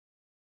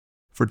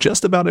for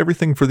just about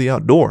everything for the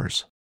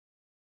outdoors.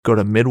 Go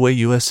to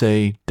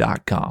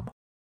MidwayUSA.com.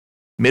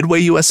 Midway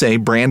USA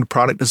brand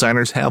product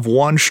designers have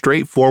one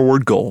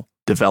straightforward goal: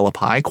 develop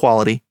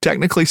high-quality,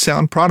 technically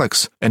sound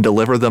products and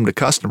deliver them to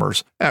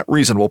customers at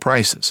reasonable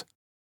prices.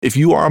 If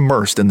you are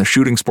immersed in the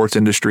shooting sports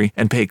industry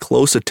and pay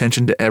close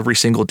attention to every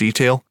single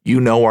detail, you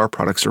know our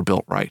products are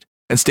built right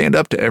and stand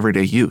up to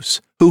everyday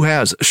use. Who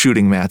has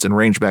shooting mats and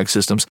range bag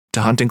systems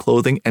to hunting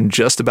clothing and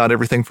just about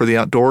everything for the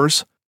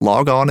outdoors?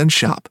 Log on and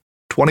shop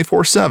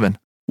 24/7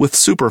 with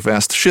super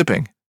fast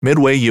shipping.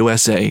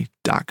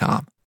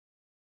 MidwayUSA.com.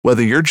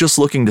 Whether you're just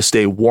looking to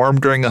stay warm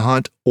during a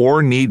hunt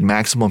or need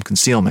maximum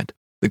concealment,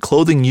 the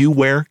clothing you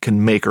wear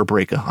can make or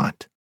break a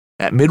hunt.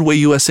 At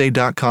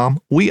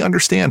MidwayUSA.com, we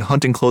understand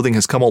hunting clothing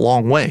has come a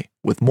long way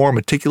with more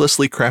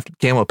meticulously crafted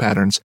camo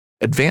patterns,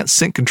 advanced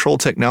scent control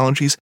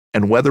technologies,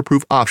 and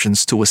weatherproof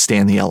options to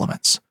withstand the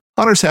elements.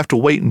 Hunters have to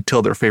wait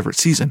until their favorite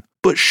season,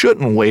 but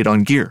shouldn't wait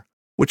on gear,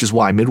 which is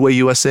why Midway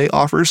USA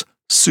offers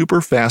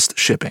super fast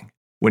shipping.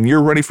 When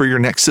you're ready for your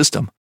next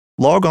system,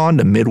 log on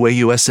to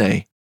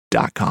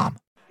MidwayUSA.com.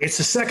 It's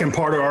the second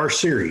part of our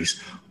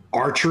series,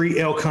 Archery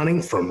Elk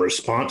Hunting from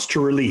Response to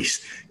Release,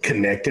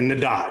 Connecting the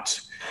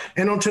Dots.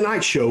 And on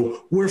tonight's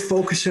show, we're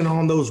focusing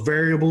on those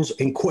variables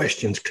and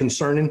questions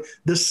concerning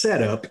the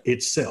setup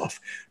itself,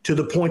 to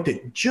the point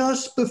that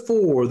just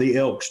before the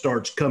elk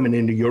starts coming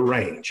into your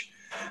range,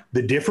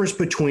 the difference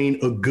between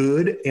a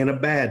good and a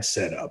bad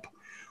setup.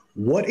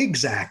 What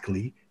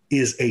exactly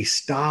is a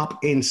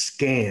stop and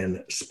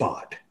scan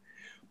spot?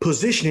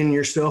 Positioning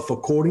yourself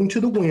according to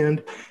the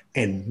wind,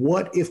 and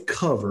what if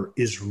cover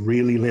is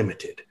really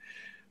limited?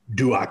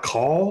 Do I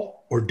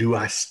call or do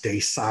I stay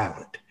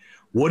silent?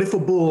 What if a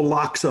bull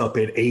locks up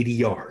at 80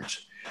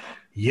 yards?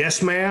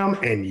 Yes, ma'am,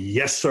 and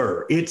yes,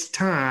 sir. It's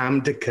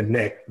time to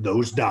connect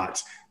those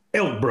dots,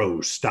 Elk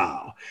Bros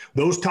style.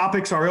 Those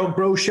topics are Elk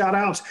Bros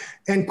shout-outs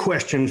and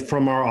questions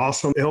from our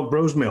awesome Elk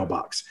Bros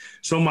mailbox.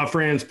 So, my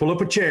friends, pull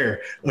up a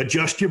chair,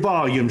 adjust your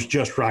volumes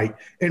just right,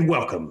 and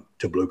welcome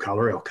to Blue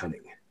Collar Elk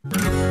Hunting.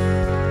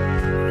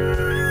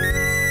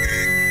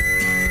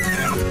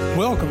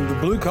 Welcome to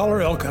Blue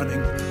Collar Elk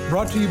Hunting,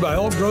 brought to you by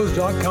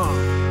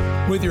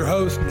ElkBros.com, with your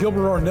host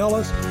Gilbert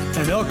Ornelas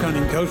and elk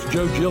hunting coach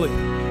Joe Gilly.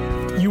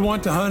 You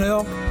want to hunt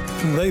elk?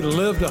 They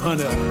live to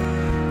hunt elk.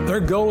 Their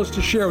goal is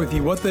to share with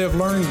you what they have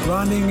learned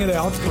grinding it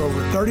out for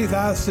over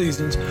 35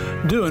 seasons,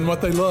 doing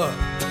what they love.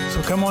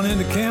 So come on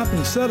into camp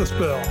and set a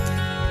spell.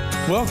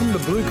 Welcome to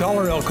Blue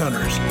Collar Elk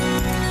Hunters.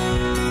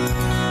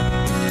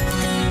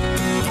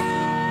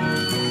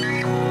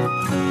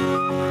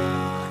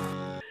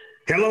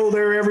 Hello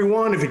there,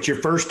 everyone. If it's your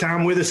first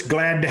time with us,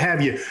 glad to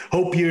have you.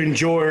 Hope you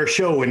enjoy our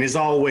show. And as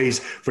always,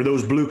 for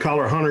those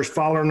blue-collar hunters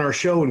following our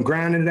show and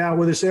grinding it out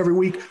with us every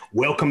week,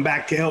 welcome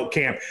back to Elk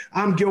Camp.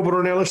 I'm Gilbert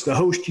Ornelas, the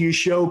host of your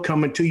show,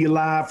 coming to you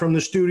live from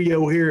the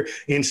studio here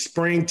in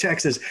Spring,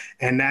 Texas.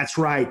 And that's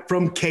right,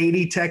 from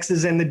Katy,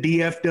 Texas, and the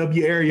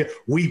DFW area,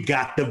 we've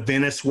got the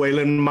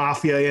Venezuelan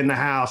Mafia in the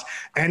house.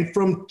 And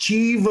from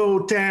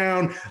Chivo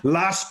Town,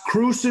 Las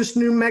Cruces,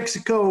 New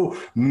Mexico,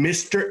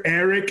 Mr.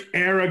 Eric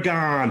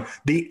Aragon,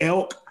 the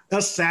elk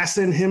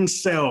assassin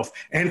himself.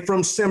 And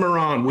from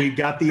Cimarron, we've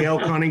got the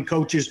elk hunting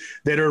coaches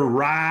that are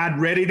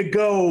ready to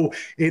go.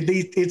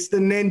 It's the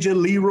Ninja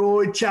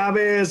Leroy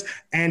Chavez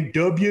and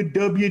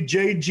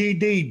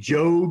WWJGD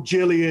Joe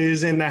Gillia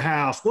is in the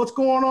house. What's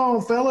going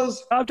on,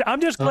 fellas?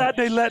 I'm just glad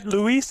they let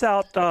Luis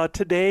out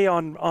today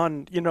on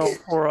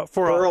for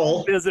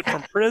a visit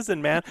from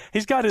prison, man.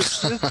 He's got his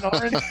prison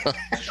already.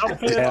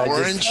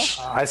 Orange.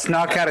 I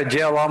snuck out of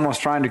jail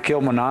almost trying to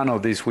kill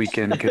Manano this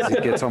weekend because he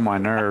gets on my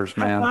nerves,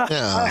 man.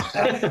 Yeah.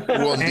 It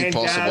wouldn't be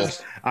possible.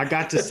 Guys, I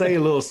got to say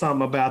a little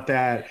something about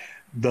that.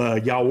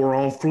 Y'all were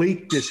on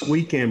fleek this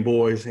weekend,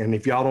 boys. And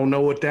if y'all don't know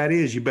what that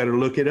is, you better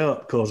look it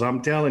up, because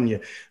I'm telling you,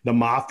 the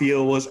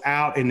Mafia was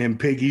out and them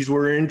piggies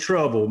were in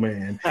trouble,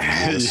 man.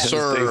 Yes,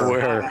 sir. They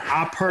were.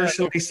 I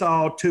personally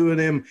saw two of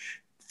them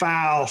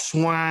foul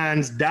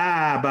swines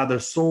die by the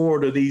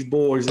sword of these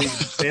boys.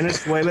 These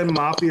Venezuelan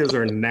Mafias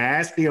are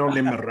nasty on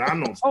them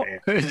Marranos, man.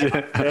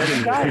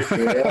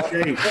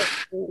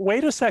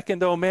 Wait a second,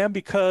 though, man,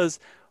 because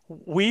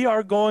we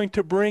are going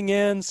to bring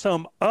in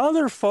some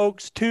other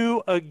folks,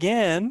 too,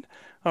 again.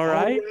 All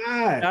right.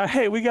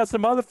 Hey, we got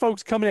some other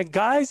folks coming in.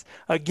 Guys,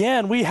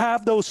 again, we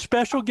have those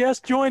special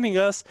guests joining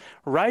us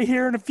right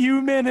here in a few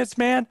minutes,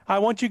 man. I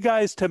want you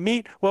guys to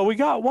meet. Well, we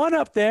got one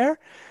up there.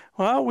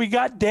 Well, we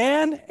got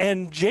Dan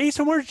and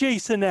Jason. Where's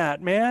Jason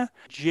at, man?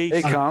 Jason.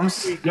 He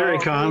comes. There he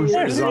comes.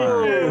 There he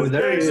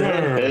is.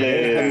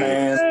 Hey,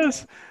 man.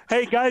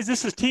 Hey, guys,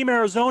 this is Team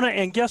Arizona,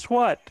 and guess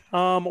what?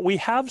 We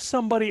have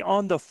somebody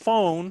on the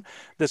phone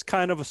that's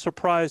kind of a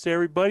surprise to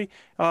everybody.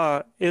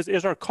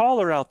 Is our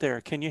caller out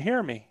there? Can you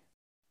hear me?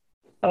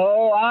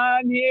 Oh,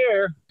 I'm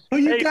here. Who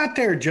you got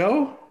there,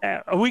 Joe?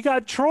 We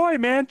got Troy,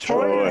 man.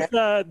 Troy is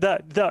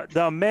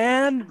the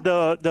man,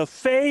 the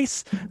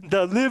face,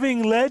 the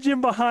living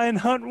legend behind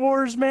Hunt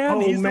Wars, man.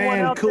 He's the one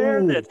out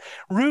there that's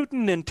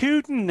rooting and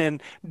tooting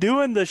and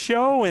doing the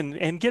show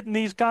and getting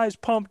these guys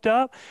pumped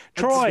up.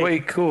 Troy, that's way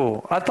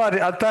cool. I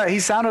thought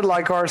he sounded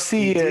like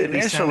RC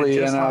initially,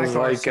 and I was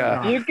like,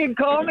 "You can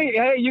call me.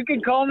 Hey, you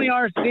can call me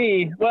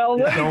RC." Well,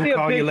 let me see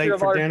a picture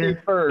of RC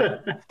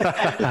first.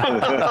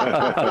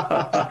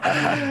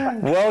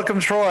 Welcome,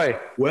 Troy.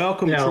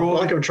 Welcome,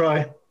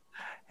 Troy.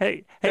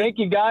 Hey, thank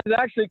you, guys.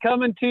 Actually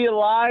coming to you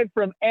live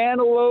from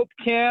Antelope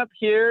Camp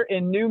here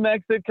in New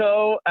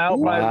Mexico,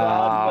 out by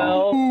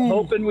Roswell.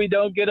 Hoping we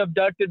don't get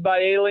abducted by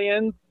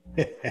aliens,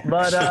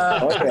 but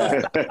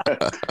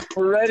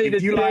we're ready to.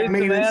 If you like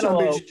me, then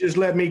somebody should just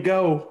let me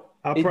go.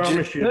 I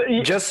promise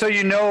you. Just so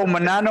you know,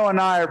 Manano and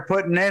I are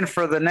putting in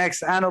for the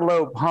next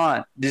antelope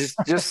hunt.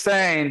 Just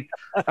saying.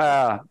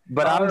 But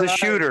I'm the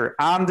shooter.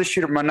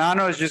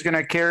 Manano is just going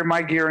to carry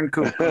my gear and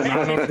coop.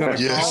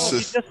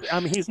 Yes.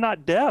 He's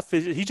not deaf.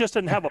 He just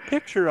doesn't have a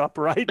picture up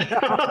right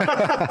now.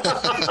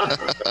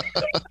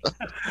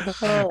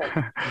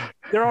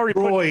 They're already.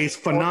 Troy, it's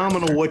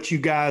phenomenal what you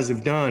guys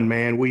have done,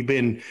 man. We've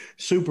been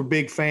super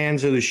big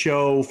fans of the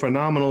show.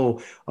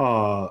 Phenomenal.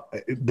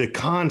 The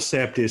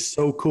concept is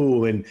so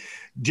cool, and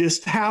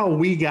just how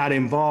we got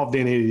involved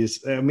in it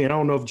is. I mean, I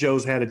don't know if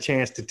Joe's had a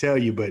chance to tell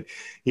you, but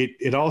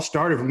it all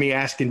started from me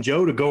asking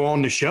Joe to go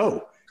on the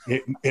show.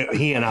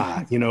 He and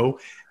I, you know.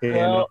 And,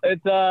 well,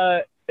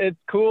 it's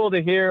cool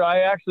to hear.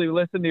 I actually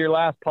listened to your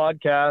last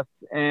podcast,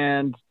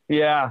 and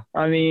yeah,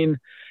 I mean,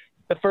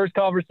 the first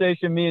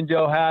conversation me and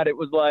Joe had, it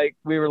was like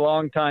we were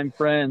longtime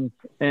friends,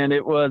 and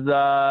it was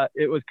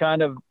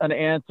kind of an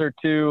answer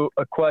to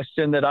a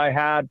question that I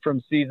had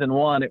from season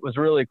 1. It was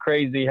really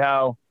crazy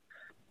how,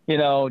 you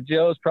know,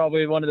 Joe's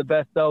probably one of the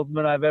best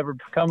salesmen I've ever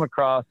come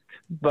across,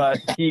 but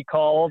he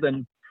called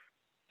and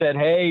said,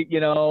 "Hey, you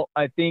know,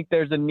 I think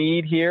there's a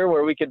need here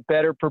where we could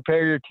better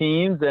prepare your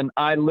teams." And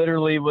I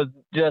literally was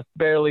just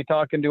barely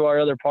talking to our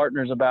other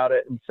partners about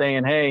it and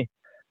saying, "Hey,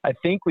 I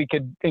think we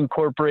could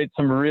incorporate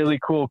some really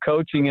cool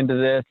coaching into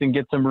this and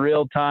get some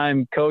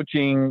real-time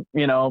coaching,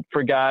 you know,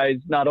 for guys,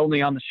 not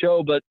only on the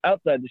show, but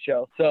outside the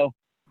show." So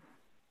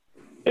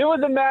it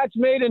was a match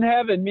made in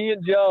heaven, me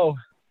and Joe.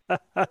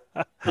 Man,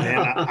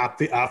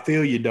 I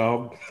feel you,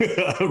 dog.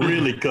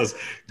 Really, because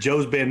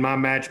Joe's been my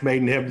match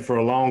made in heaven for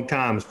a long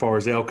time as far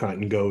as elk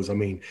hunting goes. I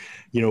mean,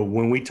 you know,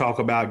 when we talk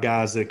about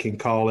guys that can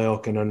call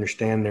elk and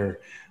understand,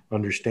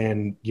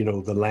 you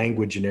know, the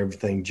language and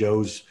everything,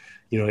 Joe's,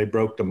 you know, they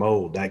broke the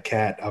mold. That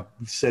cat, I've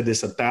said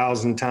this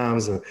 1,000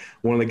 times.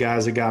 One of the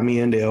guys that got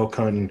me into elk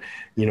hunting,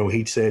 you know,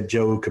 he said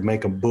Joe could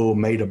make a bull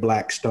made of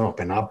black stump.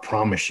 And I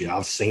promise you,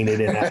 I've seen it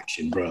in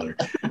action, brother.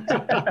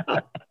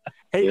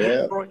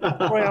 Hey, Troy,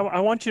 I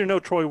want you to know,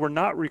 Troy, we're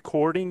not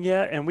recording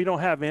yet, and we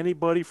don't have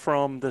anybody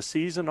from the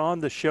season on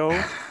the show.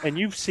 And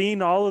you've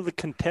seen all of the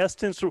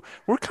contestants.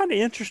 We're kind of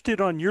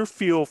interested on your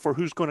feel for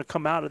who's going to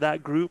come out of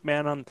that group,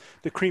 man, on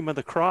the cream of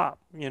the crop,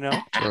 you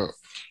know?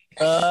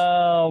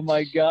 Oh,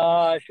 my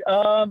gosh.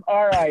 All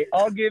right,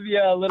 I'll give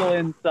you a little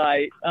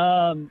insight.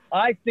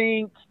 I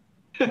think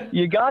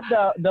you got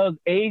those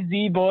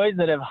AZ boys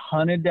that have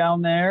hunted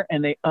down there,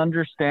 and they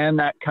understand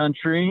that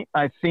country.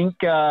 I think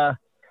they're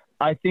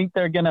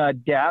going to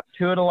adapt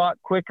to it a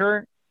lot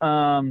quicker.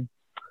 I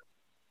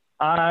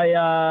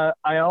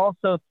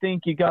also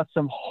think you got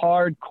some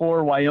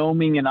hardcore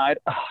Wyoming and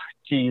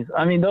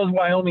I mean, those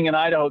Wyoming and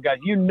Idaho guys,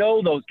 you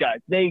know those guys.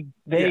 They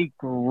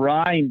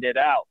grind it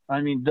out.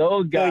 I mean,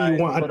 those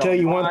guys. I'll tell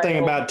you one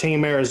thing about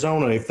Team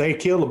Arizona. If they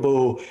kill a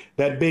bull,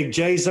 that big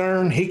Jay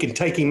Zern, he can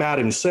take him out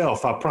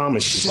himself, I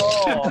promise you.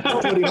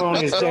 Put him on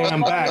his damn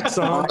back,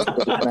 son.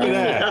 Look at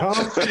that,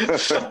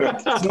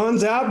 huh?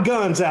 Guns out,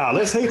 guns out.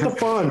 Let's hit the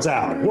funds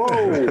out.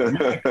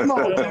 Whoa. Come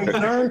on, Jay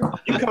Zern.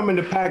 You coming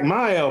to pack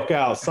my elk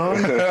out,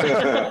 son.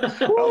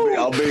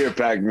 I'll be your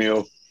pack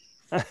mule.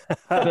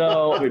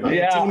 So,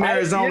 yeah, Team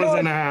Arizona's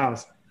in the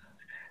house.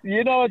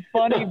 You know, it's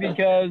funny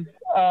because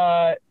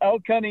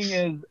elk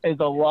hunting is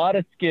a lot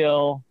of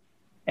skill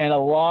and a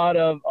lot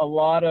of,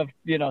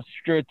 you know,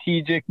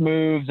 strategic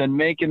moves and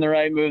making the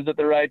right moves at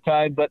the right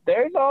time. But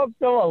there's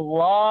also a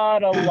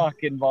lot of luck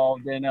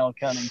involved in elk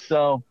hunting.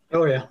 So,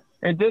 oh yeah.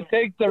 It just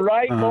takes the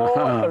right goal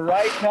at the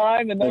right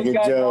time, and those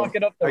guys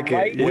knocking up the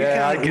right.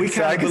 We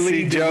kind of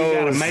believe Joe we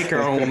got to make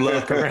our own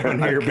luck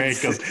around here, man.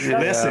 Because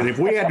listen, if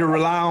we had to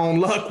rely on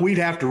luck, we'd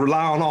have to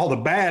rely on all the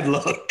bad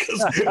luck.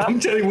 Because I'm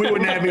telling you, we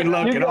wouldn't have any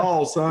luck at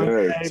all,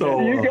 son.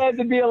 So you guys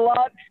would be a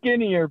lot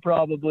skinnier,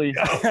 probably.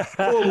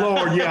 Oh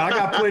Lord, yeah, I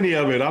got plenty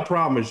of it. I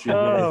promise you.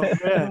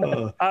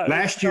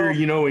 Last year,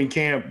 you know, in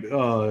camp.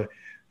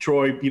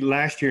 Troy,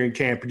 last year in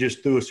camp,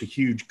 just threw us a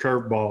huge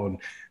curveball, and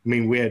I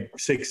mean, we had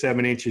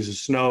 6-7 inches of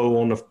snow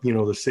on the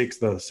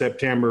 6th of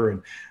September.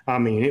 And I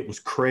mean, it was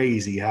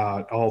crazy how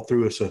it all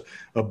threw us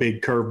a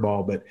big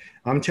curveball. But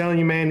I'm telling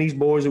you, man, these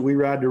boys that we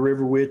ride the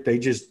river with, they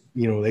just,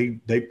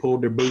 they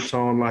pulled their boots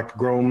on like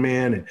grown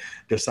men and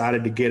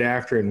decided to get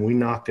after it, and we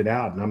knocked it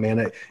out. And I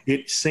mean,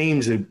 it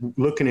seems that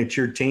looking at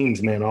your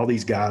teams, man, all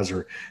these guys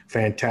are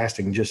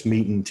fantastic. And just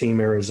meeting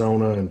Team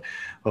Arizona and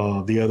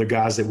the other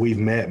guys that we've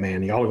met,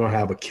 man, y'all are going to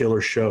have a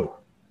killer show.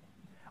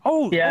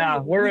 Oh yeah,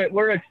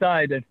 we're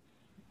excited.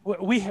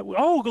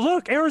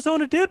 Look,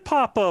 Arizona did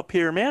pop up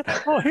here, man.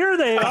 Oh, here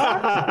they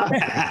are.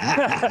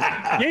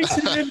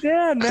 Jason and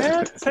Dan,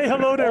 man. Say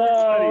hello to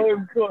everybody.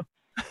 Of course.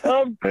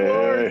 Oh,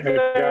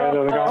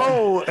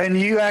 and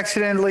you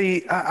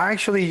accidentally, I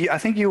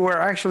think you were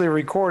actually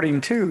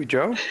recording too,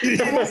 Joe. Hey,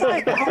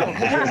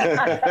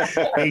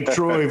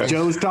 Troy, if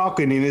Joe's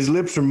talking and his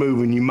lips are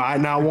moving, you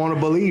might not want to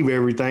believe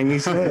everything he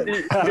said.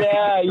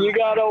 Yeah, you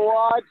got to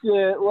watch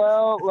it.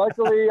 Well,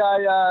 luckily,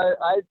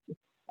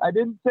 I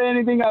didn't say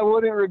anything I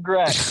wouldn't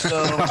regret.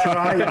 So. That's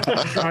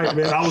right,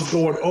 man. I was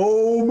going,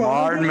 oh,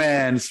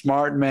 my.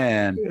 Smart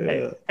man.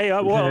 Hey,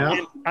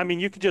 I mean,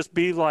 you could just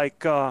be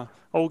like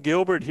old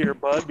Gilbert here,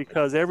 bud,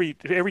 because every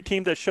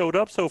team that showed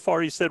up so far,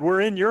 he said,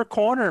 we're in your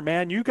corner,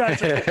 man. You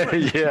guys are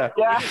Yeah.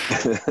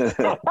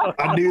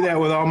 I do that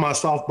with all my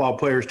softball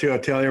players, too. I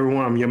tell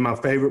everyone you're my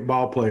favorite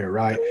ball player,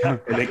 right? And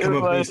they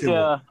come up and say,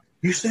 well,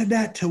 you said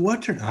that to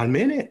what? I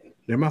meant it.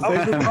 They're my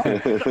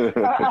favorite.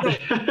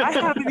 I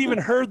haven't even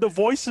heard the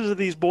voices of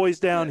these boys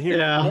down here.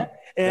 Yeah,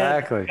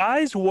 exactly.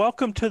 Guys,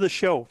 welcome to the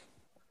show.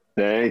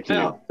 Thank you.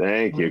 Yeah.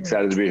 Thank you.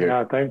 Excited to be here.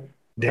 Yeah, thanks.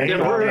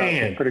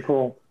 Dan. Pretty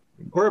cool.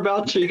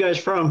 Whereabouts are you guys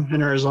from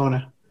in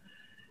Arizona?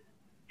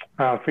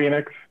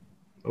 Phoenix.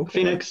 Okay.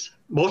 Phoenix?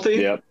 Both of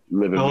you? Yep.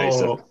 Live in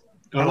Mesa.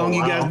 How long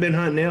you guys been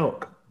hunting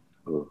elk?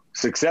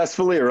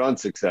 Successfully or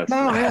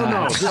unsuccessfully? No, hell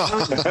no.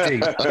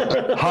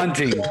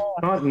 Hunting.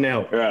 Hunting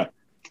elk.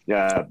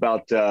 Yeah.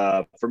 About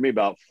for me,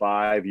 about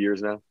 5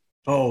 years now.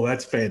 Oh,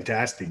 that's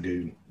fantastic,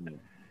 dude.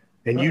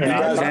 And you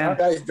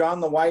guys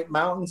drawn the White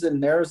Mountains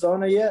in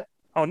Arizona yet?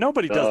 Oh,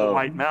 nobody does the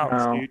White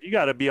Mountains, dude. You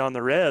got to be on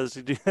the res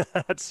to do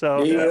that. So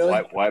really?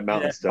 White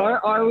Mountain stuff.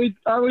 Are we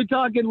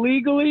talking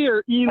legally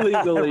or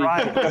illegally?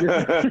 Right.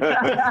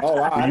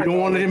 You don't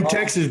want them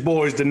Texas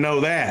boys to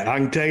know that. I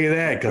can tell you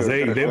that because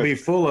they'll be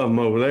full of them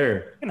over there.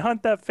 You can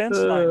hunt that fence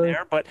line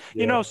there, but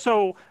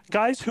so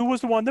guys, who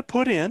was the one that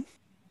put in?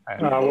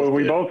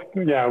 We both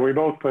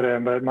put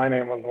in, but my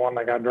name was the one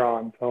that got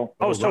drawn. So.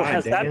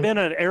 Has that been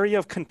an area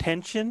of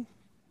contention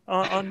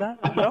on that?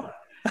 No.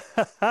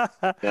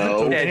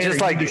 No. Yeah, just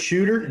like the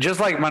shooter, just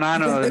like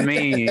Manano and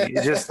me,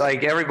 just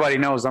like everybody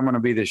knows I'm going to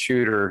be the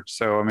shooter.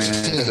 So I mean,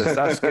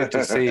 that's good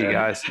to see,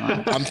 guys.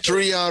 I'm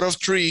 3 out of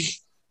 3,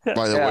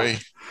 by the way.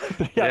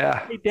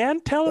 Yeah. Hey, Dan,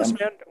 tell us,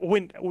 man.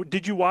 When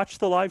did you watch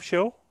the live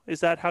show?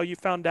 Is that how you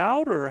found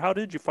out, or how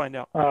did you find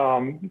out? I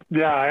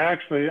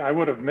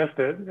would have missed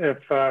it if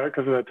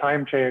because of the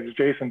time change.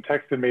 Jason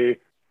texted me.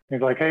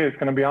 He's like, "Hey, it's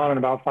going to be on in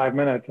about 5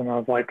 minutes," and I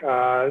was like,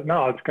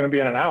 "No, it's going to be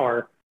in an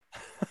hour."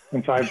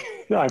 And so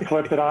I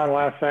flipped it on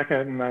last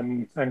second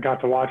and got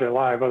to watch it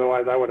live.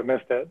 Otherwise, I would have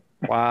missed it.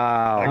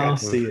 Wow. I got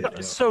to see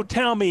it. So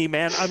tell me,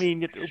 man, I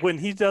mean, when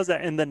he does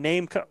that and the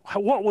name,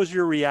 what was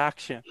your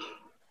reaction?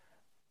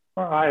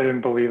 I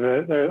didn't believe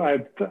it.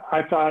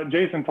 I thought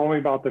Jason told me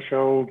about the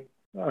show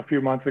a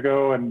few months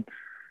ago and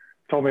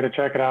told me to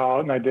check it out,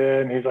 and I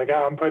did. And he's like,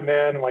 "Yeah, I'm putting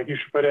in. Like, you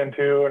should put in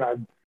too."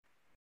 And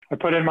I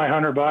put in my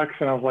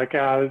 $100, and I was like,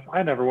 "Yeah,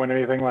 I never win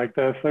anything like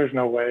this. There's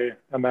no way."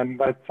 And then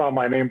I saw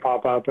my name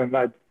pop up, and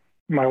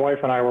my wife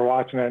and I were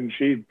watching it, and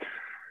she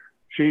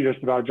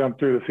just about jumped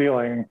through the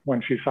ceiling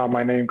when she saw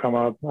my name come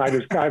up. I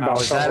about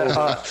was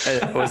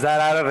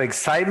that out of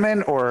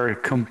excitement or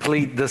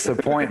complete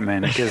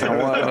disappointment? Because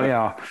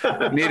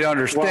need to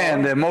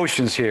understand the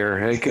emotions here.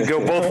 It could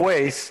go both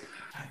ways.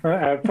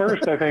 At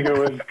first, I think it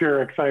was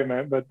pure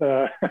excitement, but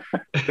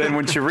then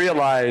when you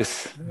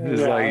realize,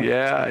 it's like,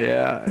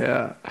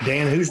 yeah.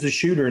 Dan, who's the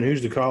shooter and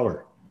who's the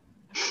caller?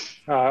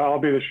 I'll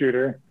be the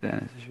shooter.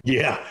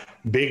 Yeah,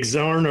 Big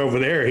Zarn over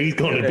there. He's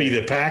going to be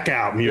the pack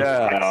out music.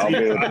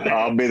 Yeah,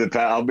 I'll be the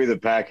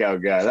pack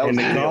out guy. That was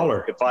the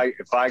caller.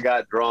 If I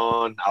got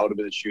drawn, I would have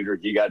been the shooter.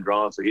 He got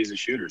drawn, so he's a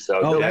shooter.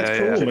 So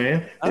that's cool,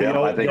 man. Yeah,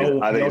 I think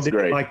it's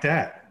great. Like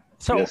that.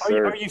 So yes,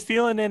 are you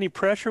feeling any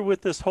pressure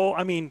with this whole,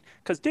 I mean,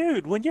 because,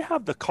 dude, when you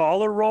have the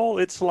caller role,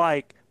 it's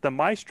like the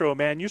maestro,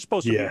 man. You're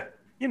supposed to,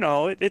 you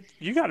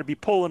got to be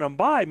pulling them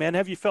by, man.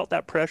 Have you felt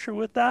that pressure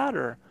with that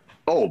or?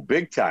 Oh,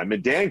 big time.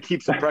 And Dan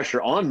keeps the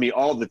pressure on me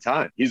all the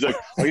time. He's like,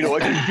 I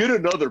can get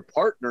another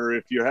partner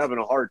if you're having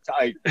a hard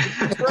time.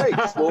 Great,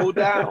 slow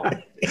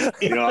down. I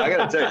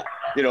got to tell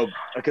you,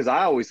 because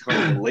I always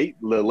hunt the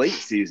late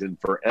season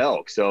for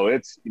elk. So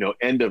it's,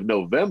 end of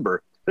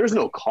November. There's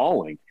no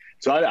calling.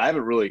 So I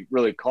haven't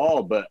really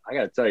called, but I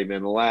got to tell you,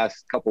 man, the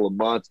last couple of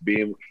months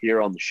being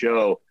here on the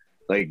show,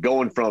 like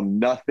going from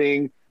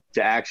nothing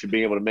to actually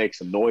being able to make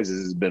some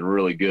noises has been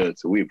really good.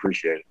 So we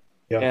appreciate it.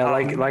 Yeah,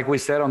 like we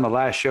said on the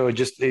last show,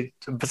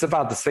 it's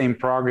about the same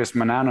progress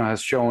Manano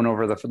has shown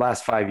over the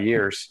last 5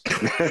 years.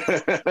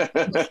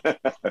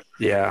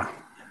 Yeah.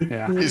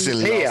 He's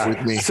in love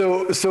with me.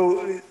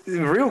 So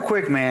real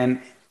quick,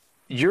 man,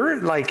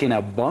 you're like in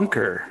a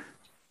bunker.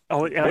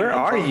 Oh, yeah. Where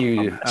are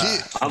you,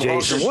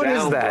 Jason? What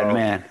is that, bro?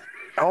 Man?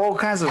 All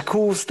kinds of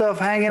cool stuff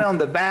hanging on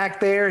the back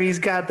there. He's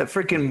got the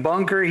freaking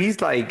bunker. He's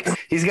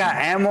got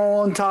ammo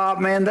on top,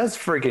 man. That's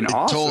freaking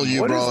awesome. Told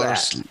you, what bro.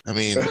 Is that? I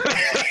mean,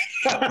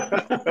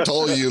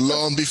 told you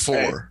long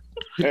before.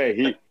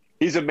 Hey,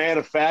 he's a man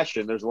of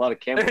fashion. There's a lot of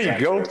camouflage. There you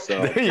go.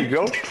 There you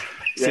go.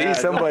 See,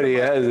 somebody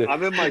has it.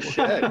 I'm in my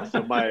shed.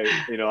 So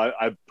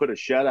I put a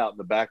shed out in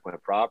the back of my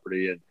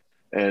property,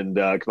 and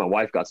because my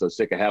wife got so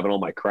sick of having all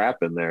my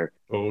crap in there.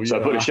 Oh, so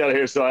I put a shed out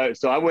here. So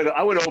I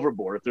went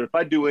overboard. If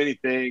I do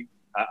anything,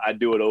 I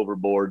do it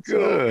overboard. So,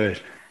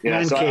 good.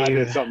 Yeah. So I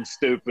did something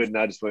stupid,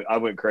 and I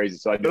went crazy.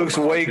 So I looks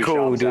way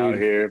cool, dude. Out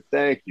here.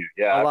 Thank you.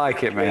 Yeah, I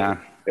like it, man.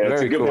 Yeah,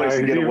 it's a good place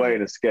to get away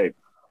and escape.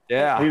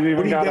 Yeah. He's even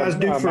what do you guys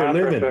do for a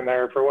living? In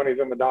there for when he's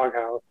in the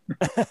doghouse.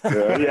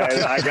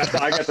 Yeah, I got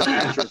the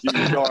mattress. You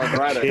can go on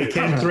right at it.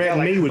 Can't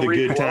threaten me with a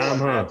good time,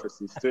 huh?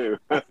 Too.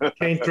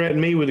 Can't threaten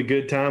me with a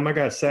good time. I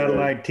got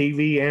satellite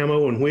TV,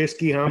 ammo, and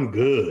whiskey. I'm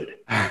good.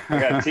 I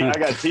got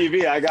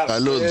TV. I got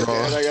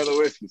the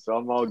whiskey, so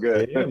I'm all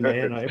good. Yeah,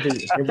 man.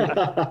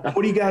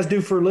 What do you guys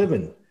do for a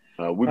living?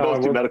 We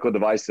both do medical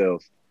device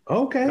sales.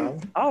 Okay.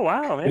 Oh,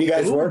 wow, man. You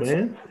guys work,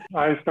 man.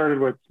 I started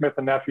with Smith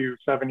 & Nephew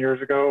 7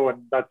 years ago,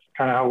 and that's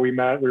kind of how we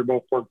met. We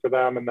both worked for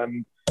them, and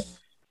then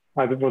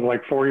I think it was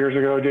like 4 years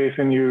ago,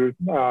 Jason, you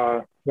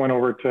went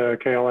over to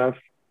KLS.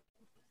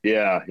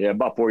 Yeah.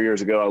 About 4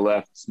 years ago, I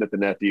left Smith &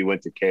 Nephew,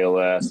 went to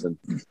KLS, and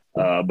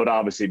but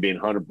obviously being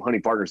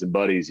hunting partners and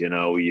buddies, you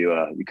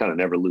kind of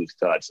never lose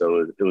touch.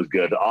 So it was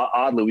good.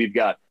 Oddly, we've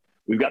got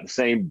the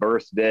same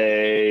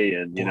birthday,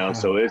 and wow.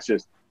 So it's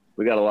just.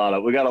 We got a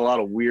lot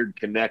of weird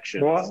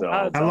connections. Well, so.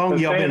 How long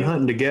y'all been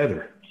hunting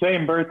together?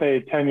 Same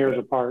birthday, 10 years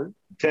apart.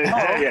 10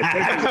 years.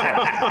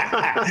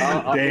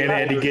 Dan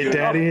had to get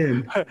that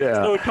in.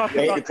 Yeah. So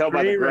talking about tell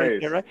by the right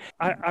there, right?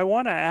 I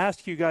want to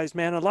ask you guys,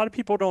 man, a lot of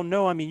people don't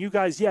know. I mean, you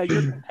guys, you're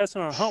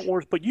contesting on Hunt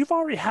Wars, but you've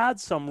already had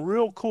some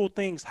real cool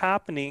things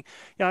happening.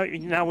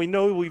 Now we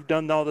know we've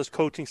done all this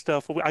coaching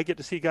stuff. I get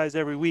to see you guys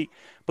every week,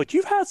 but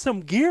you've had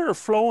some gear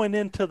flowing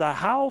into the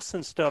house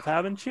and stuff,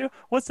 haven't you?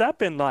 What's that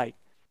been like?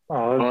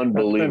 Oh,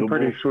 unbelievable! That's been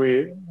pretty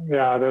sweet.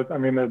 Yeah,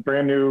 the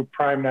brand new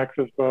Prime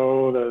Nexus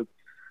bow,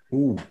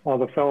 all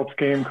the Phelps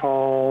game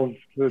calls.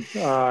 I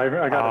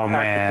got a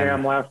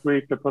Tacticam last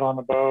week to put on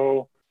the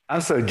bow. I'm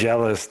so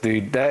jealous,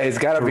 dude. It's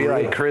got to be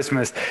like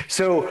Christmas.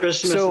 So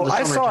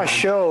I saw a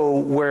show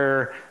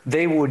where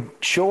they would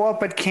show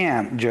up at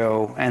camp,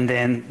 Joe, and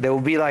then there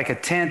would be like a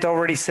tent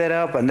already set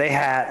up, and they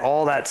had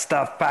all that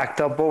stuff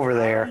packed up over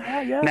there.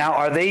 Yeah. Now,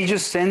 are they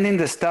just sending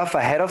the stuff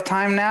ahead of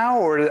time now,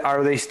 or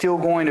are they still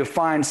going to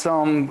find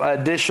some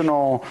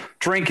additional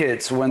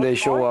trinkets when they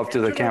show up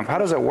to the camp? How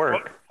does it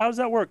work? How does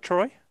that work,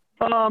 Troy?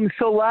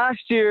 So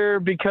last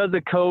year, because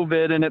of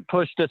COVID and it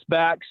pushed us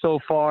back so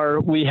far,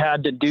 we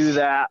had to do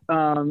that.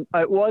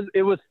 It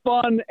was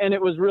fun, and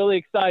it was really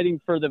exciting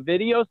for the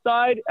video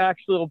side,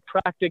 actual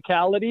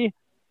practicality,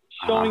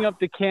 showing up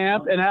to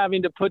camp and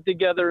having to put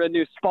together a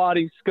new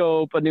spotting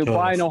scope, a new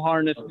bino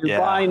harness, new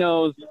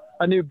binos,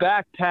 a new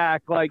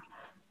backpack. Like,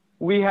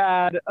 we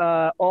had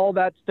all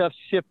that stuff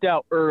shipped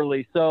out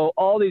early. So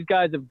all these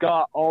guys have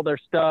got all their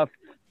stuff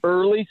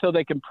early so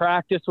they can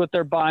practice with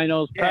their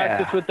binos,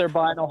 practice with their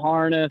bino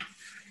harness,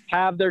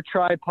 have their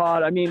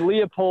tripod. I mean,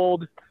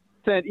 Leopold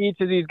sent each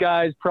of these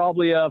guys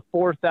probably a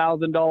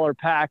 $4,000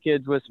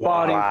 package with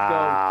spotting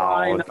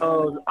scopes,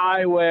 binos,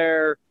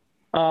 eyewear.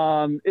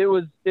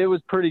 It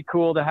was pretty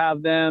cool to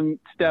have them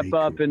step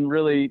up and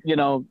really,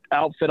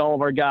 outfit all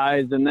of our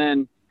guys.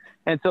 And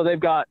so they've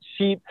got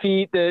sheep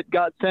feet that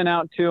got sent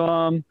out to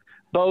them,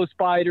 bow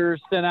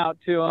spiders sent out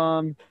to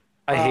them.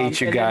 I hate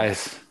you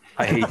guys.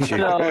 I hate you.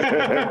 So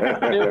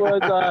it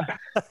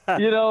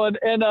was,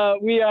 and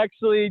we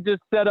actually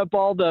just set up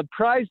all the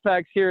prize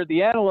packs here at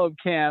the Antelope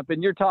Camp,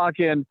 and you're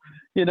talking,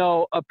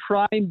 a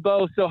prime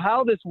bow. So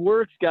how this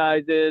works,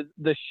 guys, is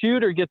the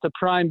shooter gets a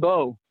prime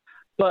bow,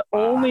 but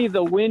only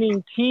the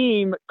winning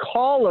team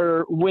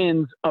caller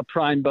wins a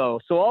prime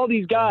bow. So all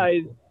these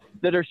guys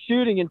that are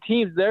shooting in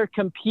teams, they're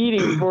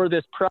competing for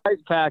this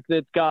prize pack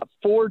that's got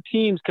 4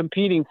 teams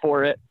competing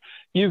for it.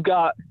 You've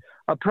got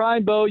a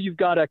prime bow, you've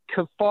got a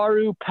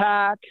Kafaru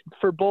pack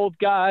for both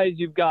guys,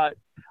 you've got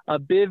a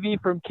bivy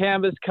from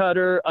Canvas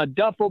Cutter, a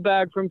duffel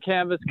bag from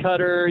Canvas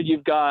Cutter,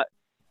 you've got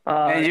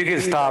and you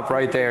can stop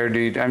right there,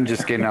 dude. I'm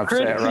just getting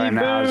upset right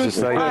now. It's just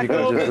like you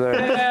can just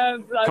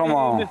come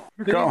on.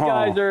 These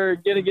guys are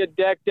gonna get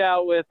decked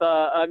out with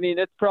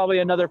it's probably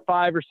another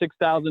 $5,000 or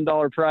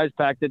 $6,000 prize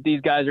pack that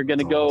these guys are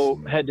gonna go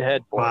head to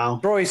head for. Wow.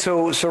 Troy,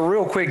 so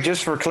real quick,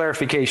 just for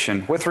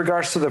clarification, with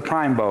regards to the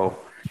prime bow.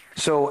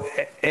 So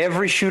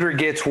every shooter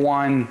gets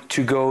one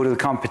to go to the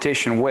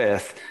competition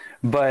with,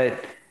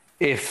 but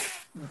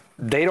if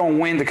they don't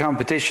win the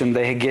competition,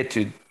 they get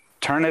to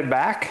turn it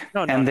back,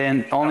 and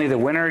then only the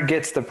winner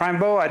gets the prime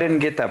bow? I didn't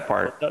get that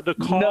part.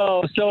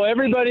 No, so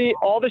everybody,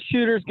 all the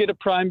shooters get a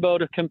prime bow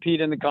to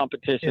compete in the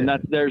competition.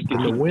 That's theirs to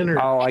keep. winner.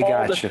 Oh, I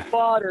got you. The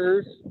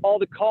spotters, all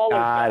the callers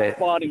got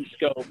spotting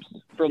scopes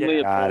from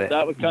Leopold.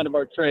 That was kind of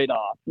our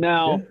trade-off.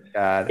 Now,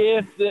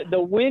 if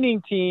the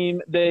winning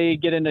team, they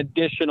get an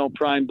additional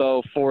prime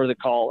bow for the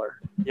caller.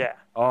 Yeah.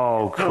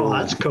 Oh, cool. Oh,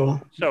 that's cool.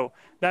 So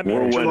that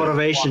means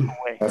motivation.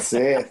 That's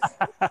it.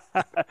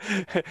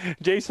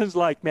 Jason's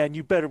like, man,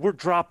 you better. We're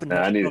dropping this.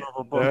 I need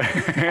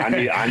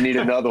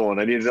another one.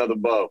 I need another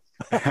bow.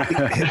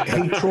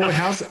 Hey, Troy,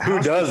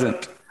 who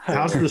doesn't?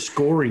 How's the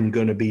scoring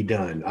going to be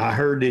done? I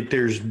heard that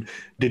there's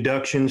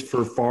deductions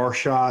for far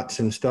shots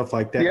and stuff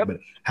like that. Yep. But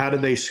how do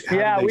they score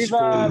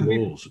the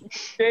bulls? We've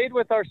stayed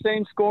with our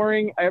same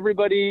scoring.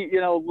 Everybody,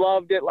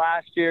 loved it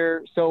last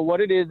year. So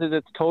what it is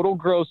it's total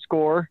gross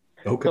score.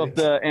 Okay. So if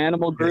the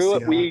animal grew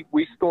it,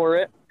 we score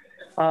it.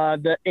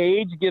 The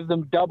age gives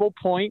them double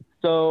points.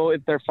 So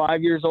if they're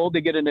 5 years old,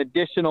 they get an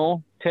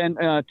additional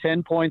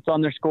 10 points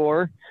on their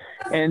score.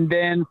 And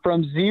then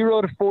from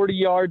 0 to 40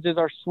 yards is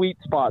our sweet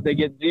spot. They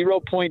get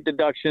 0-point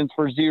deductions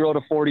for 0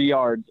 to 40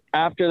 yards.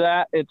 After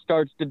that, it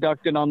starts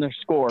deducting on their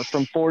score.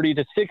 From 40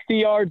 to 60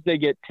 yards, they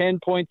get 10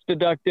 points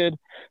deducted.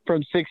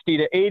 From 60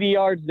 to 80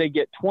 yards, they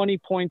get 20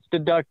 points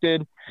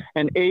deducted.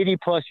 And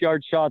 80-plus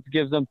yard shots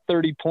gives them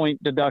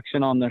 30-point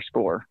deduction on their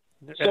score.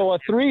 So a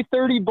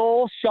 330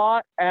 bull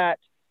shot at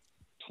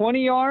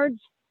 20 yards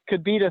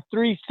could beat a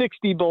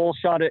 360 bull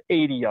shot at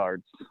 80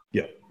 yards.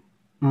 Yeah.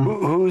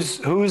 Who's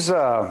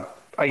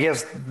I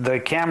guess the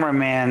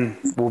cameraman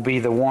will be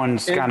the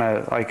ones kind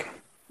of like.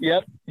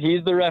 Yep,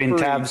 he's the referee. In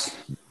tabs.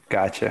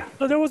 Gotcha.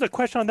 So there was a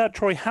question on that,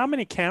 Troy. How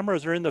many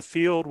cameras are in the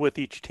field with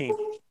each team?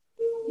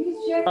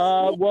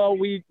 Well,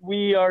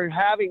 we are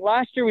having,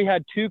 last year we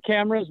had 2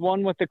 cameras,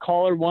 one with the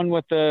caller, one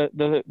with the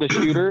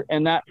shooter,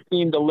 and that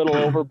seemed a little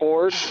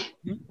overboard.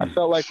 I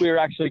felt like we were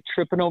actually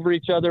tripping over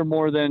each other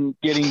more than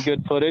getting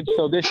good footage.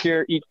 So this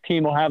year, each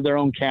team will have their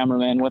own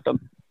cameraman with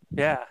them.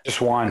 Yeah.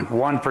 Just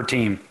one per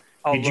team.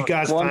 Did you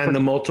guys find the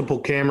multiple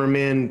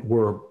cameramen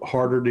were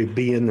harder to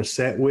be in the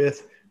set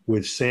with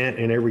scent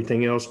and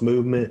everything else,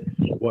 movement,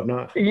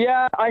 whatnot?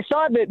 Yeah, I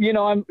thought that,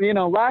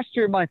 last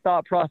year my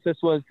thought process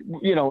was,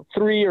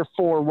 3 or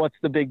 4, what's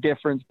the big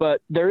difference?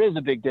 But there is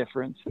a big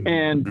difference.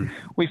 And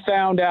we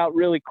found out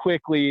really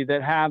quickly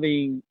that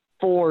having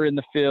 4 in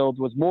the field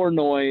was more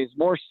noise,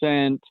 more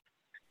scent.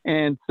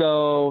 And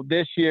so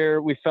this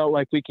year we felt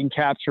like we can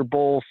capture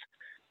both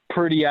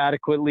pretty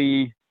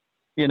adequately.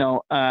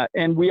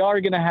 And we are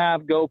going to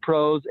have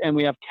GoPros, and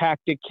we have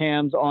tactic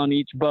cams on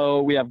each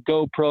bow. We have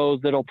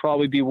GoPros that'll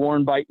probably be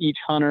worn by each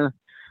hunter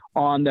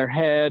on their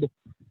head.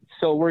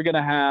 So we're going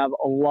to have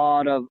a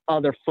lot of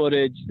other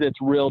footage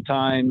that's real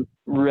time,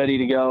 ready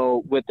to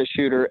go with the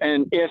shooter.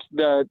 And if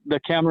the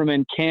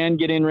cameraman can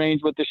get in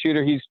range with the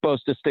shooter, he's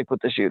supposed to stick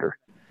with the shooter.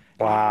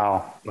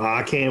 Wow.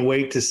 I can't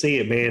wait to see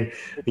it, man.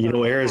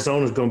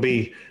 Arizona's going to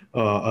be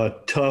a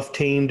tough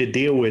team to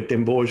deal with.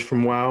 Them boys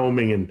from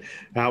Wyoming and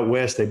out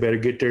west, they better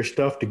get their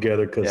stuff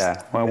together.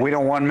 Well, we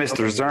don't want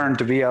Mr. Zern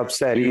to be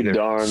upset either.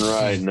 Darn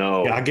right,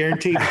 no. Yeah, I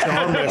guarantee it's an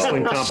arm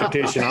wrestling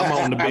competition. I'm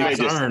on the big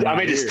Zern. I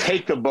may just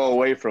take the bow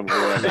away from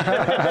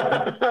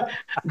her.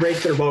 Break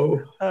their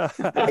bow.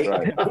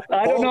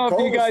 I don't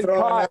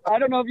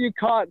know if you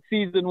caught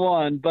season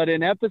 1, but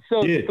in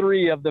episode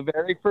 3 of the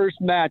very first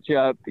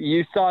matchup,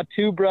 you saw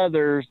 2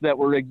 brothers that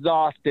were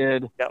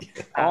exhausted. Yep.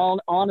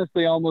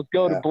 Honestly, almost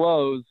go to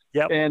blows.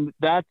 Yep. And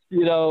that's,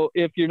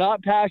 if you're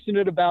not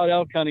passionate about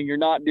elk hunting, you're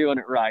not doing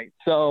it right.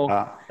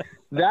 So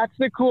that's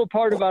the cool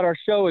part about our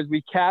show is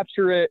we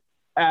capture it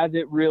as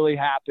it really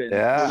happens.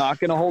 Yeah. We're not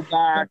going to hold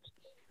back.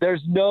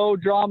 There's no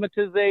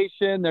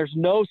dramatization. There's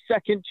no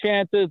second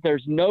chances.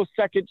 There's no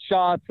second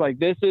shots. Like,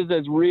 this is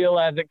as real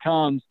as it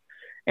comes.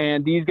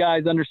 And these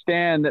guys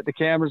understand that the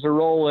cameras are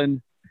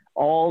rolling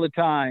all the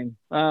time.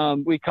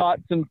 We caught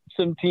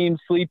some teams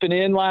sleeping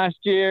in last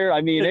year. I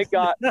mean, it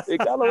got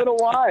a little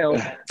wild.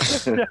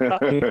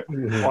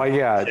 Well,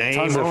 yeah,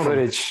 tons of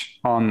footage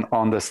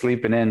on the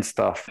sleeping in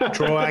stuff.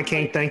 Troy, I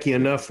can't thank you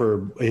enough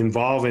for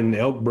involving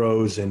Elk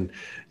Bros and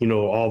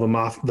all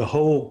the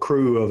whole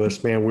crew of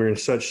us, man. We're in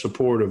such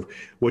support of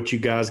what you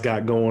guys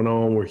got going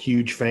on. We're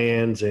huge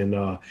fans, and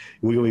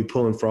we're gonna be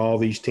pulling for all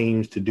these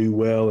teams to do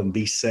well and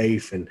be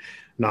safe and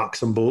knock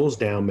some bulls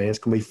down, man. It's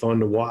gonna be fun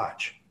to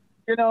watch.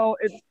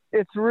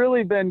 It's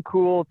really been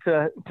cool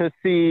to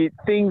see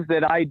things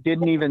that I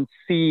didn't even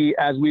see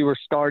as we were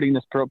starting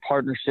this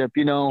partnership.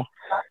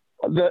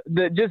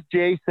 Just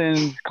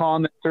Jason's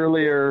comments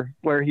earlier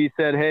where he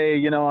said,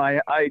 hey,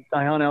 I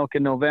hunt elk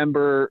in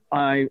November.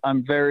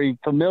 I'm very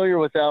familiar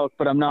with elk,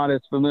 but I'm not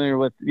as familiar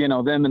with,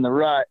 them in the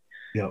rut.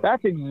 Yep.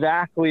 That's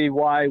exactly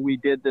why we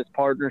did this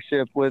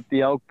partnership with the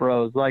Elk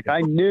Bros. Like,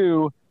 I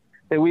knew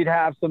that we'd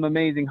have some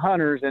amazing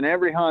hunters, and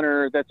every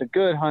hunter that's a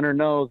good hunter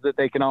knows that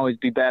they can always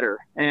be better.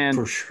 And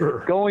for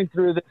sure, going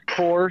through this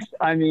course,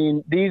 I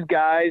mean, these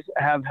guys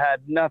have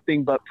had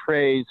nothing but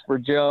praise for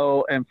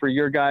Joe and for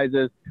your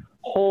guys'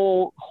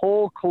 whole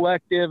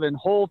collective and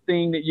whole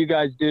thing that you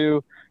guys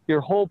do.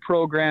 Your whole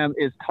program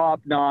is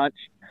top notch,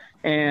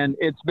 and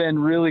it's been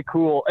really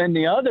cool. And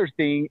the other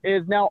thing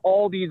is now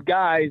all these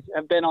guys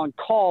have been on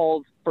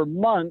calls for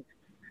months,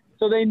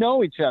 so they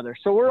know each other.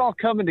 So we're all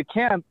coming to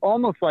camp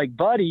almost like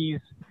buddies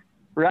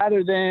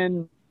rather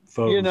than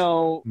foes.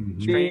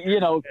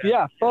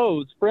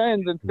 Foes,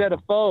 friends instead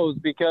of foes,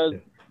 because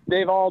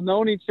they've all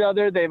known each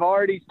other. They've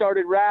already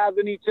started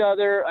razzing each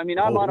other. I mean,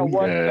 I'm on a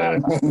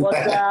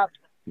WhatsApp.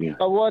 Yeah.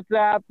 A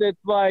WhatsApp that's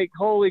like,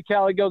 holy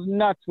cow, it goes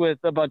nuts with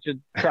a bunch of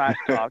trash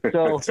talk.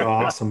 So that's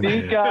awesome.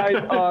 These guys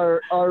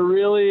are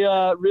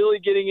really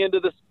getting into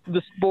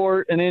the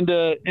sport and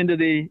into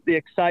the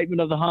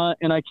excitement of the hunt,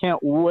 and I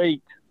can't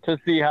wait to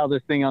see how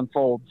this thing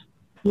unfolds.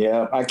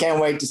 Yeah, I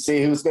can't wait to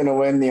see who's going to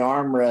win the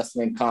arm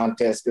wrestling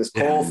contest, because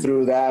Cole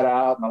threw that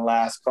out in the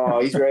last call.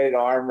 He's ready to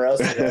arm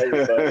wrestle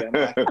everybody. I'm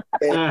like,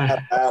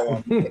 that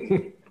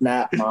one.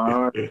 Snap my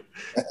arm.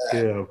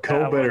 Yeah,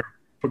 Cole better.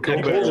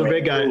 Cole's a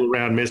big guy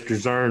around Mr.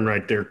 Zern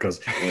right there, because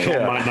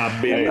Cole might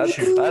not be. That's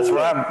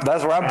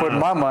where I'm putting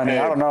my money.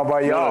 I don't know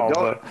about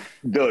y'all.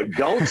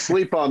 Don't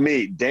sleep on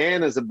me.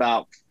 Dan is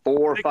about 4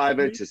 or 5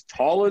 inches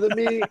taller than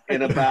me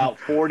and about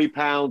 40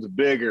 pounds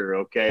bigger.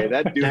 Okay,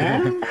 that dude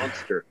is a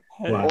monster.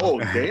 Wow. Oh,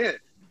 Dan.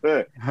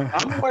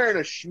 I'm wearing a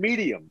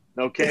schmedium,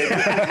 okay? You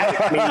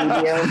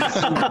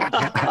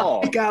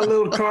got a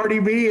little Cardi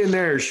B in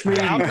there,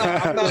 schmedium. I'm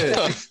not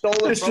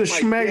it's a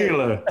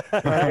schmegula.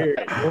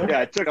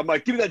 I'm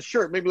like, give me that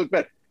shirt, make me look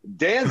better.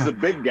 Dan's the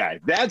big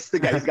guy. That's the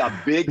guy. He's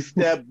got big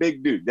step,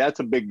 big dude. That's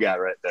a big guy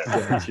right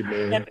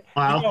there.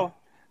 Wow.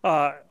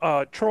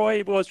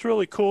 Troy, what's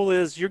really cool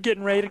is you're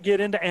getting ready to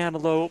get into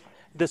antelope.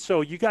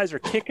 So you guys are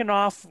kicking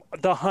off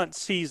the hunt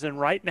season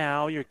right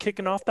now. You're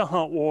kicking off the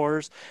hunt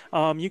wars.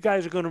 You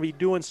guys are going to be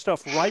doing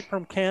stuff right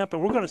from camp,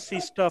 and we're going to see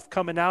stuff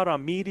coming out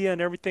on media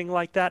and everything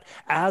like that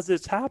as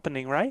it's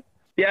happening, right?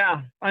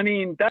 Yeah. I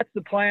mean, that's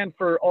the plan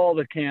for all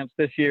the camps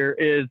this year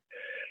is,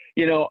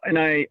 and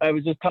I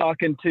was just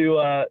talking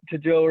to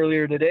Joe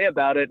earlier today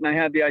about it, and I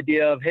had the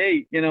idea of,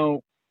 hey,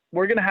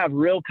 we're going to have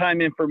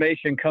real-time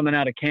information coming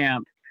out of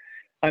camp.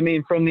 I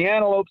mean, from the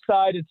antelope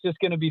side, it's just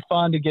going to be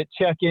fun to get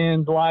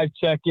check-ins, live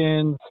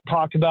check-ins,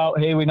 talk about,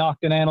 hey, we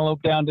knocked an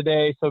antelope down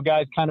today, so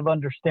guys kind of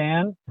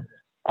understand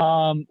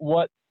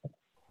what's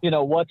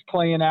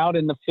playing out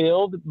in the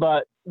field.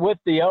 But with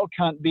the elk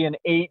hunt being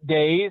 8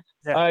 days,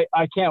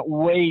 I can't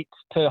wait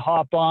to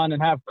hop on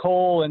and have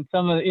Cole and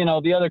some of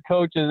the other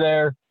coaches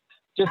there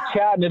just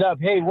chatting it up.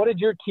 Hey, what did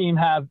your team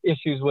have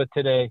issues with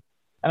today?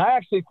 And I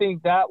actually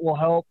think that will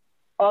help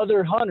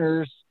other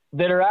hunters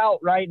that are out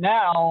right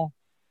now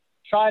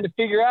trying to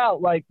figure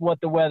out like what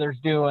the weather's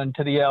doing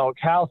to the elk,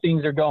 how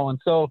things are going.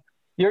 So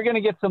you're going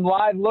to get some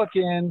live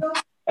look-in.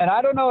 And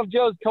I don't know if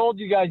Joe's told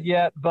you guys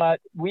yet, but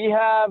we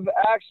have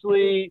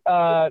actually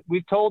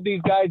we've told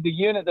these guys the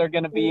unit they're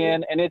going to be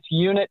in, and it's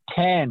Unit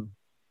 10.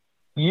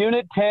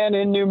 Unit 10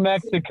 in New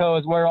Mexico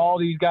is where all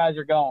these guys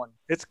are going.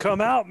 It's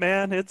come out,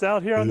 man. It's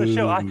out here on the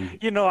show.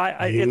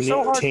 It's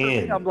so hard 10. For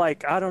me. I'm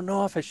like, I don't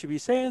know if I should be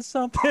saying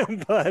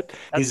something, but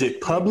is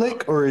it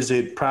public or is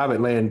it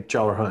private land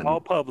y'all are hunting? All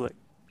public.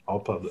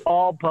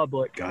 All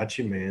public. Got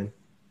you, man.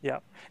 Yeah.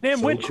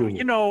 And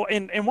cool.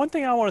 And one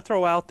thing I want to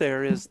throw out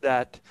there is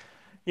that,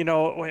 and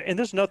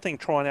there's nothing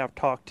Troy and I have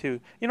talked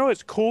to.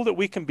 It's cool that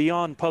we can be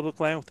on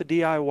public land with the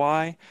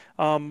DIY,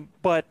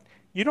 but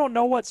you don't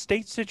know what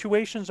state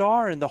situations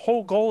are, and the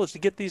whole goal is to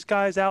get these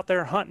guys out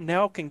there hunting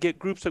elk and get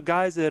groups of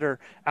guys that are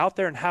out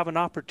there and have an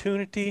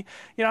opportunity.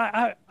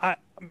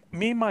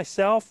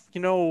 Myself,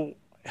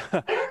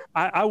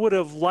 I would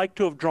have liked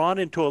to have drawn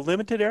into a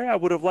limited area. I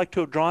would have liked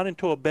to have drawn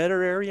into a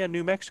better area in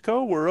New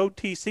Mexico. We're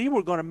OTC.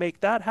 We're going to make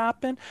that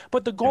happen.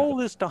 But the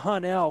goal is to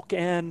hunt elk.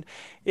 And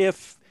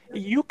if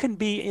you can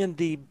be in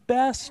the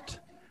best,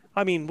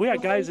 we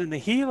had guys in the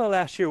Gila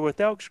last year with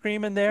elk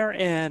screaming there,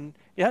 and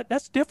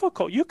that's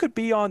difficult. You could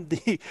be on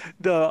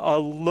a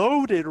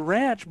loaded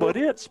ranch, but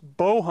it's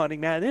bow hunting,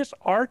 man. It's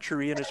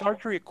archery and it's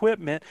archery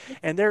equipment,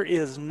 and there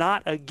is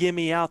not a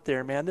gimme out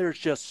there, man. There's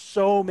just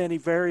so many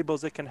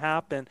variables that can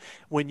happen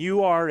when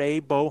you are a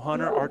bow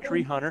hunter,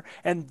 archery hunter,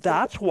 and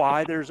that's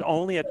why there's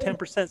only a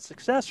 10%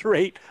 success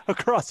rate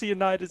across the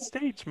United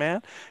States,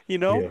 man.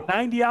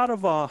 90 out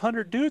of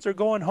 100 dudes are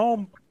going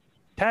home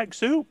tag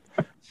soup.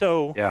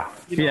 So yeah.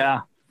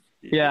 Yeah,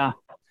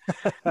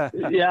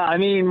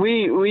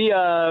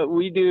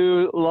 we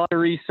do a lot of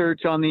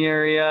research on the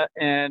area,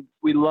 and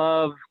we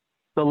love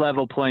the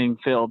level playing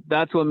field.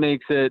 That's what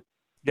makes it,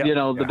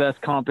 the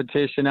best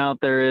competition out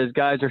there is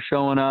guys are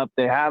showing up.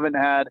 They haven't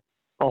had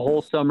a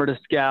whole summer to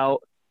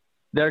scout.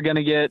 They're going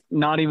to get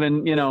not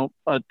even,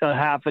 a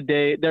half a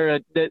day.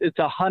 It's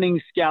a hunting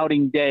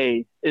scouting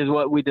day is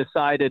what we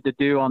decided to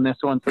do on this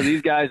one. So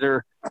these guys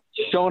are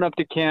showing up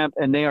to camp,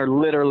 and they are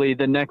literally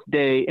the next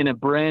day in a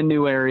brand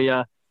new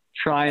area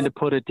trying to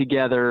put it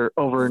together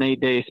over an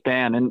 8-day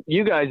span. And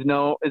you guys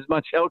know as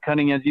much elk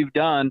hunting as you've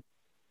done,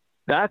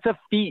 that's a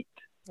feat.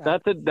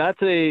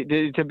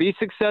 To be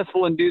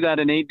successful and do that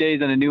in 8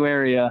 days in a new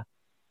area,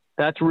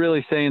 that's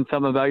really saying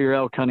something about your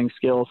elk hunting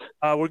skills.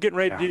 We're getting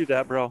ready to do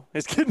that, bro.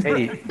 It's getting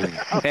ready.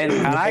 And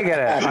I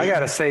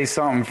gotta say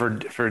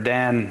something for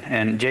Dan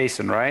and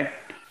Jason, right?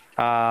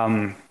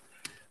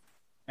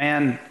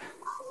 Man,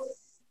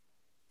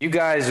 you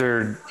guys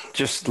are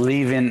just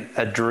leaving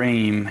a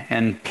dream,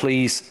 and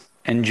please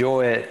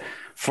enjoy it.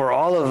 For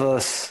all of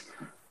us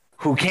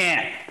who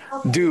can't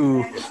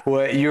do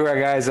what you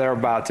guys are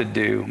about to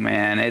do,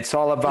 man, it's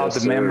all about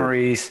the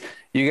memories.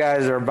 You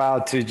guys are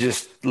about to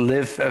just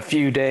live a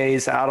few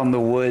days out in the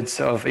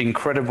woods of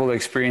incredible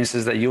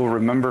experiences that you'll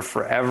remember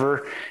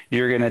forever.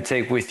 You're going to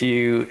take with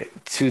you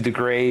to the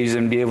graves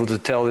and be able to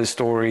tell these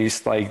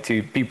stories like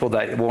to people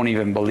that won't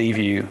even believe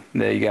you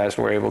that you guys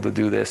were able to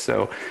do this.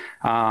 So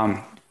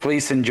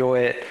please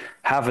enjoy it.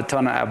 Have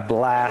a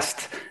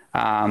blast,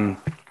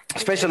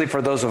 especially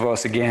for those of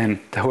us, again,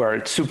 who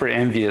are super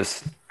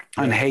envious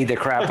and hate the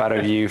crap out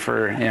of you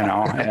for,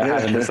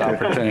 having this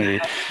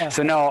opportunity.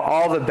 So no,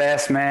 all the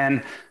best,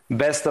 man.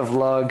 Best of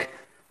luck.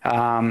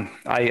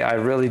 I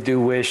really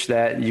do wish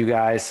that you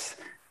guys,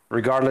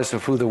 regardless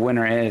of who the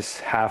winner is,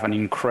 have an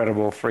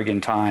incredible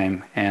friggin'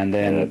 time. And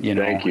then,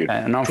 thank you.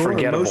 An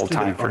unforgettable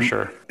time for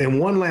sure. And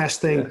one last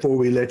thing before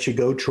we let you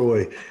go,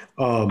 Troy.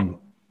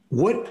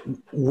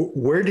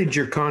 Where did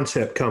your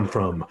concept come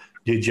from?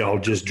 Did y'all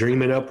just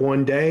dream it up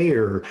one day,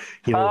 or,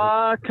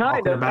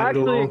 kind of.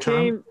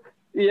 Actually,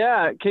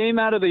 it came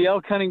out of the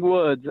elk hunting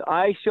woods.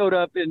 I showed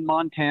up in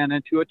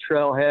Montana to a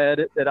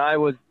trailhead that I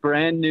was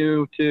brand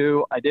new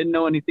to. I didn't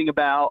know anything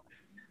about.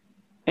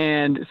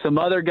 And some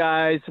other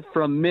guys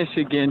from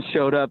Michigan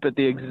showed up at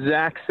the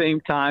exact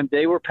same time.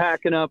 They were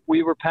packing up.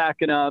 We were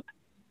packing up.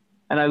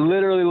 And I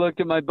literally looked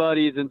at my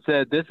buddies and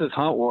said, this is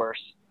Hunt Wars.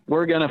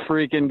 We're going to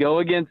freaking go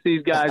against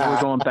these guys.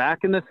 We're going back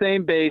in the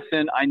same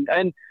basin.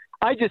 And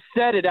I just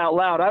said it out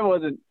loud. I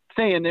wasn't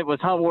saying it was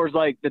Hunt Wars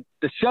like the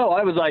show.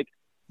 I was like,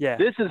 yeah,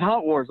 this is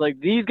Hunt Wars. Like,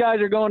 these guys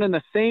are going in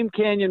the same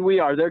canyon we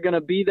are. They're going to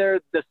be there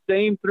the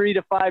same 3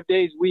 to 5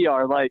 days we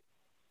are. Like,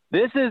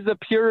 this is the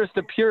purest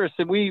of purists.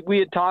 And we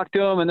had talked to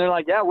them, and they're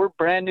like, yeah, we're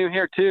brand new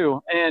here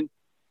too. And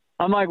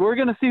I'm like, we're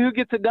going to see who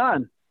gets it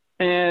done.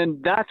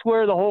 And that's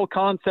where the whole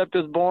concept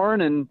was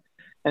born. And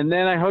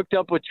then I hooked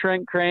up with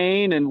Trent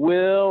Crane and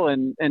Will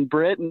and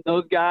Britt and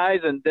those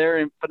guys, and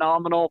they're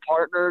phenomenal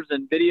partners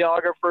and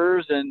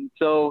videographers. And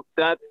so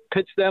that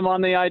pitched them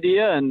on the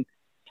idea, and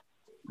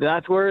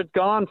that's where it's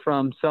gone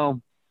from. So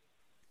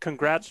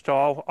congrats to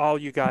all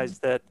you guys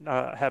that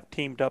have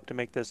teamed up to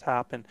make this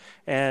happen.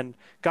 And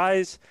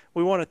guys,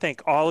 we want to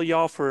thank all of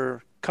y'all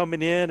for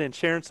coming in and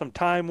sharing some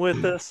time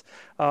with us.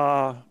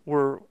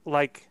 We're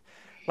like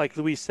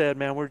Luis said,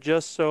 man, we're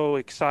just so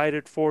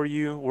excited for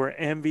you. We're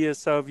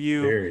envious of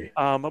you.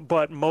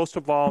 But most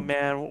of all,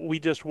 man, we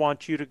just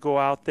want you to go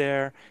out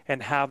there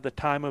and have the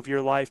time of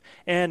your life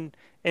and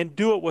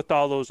do it with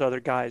all those other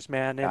guys,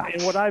 man.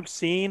 And what I've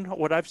seen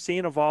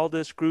of all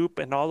this group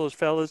and all those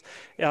fellas,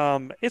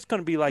 it's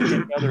going to be like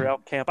any other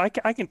elk camp. I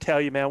can tell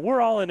you, man, we're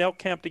all in elk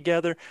camp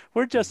together.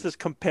 We're just as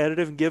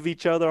competitive and give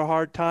each other a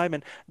hard time.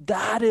 And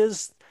that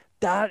is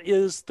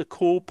the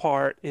cool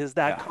part, is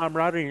that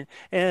camaraderie.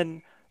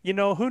 And,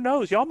 who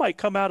knows? Y'all might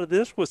come out of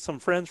this with some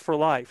friends for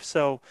life.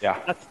 So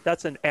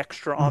that's an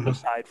extra on the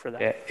side for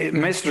that. Yeah.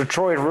 Mr.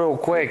 Troy, real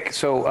quick.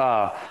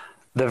 So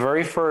the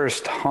very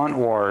first Hunt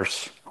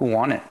Wars, who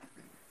won it?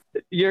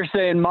 You're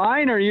saying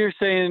mine, or you're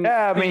saying?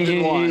 Yeah, I mean,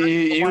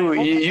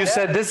 you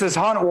said this is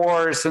Hunt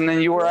Wars, and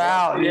then you were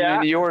out. Yeah.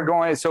 And you were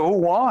going. So who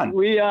won?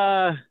 We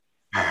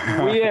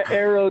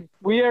arrowed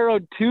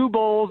 2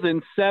 bulls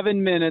in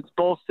 7 minutes,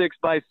 both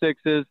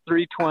 6x6s,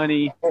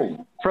 320,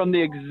 from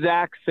the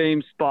exact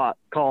same spot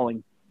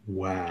calling.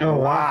 Wow! Oh,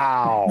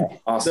 wow!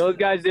 Awesome. Those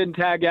guys didn't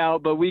tag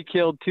out, but we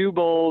killed 2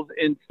 bulls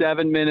in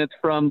 7 minutes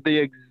from the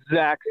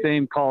exact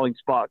same calling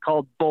spot.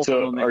 Called both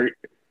of them.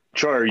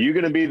 Troy, are you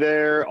going to be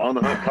there on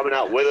the hunt, coming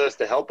out with us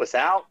to help us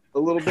out a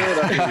little bit?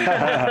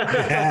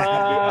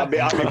 I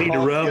need to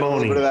rub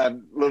on him. A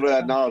little bit of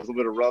that knowledge, a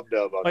little bit of rub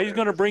dub. He's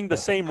going to bring the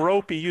same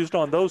rope he used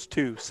on those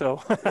 2.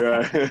 So they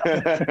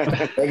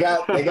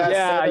got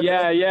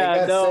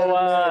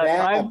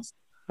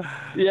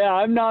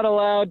I'm not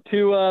allowed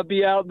to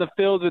be out in the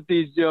field with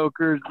these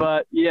jokers,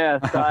 but yes,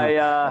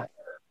 I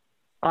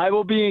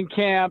will be in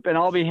camp, and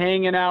I'll be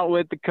hanging out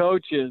with the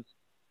coaches.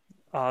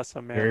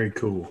 Awesome, man. Very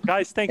cool.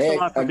 Guys, thanks a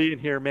lot for being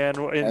here, man.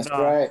 And, that's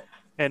right.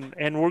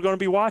 And we're going to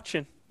be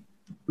watching.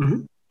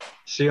 Mm-hmm.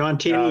 See you on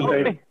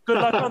TV. Good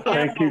luck on the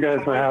Thank you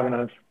guys for having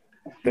us.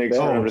 Thanks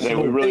for everything.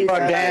 We really good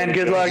luck, Dan.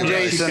 Good luck,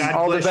 Jason.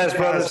 All the best,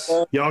 brothers.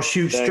 Y'all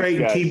shoot straight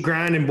and keep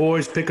grinding,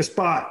 boys. Pick a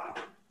spot.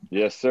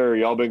 Yes, sir.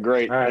 Y'all been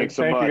great. All right. Thanks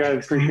so much. Thank you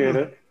guys. Appreciate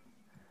it.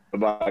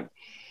 Bye-bye.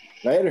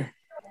 Later.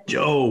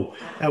 Joe,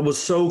 that was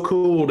so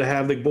cool to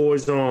have the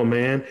boys on,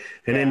 man,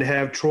 and then to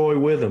have Troy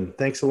with them.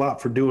 Thanks a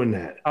lot for doing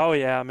that. Oh,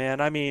 yeah,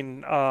 man. I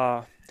mean,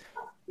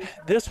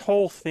 this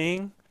whole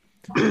thing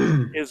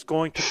is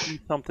going to be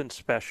something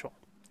special.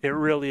 It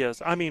really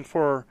is. I mean,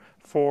 for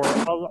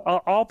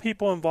all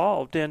people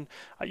involved. And,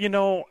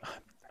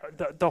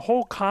 the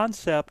whole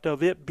concept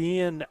of it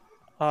being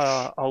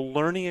a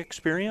learning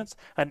experience,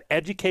 an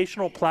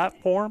educational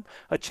platform,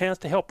 a chance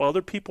to help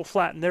other people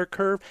flatten their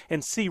curve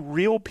and see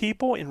real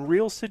people in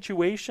real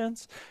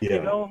situations. Yeah.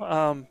 You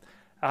know,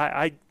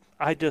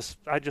 I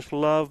just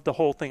love the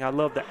whole thing. I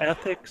love the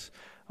ethics.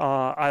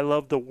 I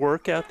love the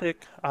work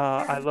ethic.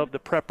 I love the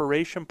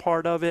preparation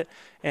part of it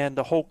and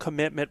the whole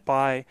commitment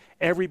by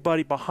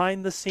everybody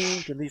behind the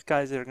scenes and these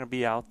guys that are going to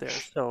be out there.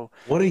 So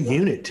what a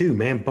unit too,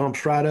 man.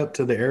 Bumps right up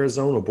to the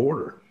Arizona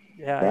border.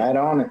 Yeah. Right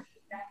on it.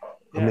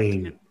 I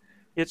mean,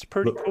 it's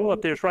pretty cool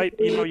up there. It's right.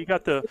 You know, you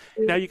got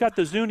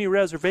the Zuni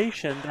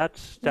Reservation.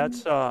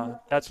 That's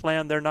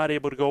land they're not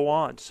able to go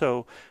on.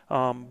 So,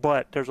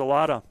 but there's a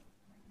lot of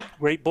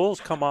great bulls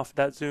come off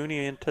that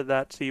Zuni into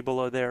that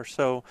Cibola there.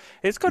 So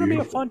it's going to be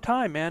a fun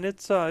time, man.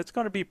 It's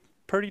going to be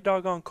pretty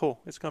doggone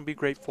cool. It's going to be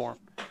great for them.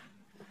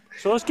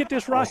 So let's get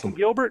this rocking,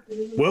 Gilbert.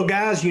 Well,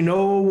 guys, you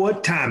know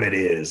what time it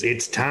is.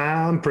 It's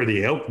time for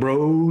the Elk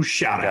Bros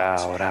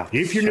shout-outs.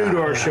 If you're new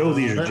to our show,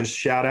 these are just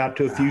shout-out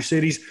to a few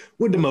cities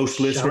with the most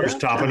listeners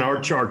topping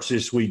our charts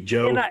this week,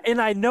 Joe.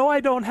 And I know I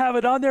don't have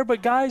it on there,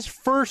 but guys,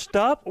 first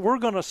up, we're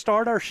going to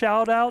start our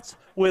shout-outs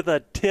with a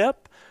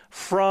tip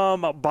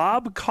from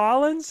Bob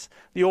Collins,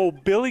 the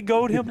old Billy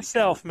Goat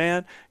himself,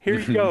 man. Here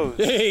he goes.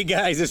 Hey,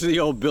 guys, this is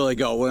the old Billy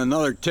Goat with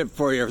another tip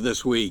for you for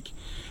this week.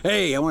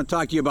 Hey, I want to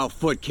talk to you about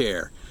foot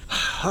care.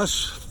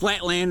 Us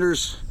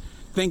Flatlanders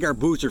think our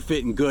boots are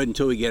fitting good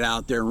until we get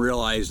out there and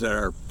realize that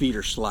our feet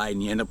are sliding.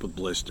 You end up with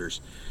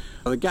blisters.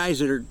 The guys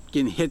that are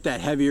getting hit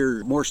that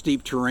heavier, more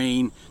steep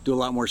terrain, do a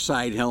lot more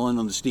side hilling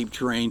on the steep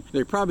terrain,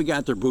 they probably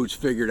got their boots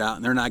figured out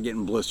and they're not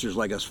getting blisters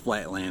like us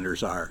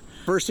Flatlanders are.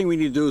 First thing we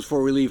need to do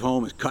before we leave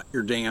home is cut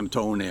your damn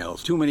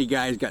toenails. Too many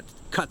guys got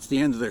cuts the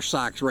ends of their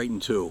socks right in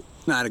two.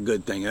 Not a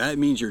good thing. That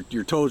means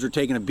your toes are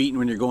taking a beating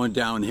when you're going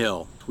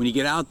downhill. When you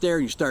get out there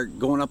and you start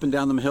going up and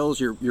down them hills,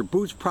 your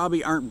boots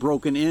probably aren't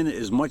broken in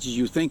as much as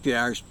you think they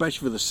are,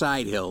 especially for the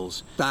side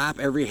hills. Stop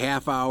every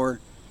half hour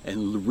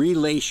and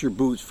relace your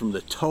boots from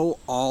the toe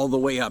all the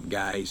way up,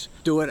 guys.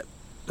 Do it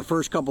the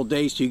first couple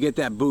days till you get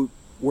that boot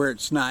where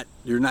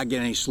you're not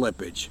getting any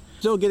slippage.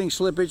 Still getting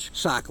slippage?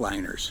 Sock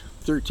liners.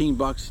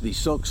 $13. These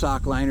silk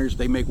sock liners.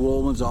 They make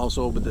wool ones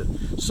also, but the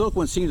silk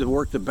ones seem to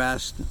work the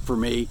best for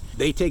me.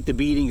 They take the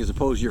beating as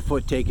opposed to your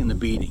foot taking the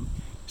beating.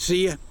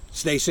 See ya.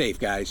 Stay safe,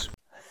 guys.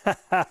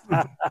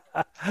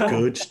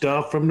 Good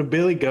stuff from the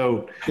Billy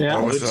Goat. Yeah.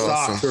 Good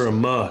socks are a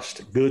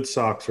must. Good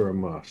socks are a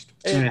must.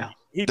 Yeah.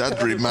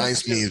 That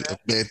reminds me of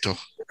Beto.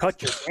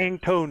 Cut your dang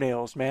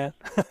toenails, man.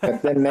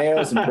 Cut the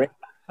nails and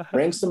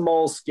bring some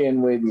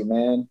moleskin with you,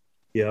 man.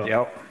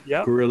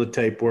 Yep. Gorilla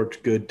tape works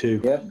good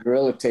too. Yep,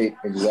 Gorilla tape,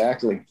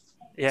 exactly.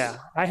 Yeah,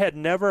 I had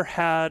never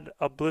had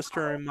a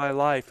blister in my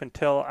life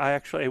until I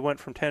actually went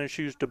from tennis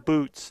shoes to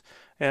boots,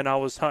 and I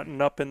was hunting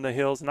up in the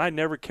hills, and I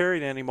never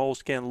carried any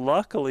moleskin.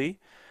 Luckily,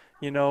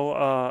 you know,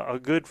 a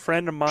good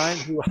friend of mine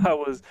who I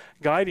was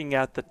guiding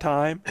at the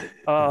time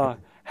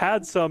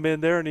had some in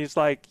there, and he's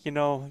like,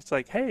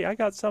 hey, I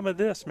got some of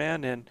this,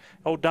 man. And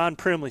Don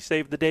Primley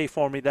saved the day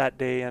for me that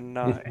day, and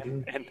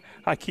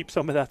I keep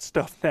some of that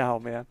stuff now,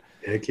 man.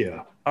 Heck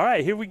yeah. All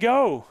right, here we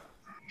go.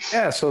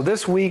 Yeah, so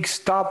this week's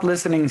Stop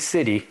Listening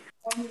City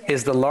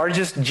is the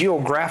largest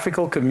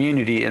geographical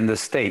community in the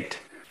state.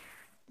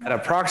 At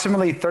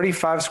approximately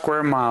 35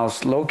 square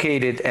miles,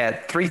 located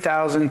at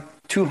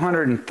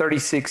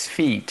 3,236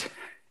 feet,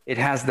 it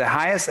has the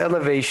highest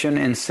elevation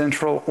in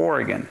Central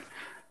Oregon.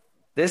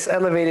 This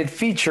elevated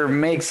feature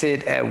makes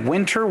it a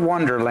winter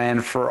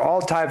wonderland for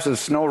all types of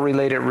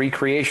snow-related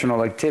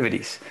recreational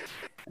activities.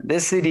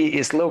 This city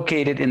is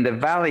located in the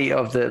valley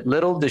of the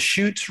Little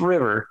Deschutes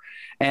River,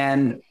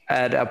 and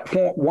at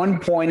one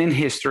point in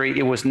history,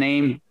 it was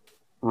named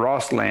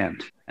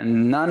Rossland,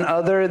 and none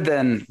other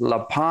than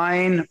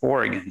Lapine,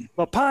 Oregon.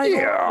 Lapine,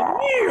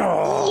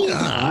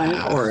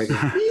 Oregon.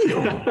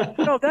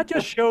 That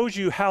just shows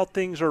you how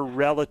things are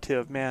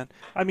relative, man.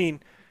 I mean,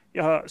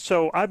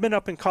 so I've been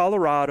up in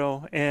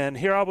Colorado, and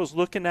here I was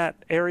looking at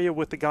area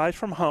with the guys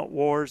from Hunt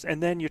Wars,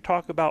 and then you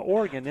talk about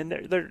Oregon, and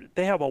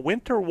they have a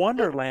winter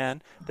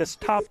wonderland that's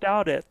topped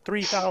out at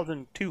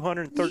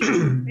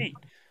 3,230 feet.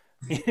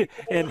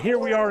 And here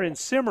we are in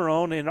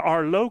Cimarron in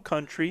our low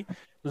country,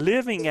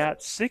 living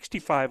at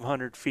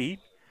 6,500 feet.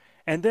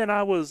 And then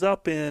I was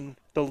up in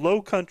the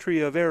low country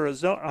of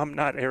Arizona,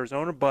 not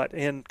Arizona, but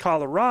in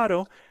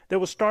Colorado, that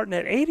was starting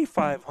at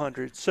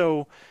 8,500.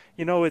 So,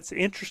 it's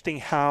interesting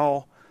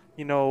how,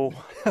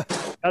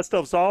 that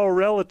stuff's all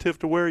relative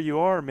to where you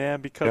are,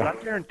 man, because I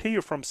guarantee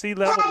you from sea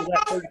level to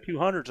that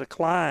 3,200 is a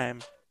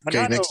climb.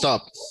 Okay, next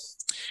up.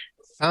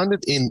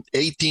 Founded in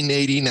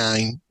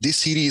 1889, this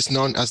city is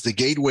known as the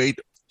gateway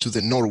to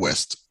the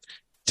Northwest.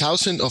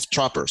 Thousands of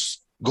trappers,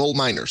 gold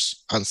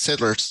miners, and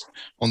settlers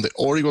on the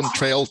Oregon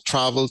Trail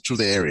traveled through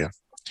the area.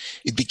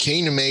 It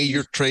became a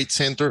major trade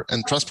center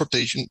and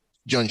transportation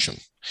junction.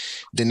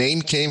 The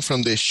name came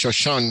from the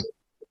Shoshone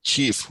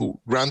chief who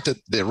granted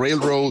the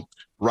railroad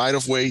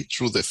right-of-way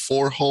through the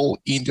Four Hole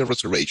Indian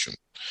Reservation.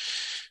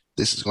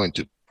 This is going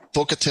to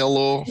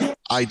Pocatello,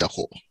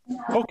 Idaho.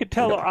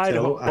 Pocatello,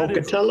 Idaho.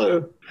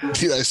 Pocatello.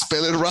 Did I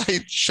spell it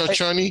right?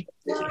 Shoshone?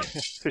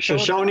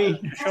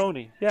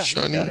 Shoshone. Yeah.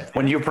 Shoshone.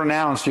 When you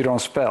pronounce, you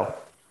don't spell.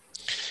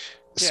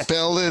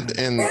 Spell it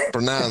and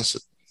pronounce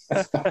it.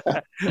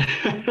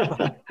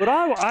 But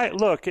I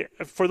look,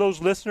 for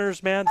those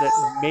listeners, man,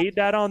 that made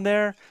that on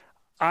there,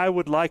 I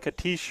would like a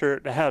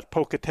T-shirt that has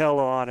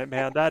Pocatello on it,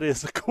 man. That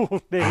is a cool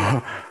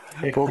name.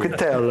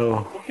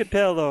 Pocatello.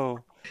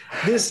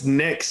 This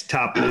next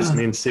top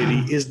listening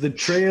city is the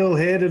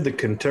trailhead of the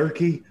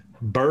Kentucky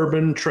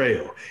Bourbon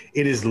Trail.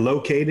 It is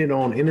located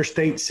on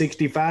Interstate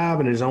 65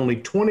 and is only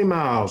 20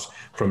 miles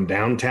from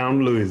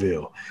downtown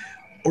Louisville.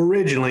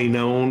 Originally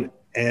known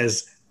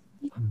as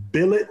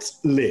Billett's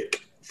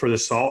Lick for the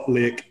salt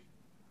lick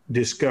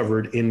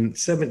discovered in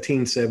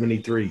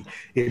 1773.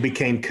 It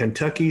became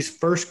Kentucky's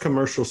first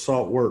commercial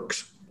salt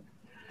works.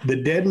 The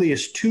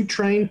deadliest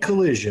two-train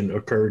collision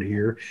occurred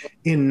here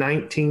in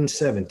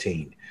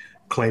 1917,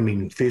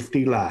 claiming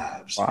 50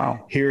 lives.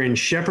 Wow. Here in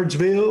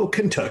Shepherdsville,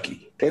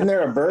 Kentucky. Isn't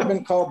there a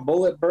bourbon called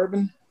Bullet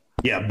Bourbon?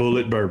 Yeah,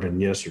 Bullet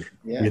Bourbon. Yes, sir.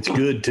 Yeah. It's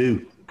good,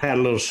 too. Had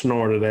a little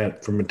snort of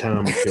that from a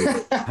time or two.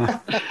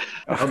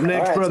 Up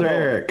next, right, Brother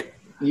Eric.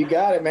 You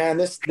got it, man.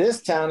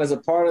 This town is a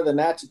part of the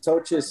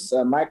Natchitoches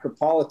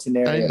micropolitan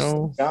area. I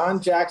know.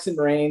 John Jackson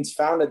Rains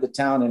founded the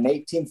town in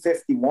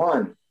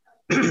 1851,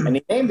 and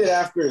he named it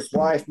after his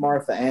wife,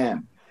 Martha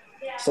Ann.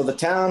 So the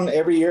town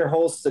every year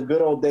hosts a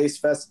Good Old Days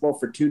Festival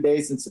for 2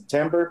 days in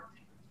September,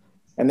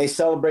 and they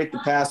celebrate the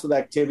past with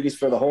activities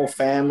for the whole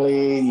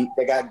family.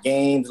 They got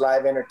games,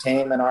 live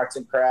entertainment, arts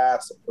and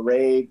crafts, a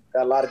parade,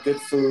 got a lot of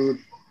good food.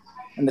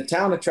 And the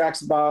town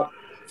attracts about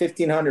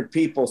 1,500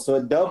 people, so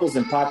it doubles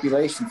in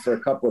population for a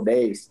couple of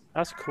days.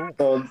 That's cool.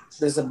 So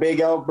there's a big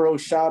Elk Bro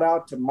shout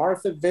out to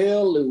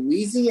Marthaville,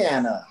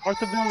 Louisiana.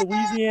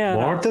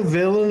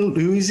 Marthaville,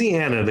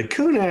 Louisiana. The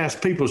coon-ass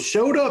people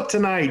showed up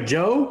tonight,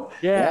 Joe.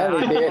 Yeah,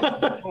 they did.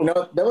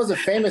 There was a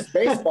famous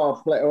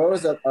baseball player, or it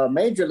was a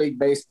Major League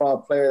Baseball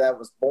player that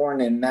was born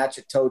in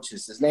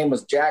Natchitoches. His name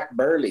was Jack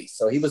Burley.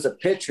 So he was a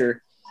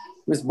pitcher.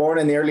 He was born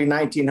in the early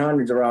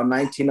 1900s, around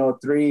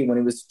 1903. When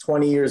he was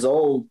 20 years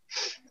old,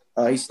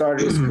 he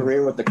started his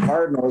career with the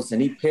Cardinals,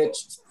 and he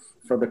pitched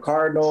for the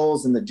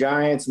Cardinals and the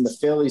Giants and the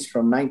Phillies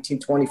from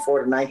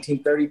 1924 to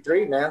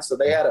 1933, man. So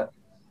they had a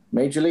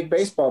Major League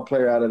Baseball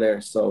player out of there.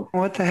 So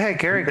what the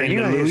heck, Eric? Are and you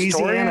the a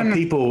Louisiana historian?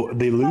 people?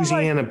 The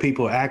Louisiana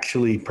people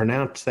actually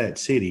pronounce that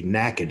city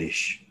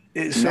Natchitoches.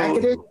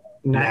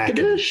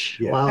 Natchitoches?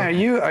 Yeah. Wow. Are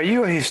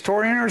you a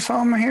historian or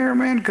something here,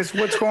 man? Because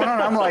what's going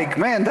on? I'm like,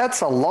 man,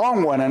 that's a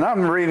long one, and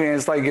I'm reading.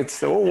 It's like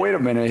wait a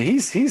minute.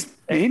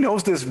 He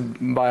knows this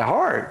by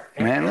heart,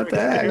 man. What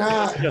the heck?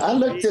 Nah, I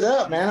looked it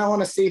up, man. I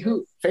want to see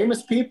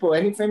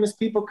any famous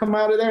people come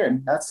out of there,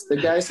 and that's the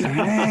guys.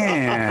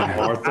 Man,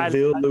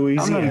 Marthaville,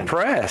 Louisiana. I'm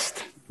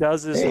impressed.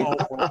 Does this all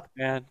work,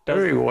 man?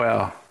 Very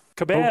well.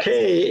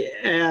 Okay,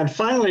 and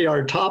finally,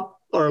 our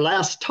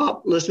last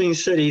top listening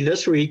city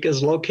this week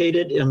is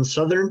located in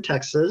southern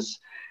Texas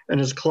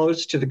and is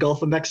close to the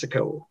Gulf of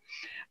Mexico.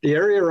 The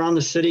area around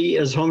the city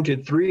is home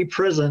to 3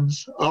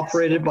 prisons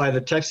operated by the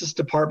Texas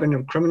Department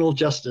of Criminal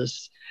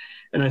Justice.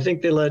 And I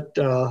think they let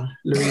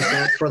Luis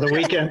out for the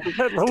weekend.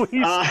 Look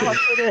at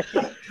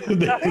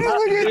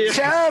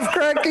Chav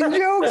cracking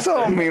jokes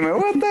on me, man.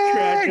 What the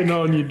heck? Cracking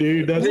on you,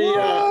 dude. That's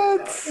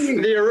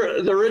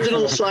the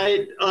original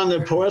site on the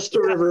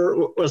Puesta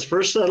River was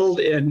first settled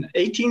in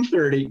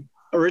 1830.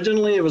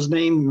 Originally, it was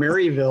named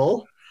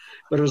Maryville,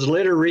 but it was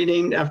later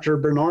renamed after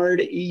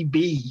Bernard E.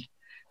 Bee,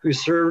 who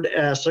served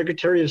as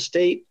Secretary of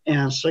State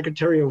and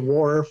Secretary of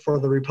War for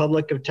the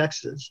Republic of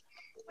Texas.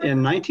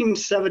 In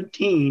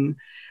 1917,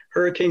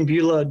 Hurricane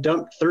Beulah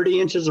dumped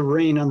 30 inches of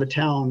rain on the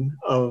town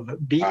of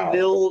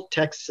Beeville,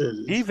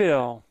 Texas.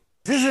 Beeville.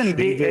 Is this in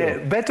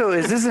Beto,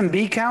 is this in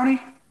B County?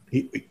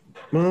 I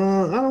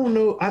don't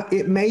know.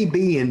 It may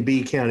be in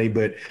B County,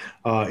 but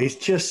it's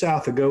just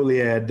south of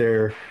Goliad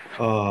there,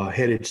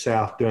 headed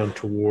south down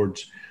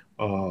towards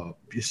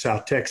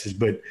South Texas.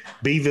 But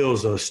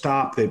Beeville's a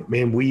stop that,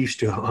 man, we used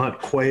to hunt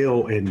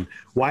quail and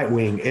white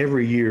wing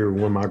every year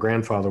when my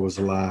grandfather was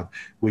alive.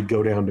 We'd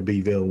go down to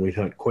Beeville and we'd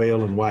hunt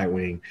quail and white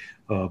wing,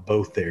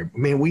 both there.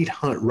 Man, we'd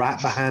hunt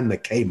right behind the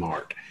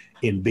Kmart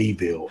in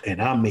Beeville,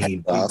 and I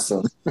mean,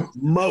 awesome.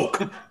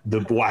 Smoke the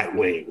white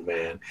wing,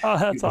 man. Oh,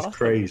 that's it was awesome.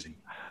 Crazy.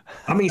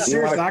 I mean,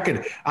 seriously,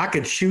 I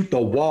could shoot the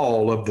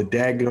wall of the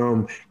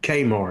daggum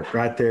Kmart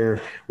right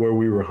there where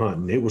we were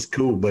hunting. It was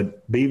cool,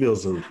 but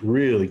Beeville's a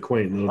really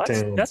quaint little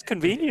town. That's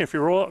convenient if you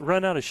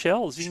run out of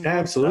shells. You can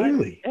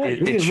Absolutely.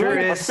 It sure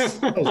is.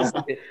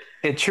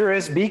 It sure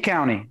is B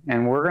County,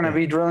 and we're going to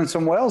be drilling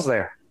some wells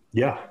there.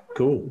 Yeah,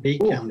 cool. B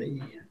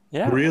County.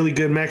 Yeah. Really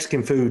good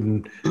Mexican food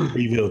in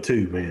Beeville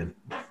too, man.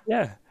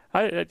 Yeah.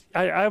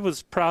 I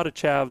was proud of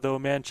Chav though,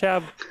 man.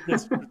 Chav,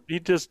 he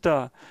just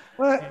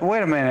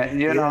Wait a minute.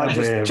 You know,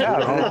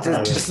 Chaff,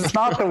 this is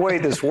not the way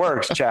this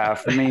works,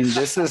 Chaff. I mean,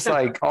 this is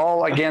like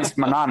all against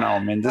Manano. I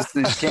mean, this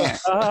you can't.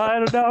 I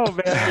don't know,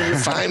 man.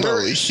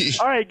 Finally.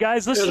 All right,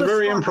 guys, let's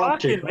start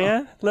rocking,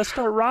 man. Let's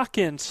start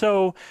rocking.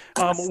 So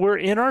we're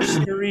in our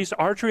series,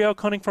 Archery Elk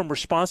Hunting from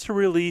Response to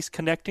Release,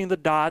 Connecting the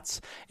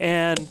Dots.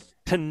 And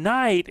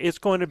tonight we're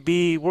going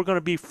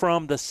to be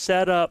from the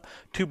setup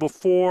to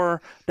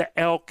before the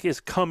elk is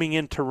coming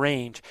into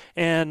range.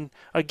 And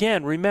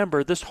again,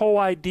 remember, this whole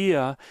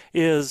idea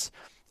is,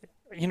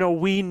 you know,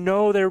 we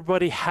know that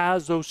everybody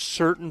has those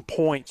certain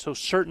points, those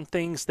certain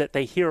things that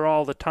they hear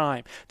all the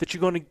time, that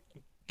you're going to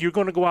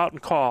go out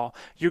and call.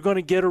 You're going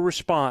to get a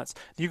response.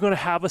 You're going to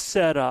have a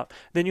setup.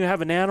 Then you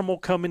have an animal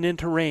coming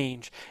into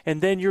range.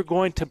 And then you're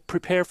going to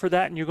prepare for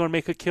that, and you're going to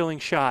make a killing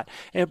shot.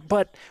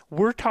 But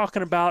we're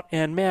talking about,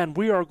 and man,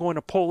 we are going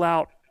to pull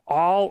out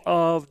all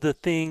of the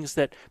things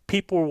that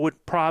people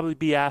would probably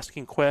be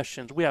asking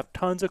questions. We have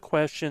tons of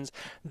questions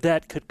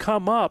that could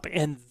come up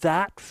in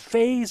that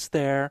phase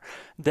there,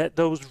 that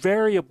those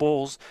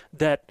variables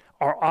that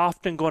are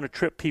often going to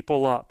trip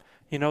people up.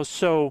 You know,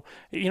 so,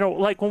 you know,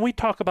 like when we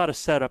talk about a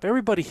setup,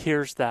 everybody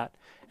hears that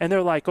and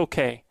they're like,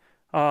 okay,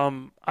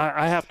 I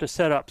have to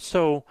set up.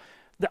 So,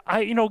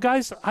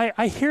 guys,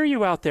 I hear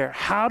you out there.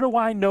 How do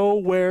I know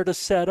where to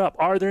set up?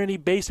 Are there any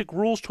basic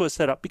rules to a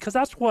setup? Because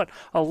that's what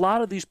a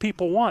lot of these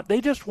people want.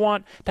 They just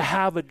want to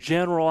have a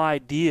general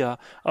idea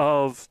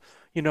of,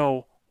 you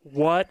know,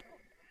 what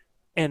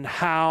and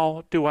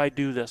how do I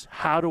do this?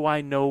 How do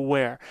I know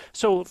where?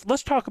 So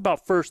let's talk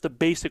about first the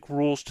basic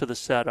rules to the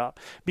setup,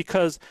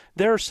 because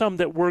there are some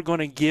that we're going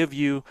to give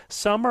you.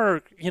 Some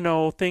are, you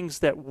know, things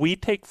that we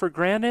take for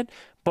granted,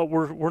 but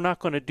we're not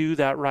going to do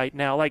that right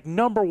now. Like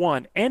number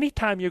one,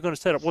 anytime you're going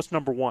to set up, what's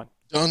number one?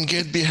 Don't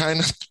get behind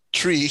a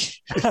tree.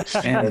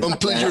 Don't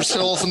put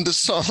yourself in the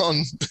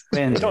sun.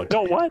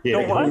 Don't what?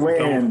 Yeah, don't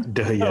what?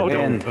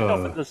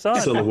 Don't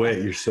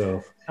silhouette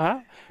yourself.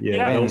 Huh?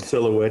 Yeah, don't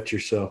silhouette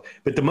yourself.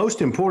 But the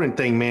most important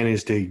thing, man,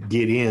 is to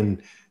get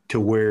in to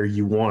where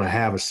you want to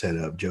have a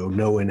setup, Joe,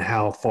 knowing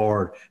how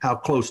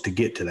close to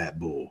get to that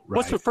bull. Right?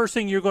 What's the first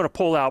thing you're going to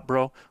pull out,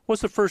 bro?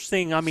 What's the first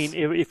thing? I mean,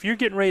 if you're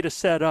getting ready to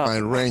set up.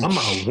 I'm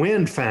a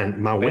wind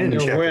fan, wind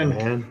checker,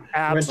 man.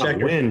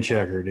 Absolutely. Wind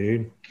checker,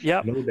 dude.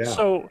 Yep. No doubt.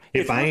 So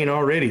if I ain't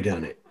already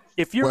done it.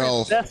 If you're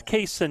in best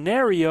case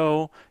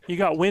scenario, you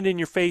got wind in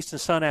your face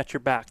and sun at your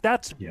back.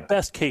 That's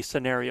best case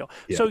scenario.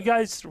 Yeah. So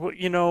guys,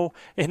 you know,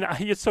 and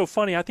it's so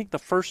funny. I think the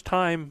first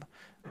time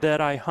that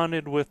I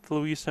hunted with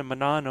Luis and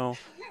Manano,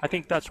 I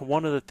think that's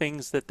one of the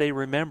things that they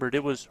remembered.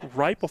 It was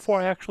right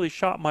before I actually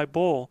shot my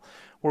bull.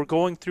 We're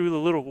going through the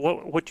little,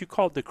 what you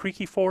called the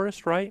creaky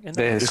forest, right? And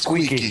the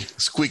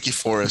squeaky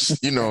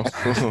forest, you know,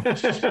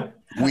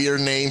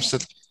 weird names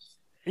that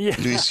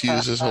Luis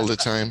uses all the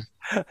time.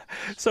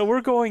 So we're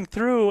going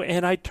through,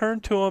 and I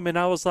turned to him, and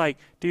I was like,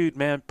 dude,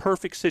 man,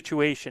 perfect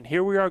situation.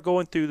 Here we are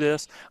going through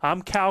this.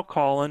 I'm cow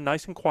calling,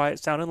 nice and quiet,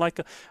 sounding like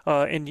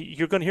and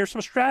you're going to hear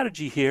some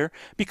strategy here,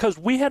 because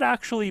we had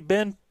actually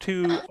been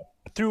through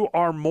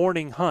our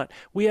morning hunt.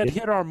 We had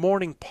hit our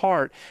morning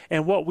part,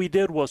 and what we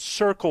did was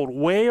circled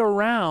way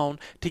around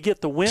to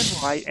get the wind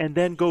right and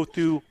then go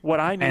through what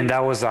I knew. And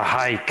that was a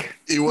hike.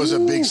 It was a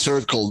big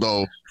circle,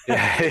 though.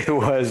 Yeah, it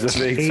was a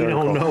big circle. You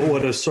don't know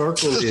what a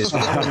circle is.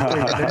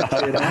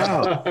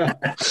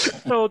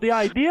 So the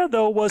idea,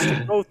 though, was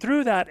to go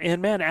through that. And,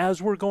 man,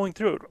 as we're going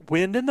through it,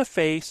 wind in the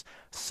face,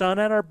 sun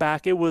at our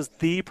back, it was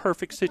the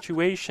perfect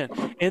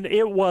situation. And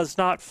it was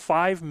not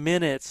 5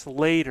 minutes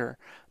later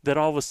that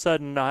all of a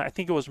sudden, I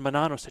think it was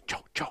Manano said,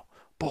 Joe,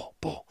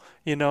 bull,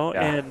 you know,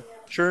 and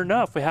sure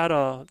enough, we had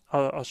a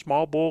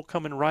small bull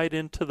coming right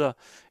into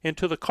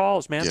the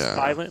calls, man,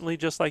 silently,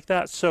 just like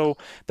that. So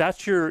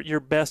that's your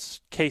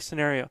best case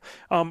scenario.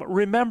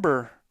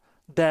 Remember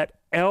that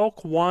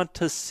elk want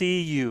to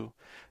see you.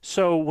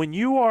 So when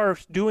you are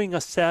doing a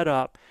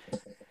setup,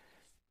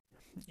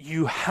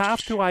 you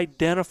have to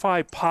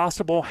identify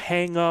possible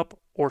hang up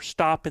or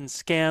stop and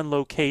scan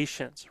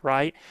locations,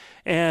 right?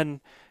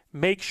 And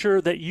make sure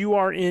that you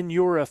are in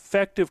your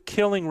effective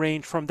killing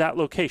range from that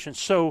location.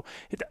 So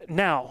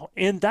now,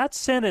 in that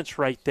sentence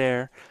right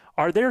there,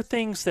 are there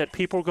things that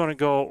people are going to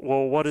go,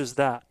 well, what is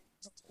that?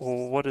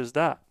 Well, what is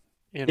that?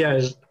 You know?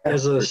 Yeah,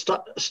 is a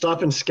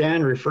stop and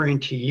scan referring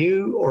to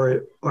you,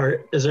 or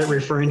is it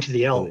referring to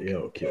the elk?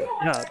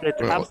 Yeah,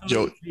 it's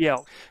absolutely the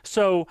elk.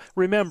 So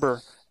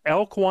remember,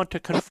 elk want to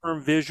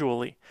confirm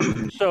visually.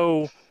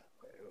 So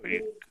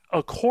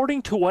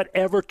according to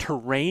whatever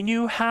terrain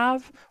you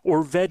have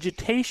or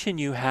vegetation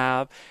you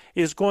have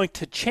is going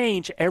to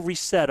change every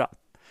setup.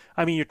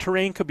 I mean, your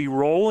terrain could be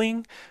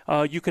rolling.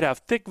 You could have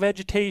thick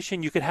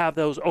vegetation. You could have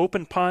those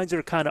open pines that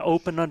are kind of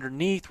open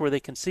underneath where they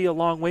can see a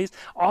long ways.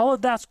 All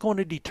of that's going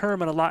to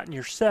determine a lot in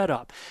your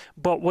setup.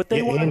 But what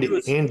they want to do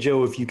is... And,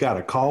 Joe, if you got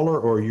a caller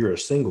or you're a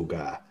single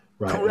guy,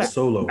 right? Correct. A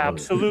solo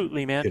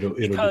Absolutely, man. It'll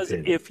because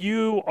depend. If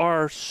you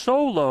are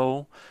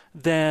solo,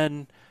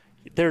 then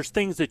there's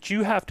things that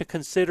you have to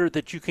consider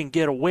that you can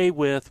get away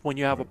with when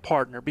you have a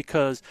partner,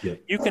 because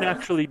you can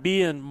actually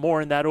be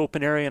more in that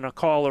open area and a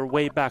caller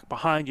way back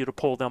behind you to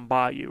pull them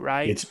by you,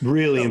 right? It's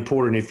really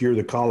important if you're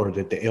the caller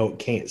that the elk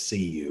can't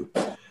see you.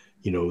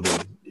 You know,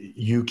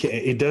 you can.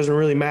 It doesn't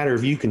really matter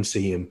if you can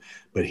see him,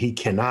 but he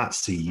cannot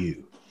see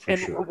you. And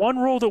sure. One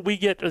rule that we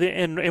get,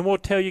 and we'll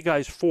tell you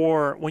guys,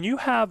 for when you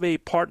have a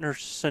partner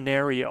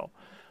scenario,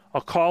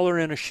 a caller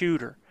and a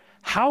shooter,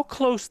 how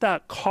close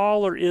that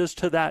caller is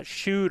to that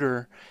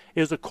shooter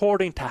is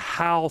according to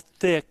how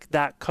thick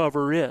that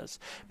cover is.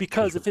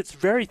 Because if it's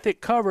very thick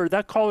cover,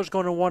 that caller's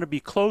going to want to be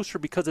closer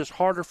because it's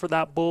harder for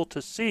that bull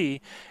to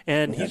see,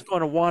 and he's going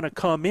to want to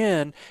come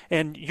in,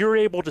 and you're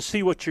able to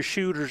see what your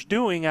shooter's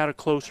doing at a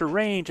closer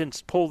range and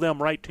pull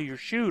them right to your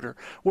shooter.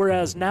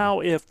 Whereas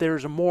now if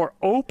there's a more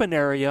open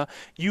area,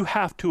 you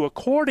have to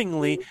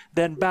accordingly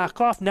then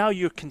back off. Now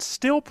you can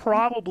still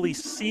probably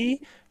see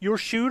your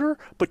shooter,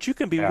 but you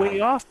can be way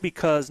off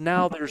because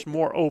now there's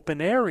more open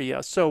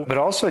area. So, but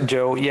also,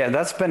 Joe,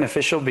 that's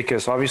beneficial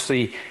because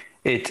obviously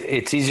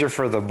it's easier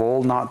for the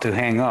bull not to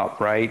hang up,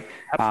 right?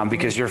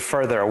 Because you're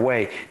further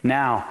away.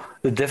 Now,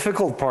 the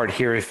difficult part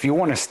here, if you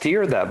want to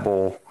steer that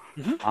bull,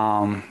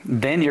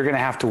 then you're going to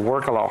have to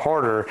work a lot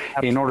harder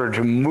in order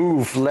to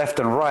move left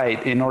and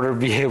right in order to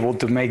be able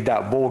to make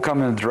that bull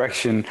come in the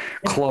direction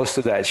close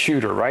to that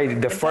shooter,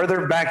 right? The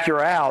further back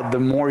you're out, the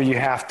more you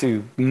have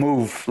to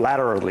move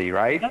laterally,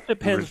 right? That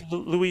depends,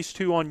 Luis,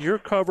 too, on your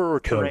cover or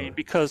terrain,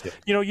 because,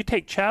 you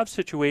take Chav's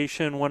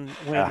situation when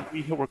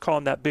we were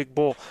calling that big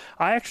bull.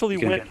 I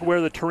actually went to where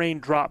the terrain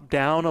dropped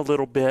down a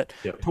little bit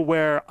to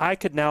where I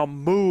could now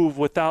move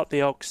without the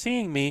elk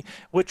seeing me,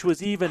 which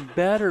was even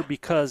better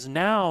because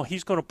now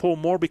he's going to pull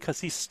more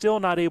because he's still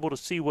not able to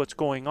see what's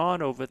going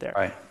on over there.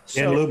 Right.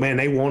 So, and look, man,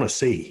 they want to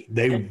see.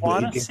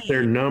 It's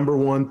their number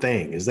one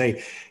thing is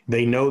they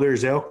know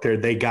there's elk there.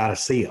 They got to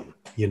see them,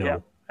 Yeah,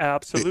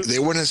 absolutely. They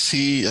want to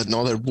see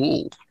another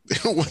bull. They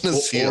don't want to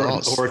see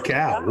us. Or a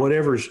cow,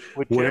 whatever's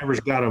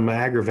got them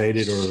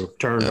aggravated or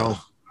turned on.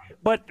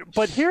 But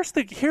here's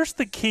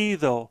the key,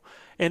 though.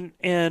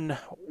 And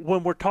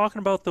when we're talking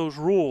about those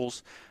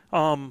rules,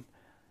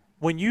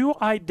 when you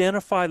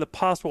identify the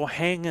possible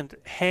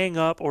hang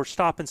up or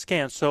stop and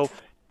scan, so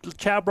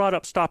Chad brought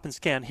up stop and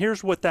scan.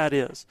 Here's what that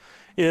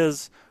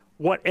is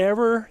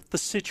whatever the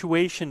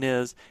situation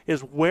is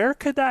where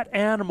could that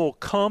animal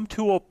come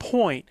to a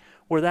point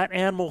where that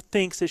animal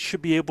thinks it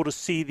should be able to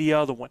see the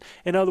other one.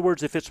 In other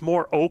words, if it's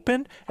more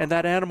open and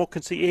that animal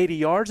can see 80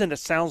 yards and it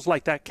sounds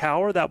like that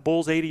cow or that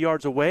bull's 80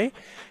 yards away,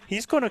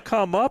 he's going to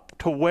come up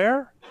to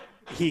where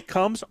he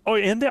comes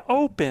in the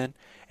open,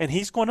 and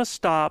he's going to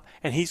stop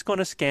and he's going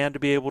to scan to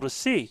be able to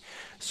see.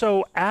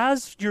 So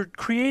as you're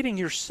creating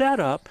your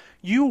setup,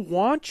 you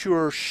want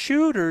your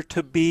shooter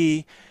to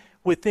be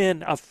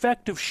within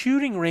effective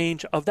shooting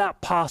range of that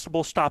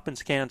possible stop and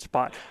scan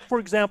spot. For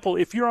example,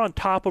 if you're on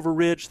top of a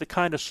ridge that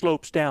kind of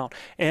slopes down,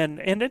 and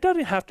it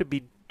doesn't have to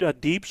be a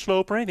deep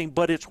slope or anything,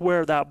 but it's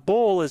where that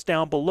bull is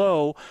down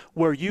below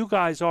where you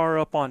guys are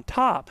up on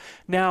top.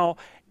 Now,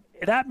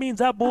 that means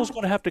that bull's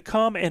going to have to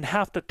come and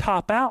have to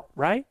top out,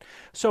 right?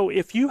 So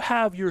if you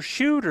have your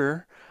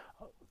shooter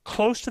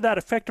close to that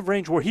effective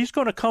range where he's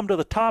going to come to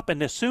the top,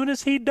 and as soon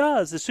as he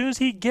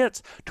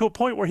gets to a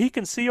point where he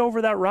can see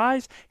over that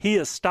rise, he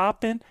is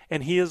stopping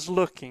and he is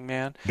looking,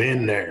 man.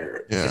 Been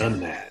there,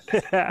 done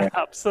that.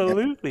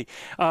 Absolutely.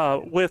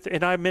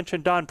 And I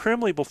mentioned Don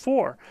Primley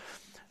before.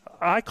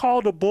 I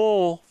called a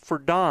bull for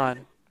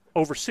Don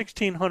over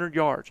 1,600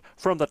 yards,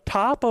 from the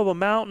top of a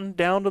mountain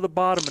down to the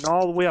bottom and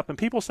all the way up. And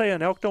people say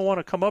an elk don't want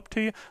to come up to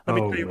you. Let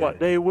me tell you what,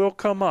 they will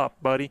come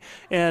up, buddy.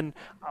 And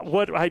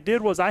what I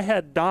did was I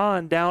had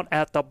Don down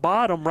at the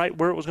bottom, right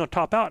where it was going to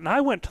top out, and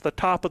I went to the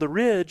top of the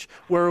ridge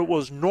where it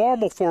was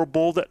normal for a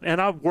bull,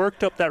 and I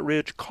worked up that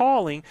ridge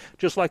calling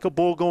just like a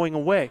bull going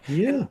away.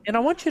 Yeah. And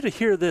I want you to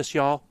hear this,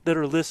 y'all, that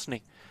are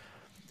listening.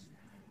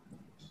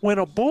 When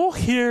a bull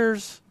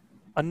hears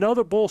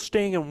another bull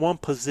staying in one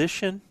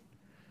position,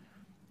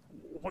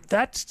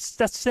 that's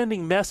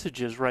sending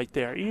messages right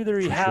there. Either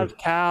he has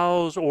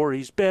cows or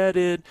he's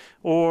bedded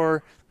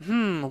or,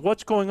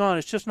 what's going on?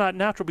 It's just not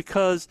natural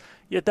because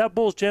that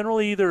bull's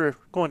generally either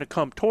going to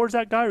come towards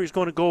that guy or he's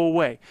going to go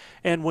away.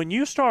 And when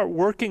you start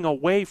working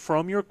away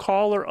from your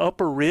caller up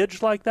a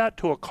ridge like that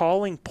to a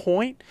calling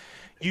point,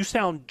 you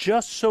sound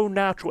just so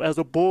natural as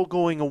a bull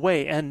going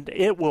away, and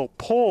it will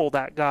pull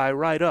that guy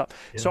right up.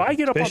 Yeah. So I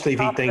get up especially on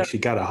the top if he thinks you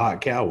got a hot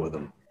cow with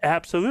him.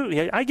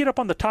 Absolutely. I get up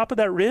on the top of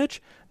that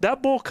ridge,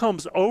 that bull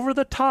comes over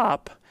the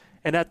top,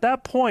 and at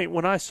that point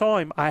when I saw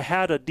him, I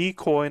had a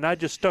decoy, and I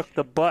just stuck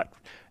the butt,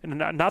 and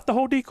not the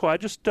whole decoy, I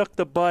just stuck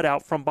the butt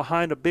out from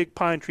behind a big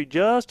pine tree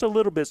just a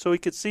little bit so he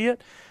could see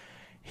it.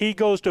 He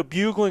goes to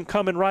bugling,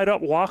 coming right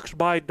up, walks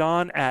by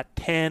Don at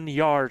 10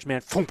 yards,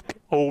 man,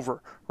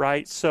 over,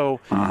 right? So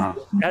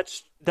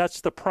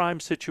that's the prime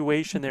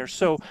situation there.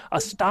 So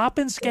a stop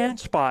and scan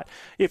spot,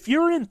 if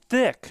you're in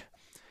thick,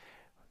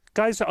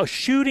 Guys, a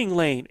shooting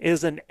lane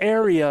is an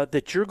area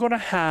that you're going to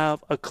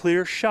have a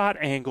clear shot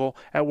angle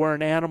at where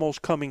an animal's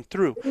coming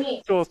through.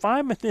 So if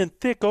I'm in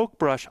thick oak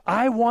brush,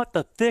 I want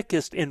the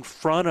thickest in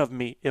front of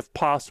me if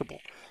possible.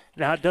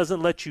 Now, it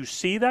doesn't let you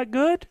see that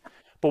good,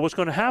 but what's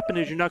going to happen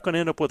is you're not going to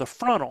end up with a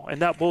frontal,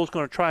 and that bull's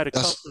going to try to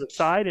come to the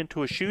side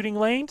into a shooting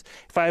lane.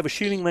 If I have a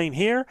shooting lane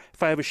here,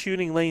 if I have a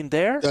shooting lane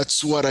there.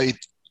 That's what I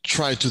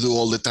try to do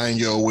all the time,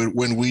 Joe.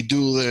 When we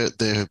do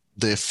the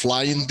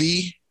flying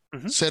V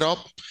setup,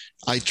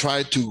 I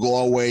try to go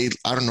away,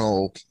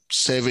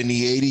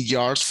 70, 80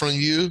 yards from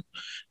you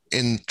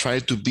and try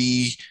to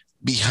be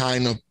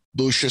behind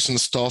bushes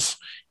and stuff.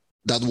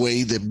 That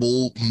way the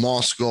bull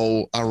must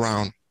go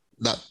around.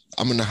 That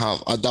I'm going to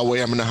have, that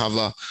way I'm going to have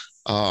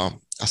a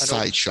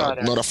side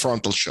shot, not a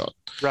frontal shot.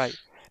 Right.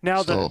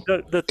 Now,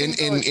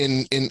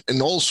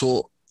 and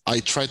also I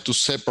try to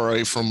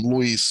separate from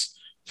Luis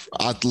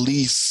at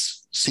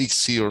least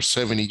 60 or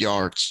 70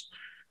 yards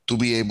to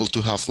be able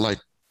to have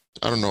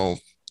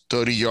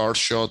 30-yard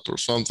shot or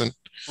something.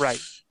 Right.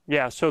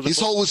 Yeah. So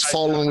he's always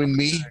following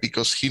me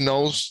because he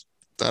knows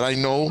that I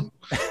know,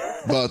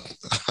 but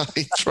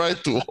I try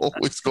to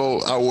always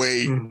go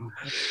away.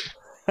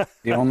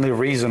 The only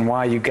reason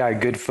why you got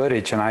good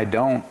footage and I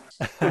don't.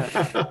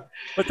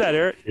 What's that,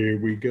 Eric? Here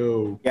we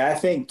go. Yeah, I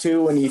think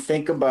too, when you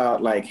think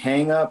about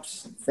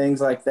hang-ups,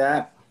 things like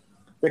that,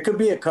 there could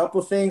be a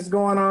couple things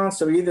going on.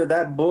 So either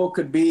that bull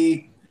could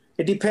be,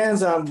 it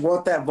depends on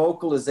what that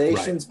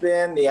vocalization's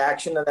been, the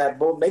action of that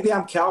bull. Maybe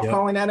I'm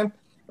calling at him,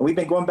 and we've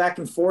been going back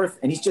and forth,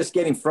 and he's just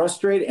getting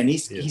frustrated, and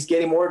he's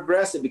getting more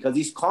aggressive because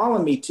he's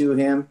calling me to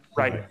him.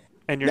 Right.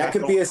 And that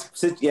could be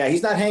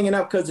he's not hanging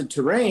up because of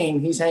terrain.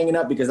 He's hanging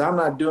up because I'm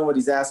not doing what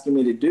he's asking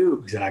me to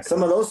do. Exactly.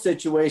 Some of those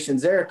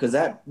situations there, because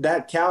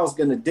that cow's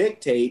going to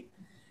dictate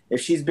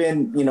if she's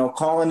been,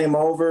 calling him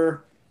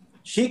over.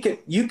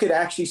 You could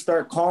actually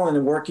start calling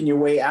and working your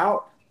way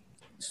out.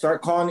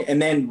 Start calling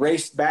and then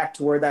race back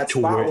to where that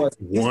spot was.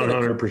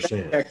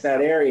 100%. Check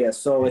that area.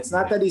 So it's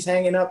not that he's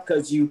hanging up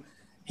because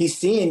he's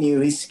seeing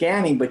you, he's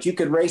scanning, but you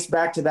could race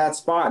back to that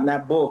spot and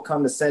that bull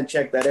come to scent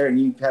check that area and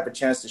you have a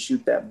chance to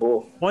shoot that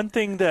bull. One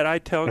thing that I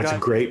tell guys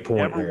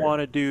never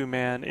want to do,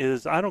 man,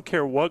 is I don't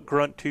care what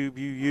grunt tube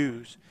you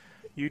use.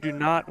 You do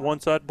not,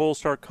 once that bull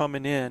start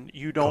coming in,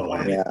 you don't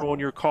want to be throwing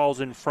your calls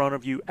in front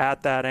of you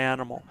at that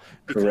animal.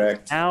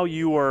 Correct. Now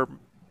you are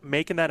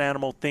making that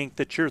animal think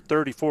that you're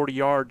 30, 40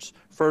 yards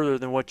further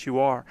than what you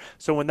are.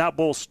 So when that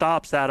bull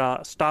stops at a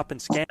stop and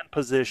scan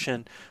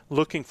position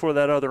looking for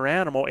that other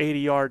animal 80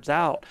 yards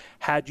out,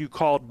 had you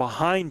called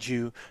behind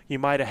you, you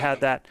might have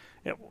had that.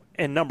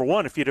 And number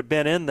one, if you'd have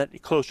been in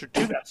that closer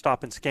to that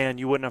stop and scan,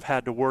 you wouldn't have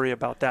had to worry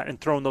about that and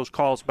thrown those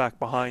calls back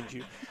behind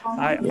you.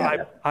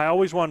 I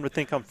always wanted to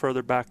think I'm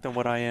further back than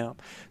what I am.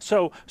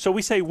 So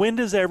we say wind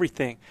is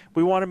everything.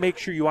 We want to make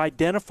sure you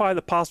identify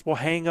the possible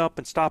hang up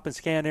and stop and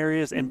scan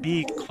areas and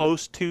be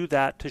close to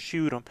that to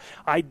shoot them.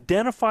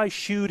 Identify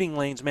shooting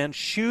lanes, man.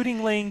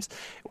 Shooting lanes,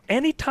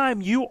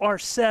 anytime you are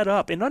set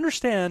up, and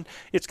understand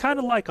it's kind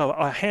of like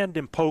a hand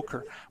in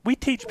poker. We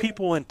teach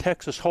people in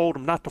Texas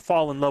Hold'em not to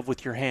fall in love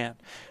with your hand.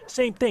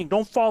 Same thing.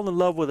 Don't fall in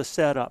love with a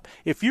setup.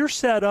 If you're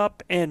set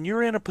up and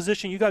you're in a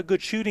position, you got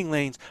good shooting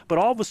lanes, but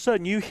all of a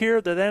sudden you hear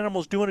that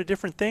animal's doing a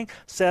different thing,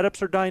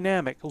 setups are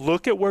dynamic.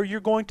 Look at where you're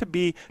going to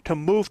be to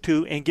move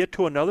to and get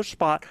to another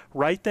spot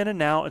right then and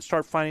now and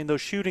start finding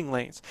those shooting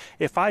lanes.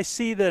 If I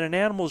see that an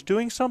animal's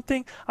doing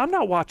something, I'm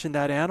not watching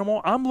that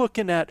animal. I'm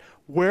looking at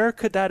where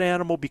could that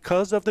animal,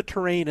 because of the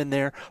terrain in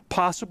there,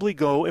 possibly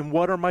go, and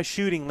what are my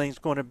shooting lanes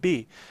going to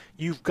be?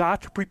 You've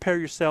got to prepare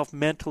yourself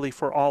mentally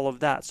for all of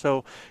that.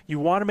 So you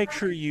want to make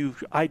sure you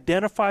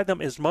identify them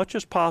as much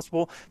as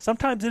possible.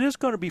 Sometimes it is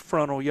going to be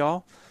frontal,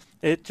 y'all.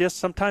 It just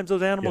sometimes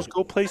those animals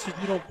go places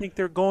you don't think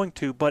they're going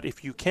to. But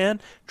if you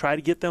can, try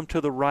to get them to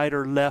the right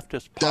or left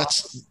as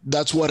possible.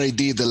 That's what I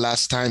did the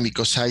last time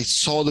because I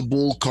saw the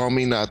bull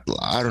coming at,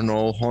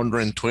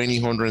 120,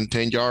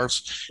 110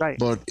 yards. Right.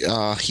 But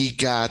he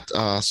got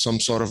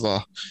some sort of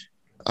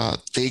a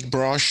thick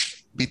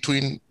brush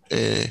between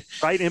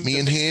me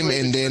and him.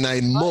 And then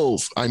I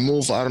move,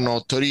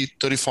 30,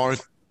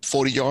 35,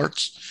 40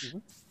 yards. Mm-hmm.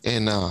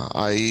 And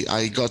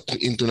I got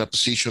into a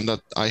position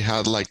that I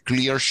had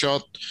clear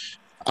shot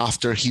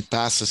after he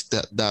passes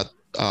that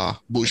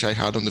bush I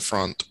had on the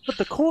front. But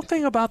the cool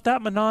thing about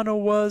that Manano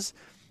was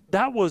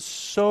that was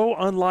so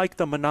unlike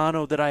the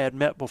Manano that I had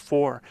met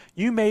before.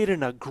 You made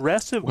an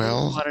aggressive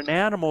move on an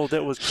animal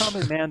that was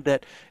coming, man,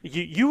 that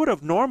you would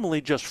have normally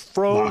just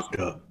froze,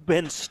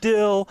 been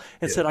still,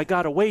 and said, I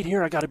got to wait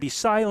here. I got to be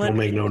silent. Don't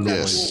make no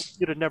noise.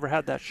 You'd have never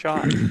had that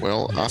shot.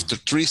 Well, after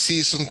 3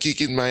 seasons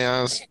kicking my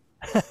ass,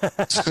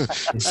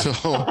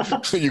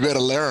 so you got to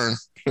learn.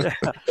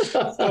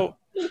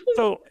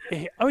 So,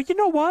 you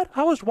know what?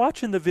 I was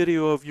watching the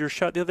video of your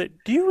shot the other day.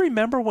 Do you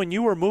remember when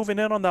you were moving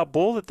in on that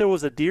bull that there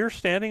was a deer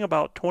standing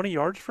about 20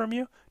 yards from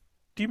you?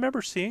 Do you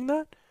remember seeing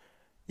that?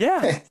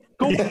 Yeah.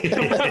 Go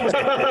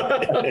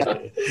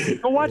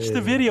watch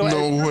the video.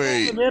 No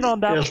way. In on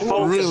that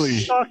bull, really?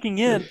 Stalking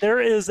in, there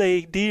is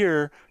a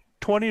deer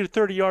 20 to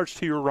 30 yards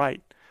to your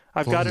right.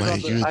 I've got it on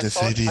the. I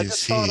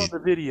just saw it on the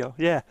video.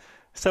 Yeah.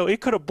 So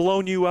it could have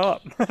blown you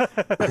up.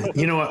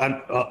 You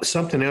know,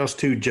 something else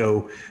too,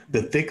 Joe.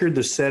 The thicker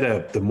the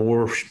setup, the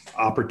more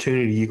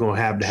opportunity you're going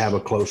to have a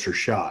closer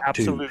shot.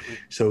 Absolutely. Too.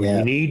 So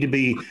you need to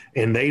be,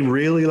 and they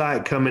really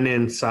like coming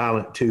in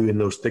silent too in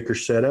those thicker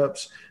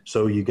setups.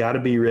 So you got to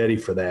be ready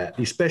for that,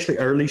 especially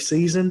early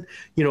season.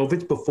 You know, if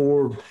it's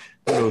before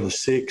the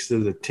 6th or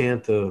the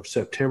 10th of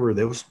September,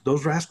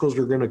 those rascals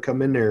are going to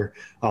come in there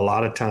a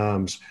lot of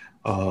times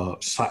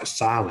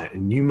silent,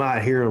 and you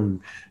might hear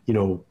them,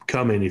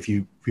 coming. If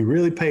you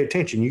really pay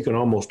attention, you can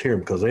almost hear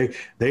them because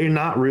they're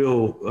not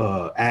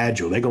real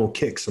agile. They're gonna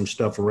kick some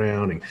stuff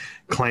around and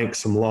clank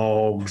some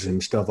logs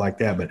and stuff like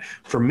that. But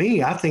for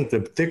me, I think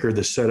the thicker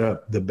the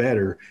setup, the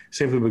better,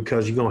 simply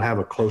because you're gonna have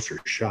a closer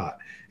shot.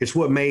 It's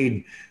what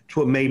made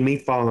me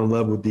fall in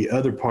love with the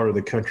other part of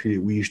the country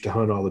that we used to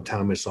hunt all the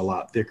time. It's a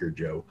lot thicker,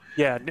 Joe.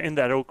 Yeah, in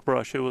that oak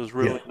brush, it was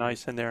really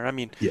nice in there. I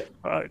mean,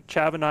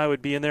 Chav and I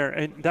would be in there,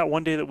 and that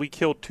one day that we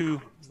killed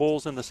 2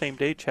 bulls in the same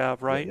day,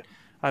 Chav, right? Yeah.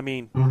 I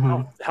mean,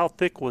 how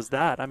thick was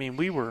that? I mean,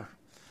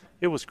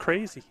 it was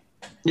crazy.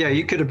 Yeah,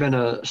 you could have been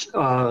a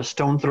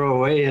stone throw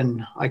away,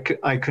 and I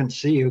couldn't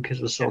see you because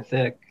it was so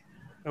thick.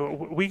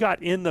 We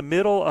got in the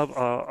middle of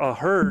a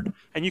herd,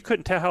 and you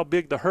couldn't tell how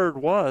big the herd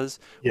was.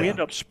 Yeah. We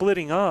ended up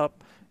splitting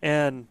up,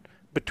 and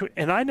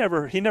he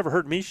never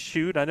heard me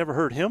shoot. I never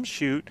heard him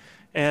shoot.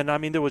 And I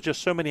mean, there was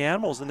just so many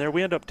animals in there.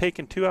 We ended up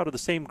taking 2 out of the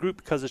same group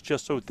because it's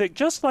just so thick.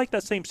 Just like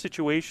that same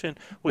situation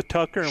with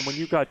Tucker, and when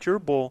you got your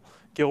bull,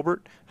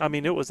 Gilbert, I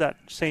mean, it was that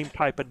same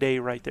type of day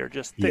right there,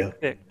 just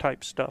thick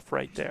type stuff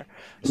right there.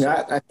 So,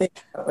 yeah, I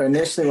think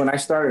initially when I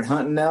started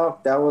hunting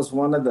elk, that was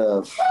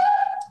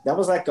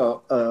like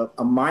a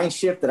mind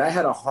shift that I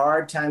had a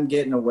hard time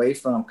getting away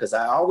from, because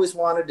I always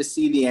wanted to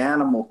see the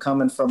animal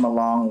coming from a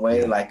long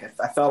way. Like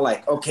I felt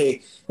like,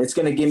 okay, it's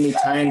going to give me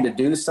time to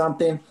do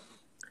something,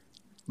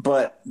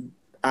 but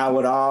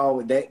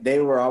they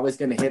were always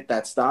going to hit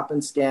that stop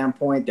and scan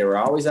point. They were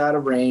always out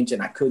of range,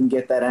 and I couldn't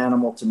get that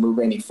animal to move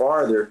any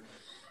farther.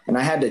 And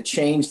I had to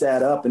change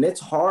that up, and it's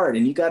hard,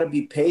 and you got to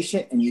be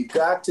patient, and you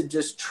got to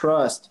just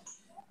trust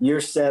your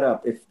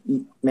setup. If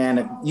you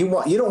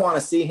don't want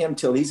to see him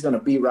till he's going to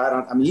be right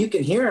on. I mean, you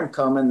can hear him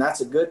coming.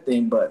 That's a good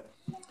thing, but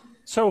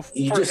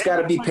you just got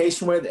to be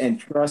patient with and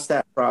trust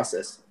that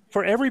process.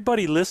 For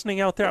everybody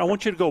listening out there, I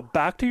want you to go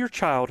back to your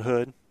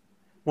childhood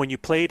when you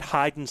played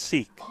hide and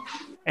seek.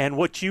 And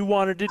what you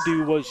wanted to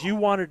do was you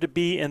wanted to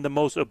be in the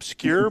most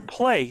obscure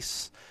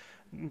place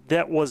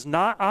that was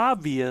not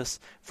obvious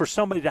for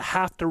somebody to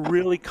have to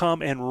really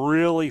come and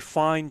really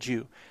find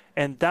you.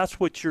 And that's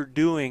what you're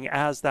doing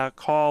as that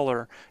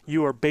caller.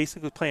 You are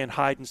basically playing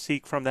hide and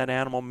seek from that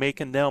animal,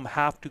 making them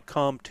have to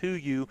come to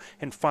you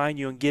and find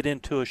you and get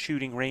into a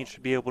shooting range to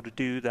be able to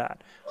do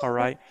that. All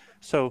right.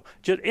 So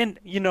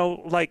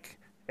like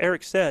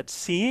Eric said,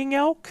 seeing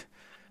elk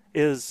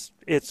it's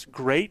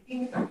great.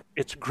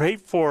 It's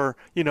great for,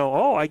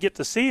 I get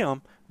to see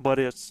them, but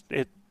it's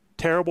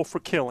terrible for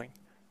killing.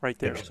 Right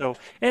there. So,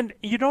 and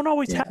you don't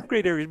always have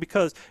great areas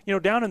because,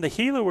 down in the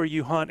Gila where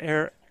you hunt,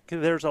 Eric,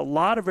 there's a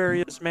lot of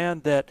areas,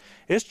 man, that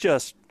it's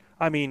just,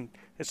 I mean,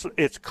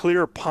 it's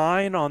clear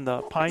pine on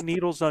the pine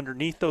needles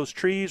underneath those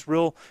trees,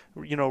 real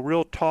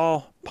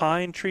tall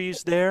pine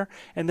trees there,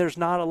 and there's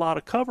not a lot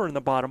of cover in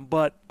the bottom.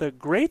 But the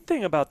great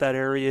thing about that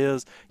area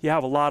is you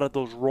have a lot of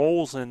those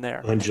rolls in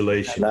there.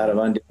 Undulation. A lot of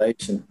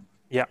undulation.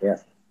 Yeah.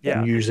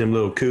 You use them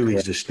little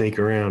coulees to sneak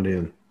around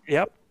in.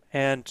 Yep.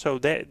 And so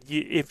that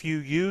if you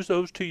use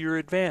those to your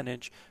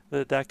advantage,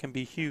 that can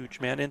be huge,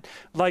 man. And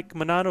like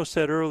Manano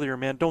said earlier,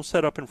 man, don't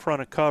set up in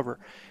front of cover.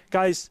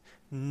 Guys,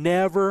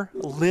 never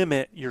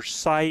limit your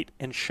sight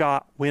and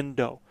shot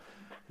window.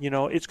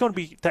 It's going to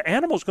be, the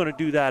animal's going to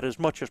do that as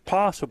much as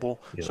possible,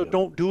 so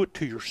don't do it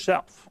to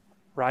yourself,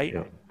 right?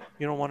 Yeah.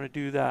 You don't want to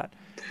do that.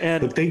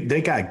 And but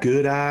they got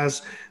good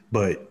eyes,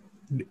 but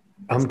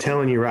I'm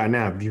telling you right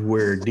now, if you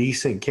wear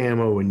decent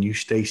camo and you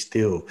stay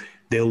still,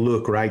 they'll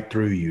look right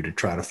through you to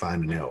try to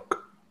find an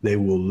elk. They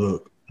will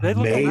look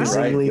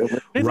amazingly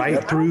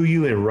right through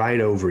you and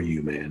right over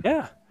you, man.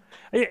 Yeah.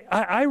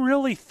 I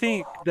really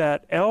think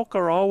that elk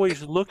are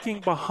always looking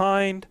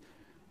behind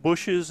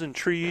bushes and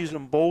trees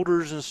and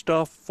boulders and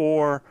stuff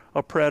for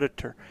a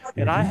predator.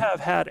 And I have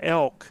had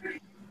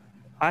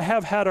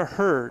a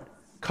herd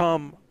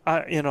come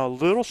in a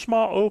little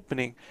small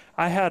opening.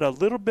 I had a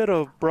little bit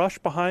of brush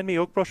behind me,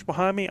 oak brush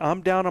behind me.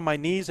 I'm down on my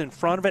knees in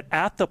front of it.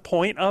 At the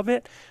point of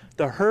it,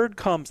 the herd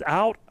comes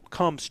out,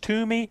 comes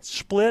to me,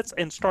 splits,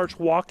 and starts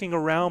walking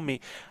around me.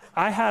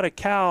 I had a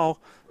cow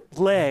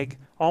leg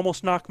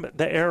almost knock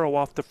the arrow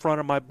off the front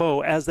of my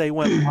bow as they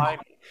went by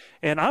me.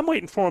 And I'm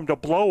waiting for them to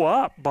blow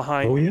up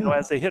behind me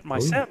as they hit my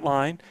scent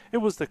line. It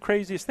was the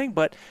craziest thing.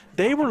 But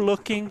they were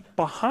looking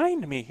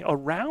behind me,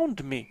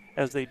 around me,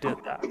 as they did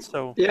that.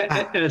 So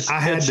I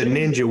had the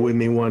Ninja with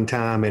me one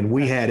time, and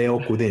we had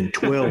elk within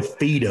 12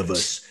 feet of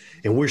us.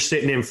 And we're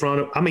sitting in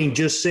front of,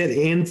 just sit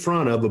in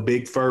front of a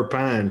big fir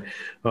pine,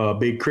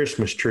 big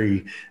Christmas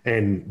tree.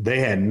 And they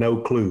had no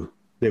clue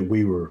that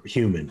we were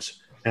humans.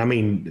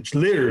 It's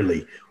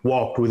literally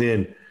walked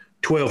within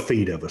 12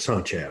 feet of us,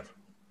 huh, Chav?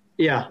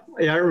 Yeah,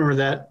 I remember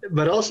that.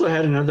 But also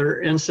had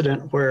another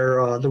incident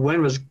where the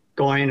wind was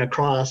going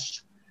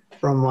across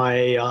from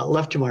my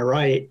left to my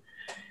right,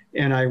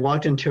 and I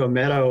walked into a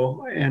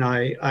meadow, and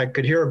I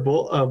could hear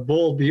a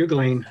bull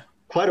bugling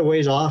quite a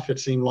ways off, it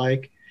seemed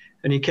like,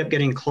 and he kept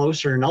getting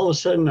closer, and all of a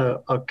sudden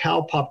a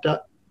cow popped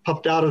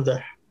out of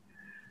the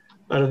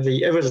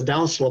it was a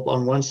downslope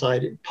on one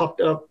side. It popped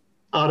up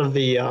out of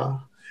the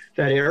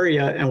that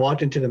area and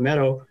walked into the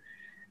meadow,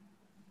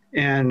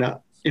 and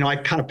I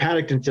kind of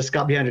panicked and just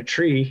got behind a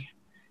tree,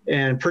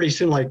 and pretty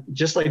soon,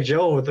 just like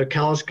Joe, the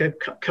cows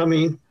kept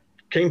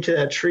came to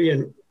that tree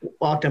and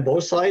walked on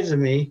both sides of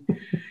me.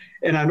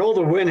 And I know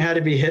the wind had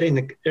to be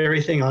hitting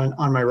everything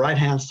on my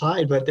right-hand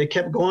side, but they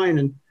kept going,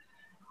 and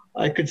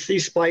I could see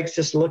Spikes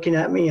just looking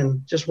at me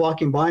and just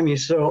walking by me.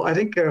 So I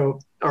think a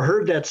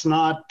herd that's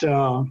not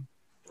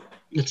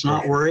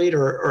worried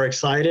or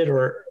excited,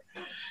 or,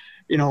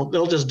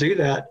 they'll just do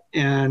that.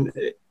 And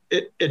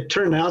it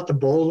turned out the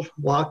bull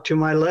walked to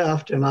my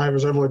left, and I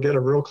was able to get a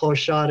real close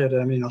shot at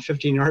him,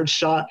 15-yard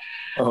shot.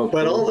 Oh,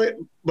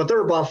 but there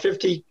were about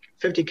 50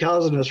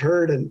 cows in this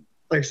herd, and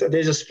like I said,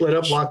 they just split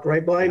up, walked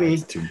right by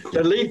me. Cool.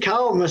 The lead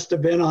cow must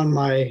have been on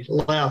my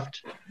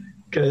left,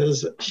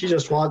 because she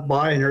just walked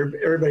by, and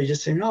everybody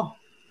just saying, "Oh,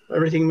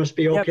 everything must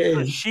be okay."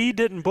 Yeah, she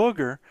didn't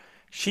booger.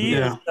 She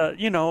is,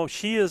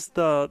 she is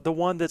the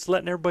one that's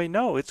letting everybody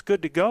know it's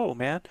good to go,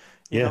 man.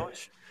 You know,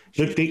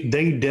 look,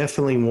 they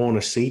definitely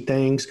want to see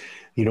things.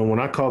 When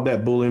I called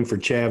that bull in for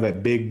Chav,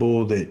 that big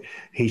bull that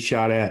he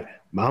shot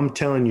at, I'm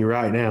telling you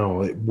right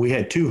now, we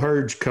had two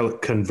herds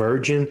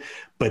converging,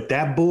 but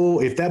that bull,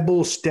 if that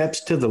bull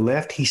steps to the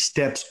left, he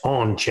steps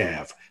on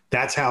Chav.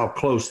 That's how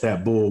close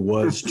that bull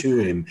was to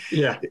him.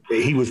 Yeah.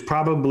 He was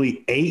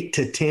probably 8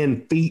 to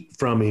 10 feet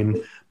from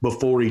him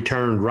before he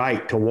turned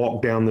right to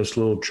walk down this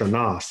little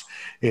tranas.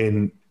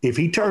 And if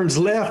he turns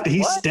left,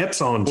 he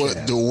steps on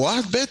Chav. The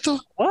what, Beto?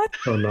 What?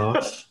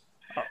 Tranas.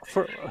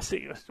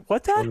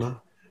 What's that?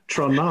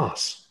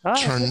 Tranas.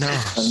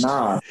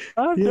 Tranas.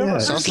 Yeah.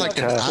 Sounds like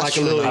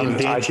a little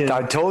invention.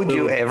 I told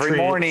you, every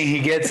morning he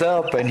gets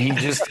up and he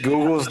just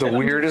Googles the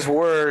weirdest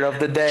word of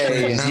the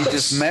day, and he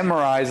just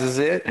memorizes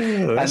it,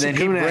 and then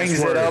he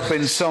brings it up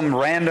in some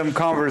random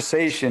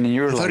conversation, and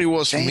you're like, I thought it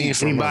was me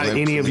from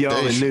any of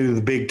y'all that knew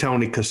the big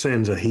Tony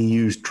Cosenza, he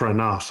used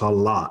Tranas a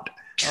lot.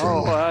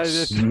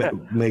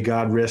 May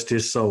God rest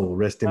his soul.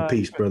 Rest in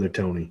peace, Brother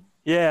Tony.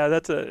 Yeah,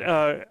 that's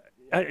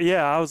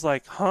I was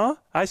like, huh?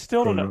 I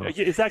still don't know.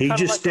 Is that he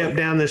just stepped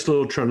down this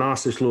little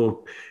tranas, this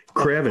little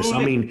crevice.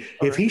 I mean,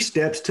 if he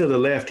steps to the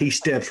left, he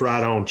steps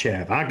right on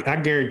Chav. I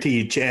guarantee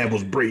you Chav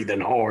was breathing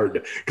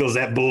hard because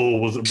that bull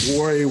was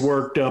way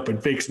worked up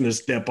and fixing to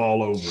step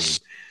all over him.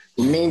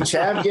 You mean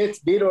Chav gets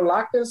Vito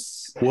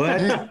Lacus?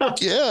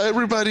 What? Yeah,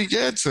 everybody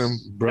gets him.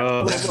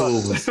 Bro, that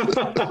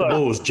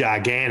bull was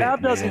gigantic.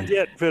 Chav doesn't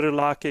get Vito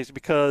Lacus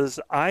because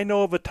I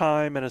know of a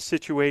time and a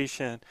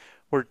situation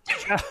where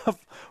Chav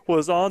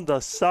was on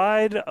the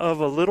side of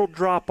a little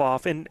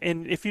drop-off. And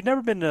if you've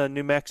never been to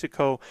New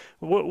Mexico,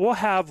 we'll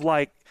have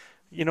where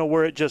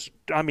it just,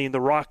 the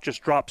rock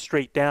just drops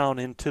straight down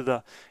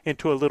into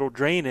a little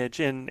drainage.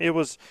 And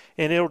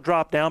it'll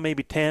drop down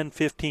maybe 10,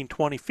 15,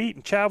 20 feet.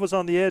 And Chav was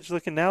on the edge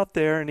looking out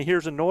there, and he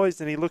hears a noise,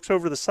 and he looks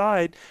over the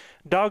side.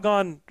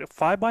 Doggone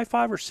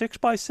 5x5 or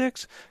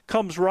 6x6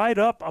 comes right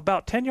up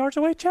about 10 yards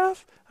away,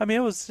 Chav. It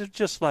was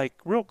just like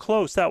real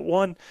close, that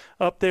one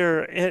up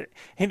there. And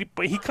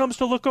he comes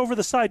to look over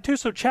the side too.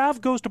 So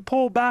Chav goes to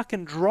pull back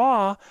and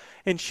draw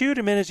and shoot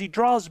him. And as he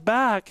draws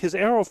back, his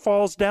arrow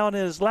falls down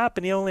in his lap,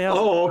 and he only has.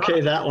 Oh,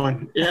 okay, that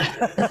one.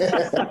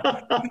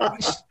 Yeah.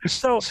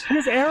 So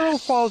his arrow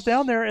falls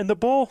down there, and the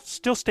bull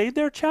still stayed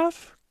there,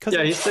 Chav?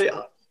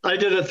 Yeah, I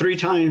did it 3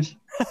 times.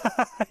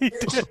 He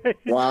did.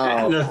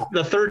 Wow. And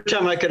the third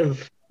time I could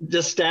have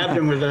just stabbed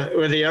him with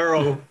the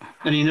arrow,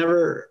 and he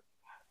never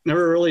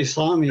really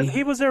saw me.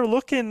 He was there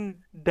looking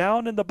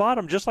down in the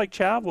bottom, just like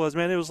Chav was,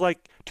 man. It was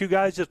like two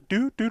guys just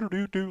do,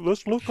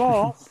 let's look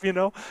off,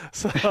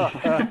 So,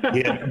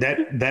 yeah,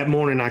 that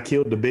morning I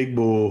killed the big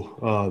bull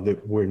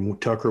when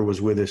Tucker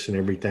was with us and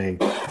everything.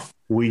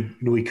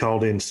 We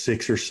called in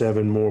 6 or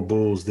 7 more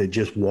bulls that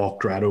just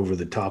walked right over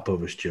the top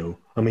of us, Joe.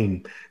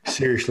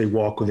 Seriously,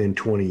 walk within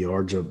 20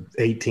 yards of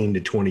 18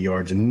 to 20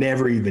 yards and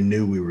never even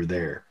knew we were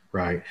there,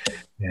 right?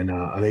 And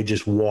they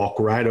just walk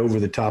right over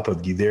the top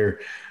of you. They're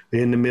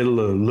in the middle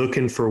of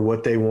looking for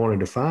what they wanted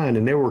to find,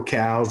 and there were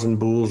cows and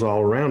bulls all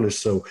around us,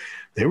 so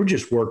they were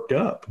just worked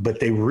up. But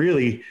they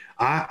really,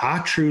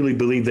 I truly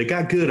believe they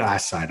got good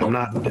eyesight. I'm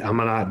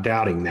not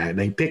doubting that.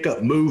 They pick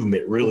up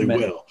movement really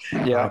well.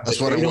 Yeah, that's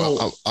what I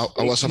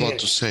was about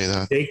to say.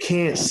 That they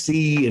can't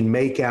see and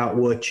make out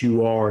what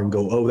you are and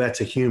go, oh,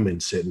 that's a human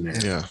sitting there.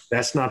 Yeah,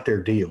 that's not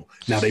their deal.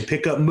 Now they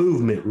pick up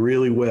movement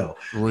really well.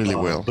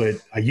 But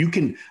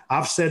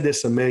I've said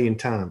this a million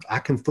times. I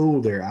can fool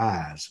their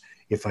eyes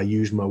if I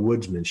use my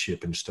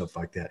woodsmanship and stuff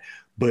like that.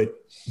 But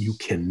you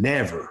can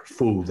never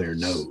fool their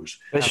nose.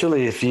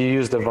 Especially if you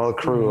use the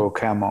Velcro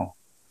camo.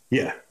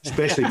 Yeah,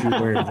 especially if you're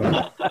wearing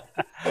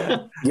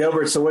Velcro.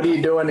 Gilbert, so what are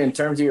you doing in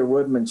terms of your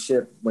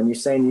woodmanship when you're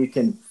saying you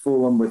can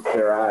fool them with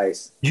their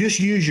eyes? Just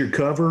use your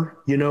cover,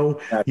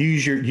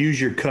 use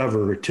your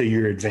cover to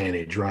your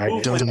advantage, right?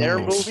 When they're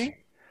moving.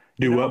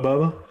 Do what,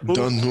 Bubba?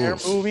 Don't move.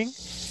 They're moving.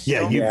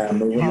 Yeah, you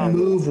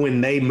move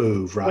when they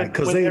move, right?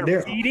 Because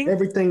they're feeding?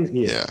 Everything.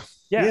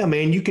 Yeah,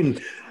 man. You can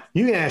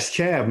ask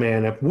Chav,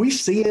 man. If we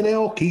see an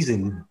elk, he's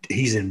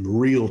in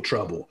real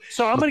trouble.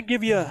 So I'm going to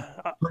give you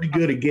pretty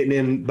good at getting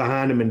in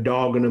behind him and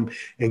dogging him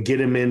and get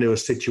him into a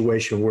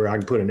situation where I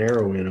can put an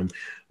arrow in him,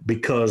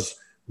 because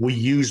we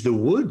use the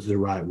woods the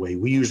right way.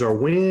 We use our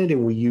wind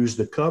and we use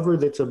the cover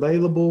that's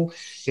available,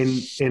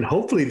 and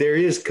hopefully there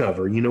is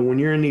cover. When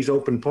you're in these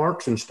open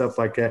parks and stuff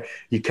like that,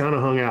 you kind of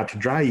hung out to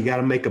dry. You got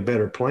to make a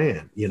better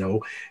plan,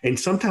 and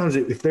sometimes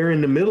if they're in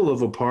the middle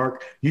of a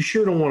park, you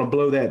sure don't want to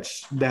blow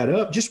that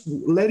up. Just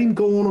let him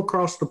go on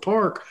across the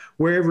park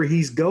wherever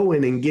he's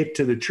going and get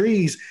to the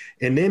trees,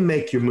 and then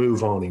make your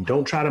move on him.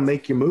 Don't try to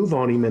make your move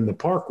on him in the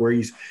park where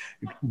he's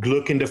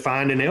looking to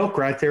find an elk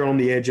right there on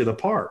the edge of the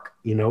park.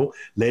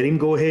 Let him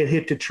go ahead,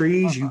 hit the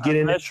trees. You get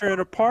in. Unless you're in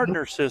a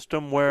partner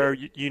system where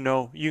you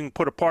can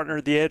put a partner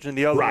at the edge and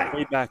the other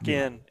way back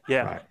in,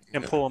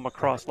 and pull them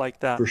across like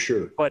that. For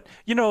sure. But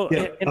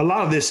a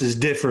lot of this is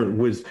different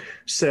with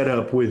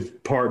setup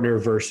with partner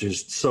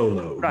versus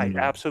solo. Right,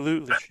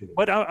 absolutely.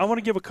 But I want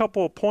to give a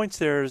couple of points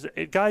there.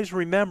 Guys,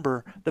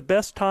 remember the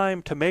best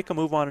time to make a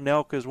move on an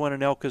elk is when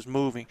an elk is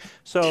moving.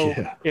 So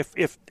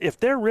if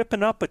they're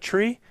ripping up a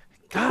tree,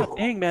 God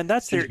dang, man,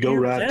 that's their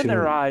ears and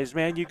their eyes,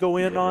 man. You go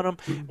in on them.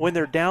 When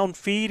they're down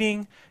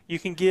feeding, you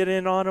can get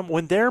in on them.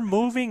 When they're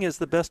moving is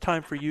the best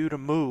time for you to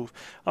move.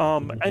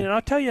 And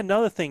I'll tell you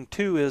another thing,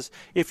 too, is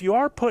if you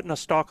are putting a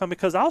stalk on,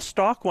 because I'll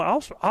stalk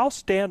one, I'll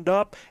stand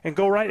up and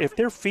go right. If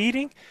they're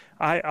feeding,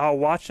 I'll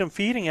watch them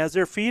feeding. As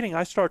they're feeding,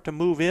 I start to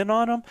move in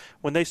on them.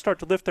 When they start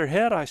to lift their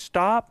head, I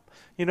stop,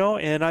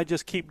 and I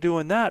just keep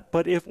doing that.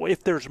 But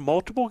if there's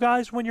multiple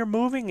guys when you're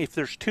moving, if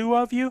there's two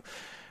of you,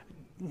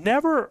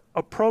 never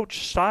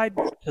approach side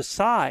to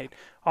side.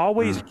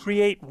 Always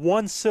create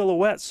one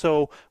silhouette.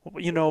 So,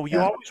 you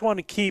always want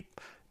to keep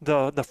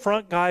the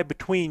front guy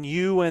between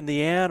you and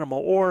the animal.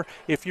 Or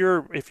if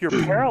you're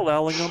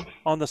paralleling them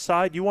on the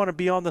side, you want to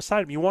be on the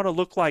side. You want to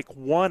look like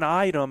one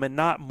item and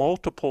not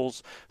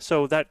multiples.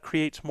 So that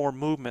creates more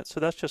movement. So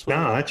that's just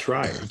that's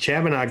right.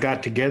 Chav and I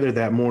got together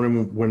that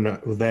morning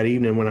that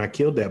evening when I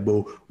killed that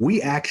bull.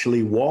 We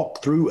actually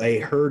walked through a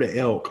herd of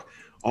elk,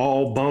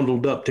 all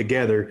bundled up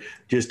together,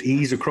 just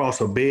ease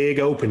across a big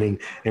opening,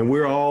 and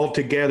we're all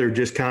together,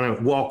 just kind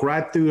of walk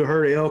right through the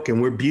herd of elk,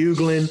 and we're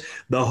bugling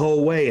the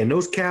whole way. And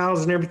those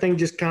cows and everything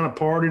just kind of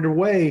parted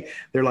away.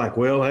 They're like,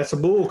 well, that's a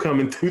bull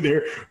coming through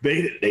there.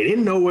 They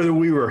didn't know whether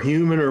we were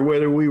human or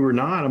whether we were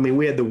not. I mean,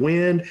 we had the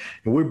wind,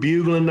 and we're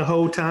bugling the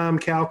whole time,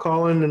 cow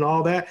calling and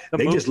all that.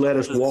 They just let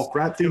us walk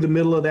right through the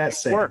middle of that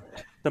set.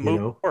 The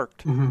move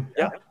worked. Mm-hmm.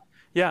 Yeah.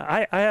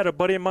 Yeah, I had a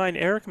buddy of mine,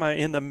 Eric,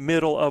 in the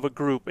middle of a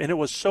group, and it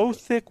was so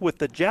thick with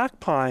the jack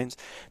pines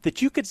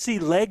that you could see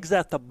legs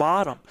at the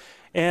bottom.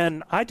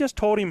 And I just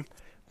told him,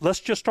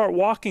 let's just start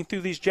walking through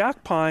these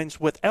jack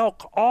pines with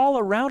elk all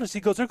around us. He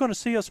goes, they're going to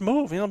see us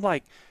move. And I'm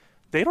like,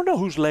 they don't know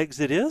whose legs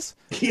it is.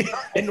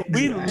 And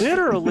we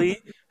literally,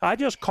 I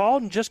just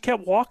called and just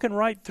kept walking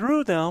right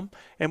through them,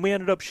 and we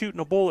ended up shooting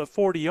a bull at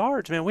 40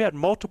 yards. Man, we had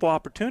multiple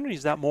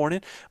opportunities that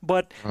morning.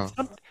 But,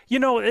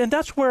 and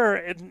that's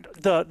where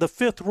the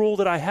fifth rule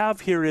that I have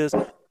here is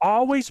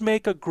always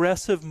make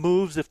aggressive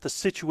moves if the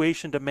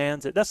situation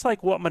demands it. That's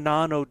like what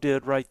Manano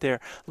did right there.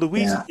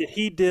 Luis,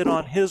 he did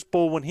on his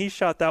bull when he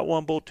shot that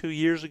one bull 2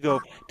 years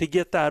ago to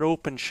get that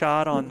open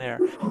shot on there.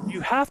 You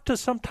have to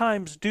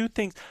sometimes do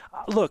things.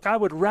 Look, I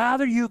would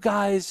rather you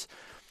guys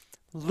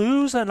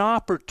lose an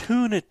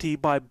opportunity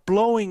by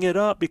blowing it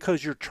up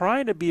because you're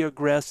trying to be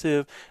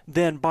aggressive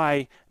than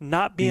by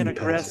not being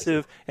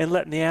aggressive and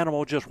letting the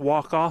animal just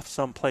walk off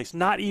someplace,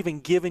 not even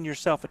giving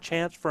yourself a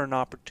chance for an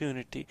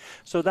opportunity.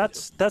 So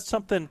that's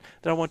something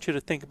that I want you to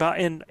think about.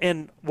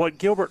 And what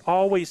Gilbert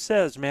always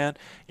says, man,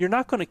 you're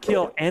not going to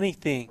kill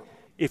anything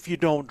if you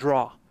don't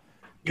draw.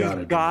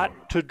 You've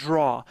got to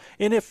draw.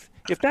 And if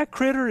that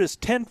critter is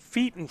 10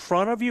 feet in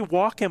front of you,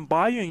 walking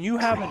by you, and you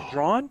haven't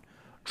drawn,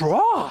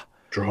 draw.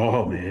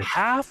 Draw, man. You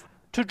have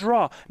to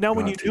draw. Now,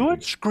 when you do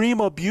it,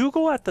 scream a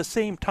bugle at the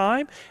same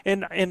time.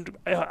 And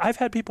I've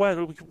had people ask,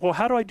 well,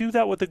 how do I do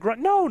that with the grunt?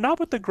 No, not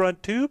with the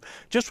grunt tube.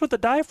 Just with the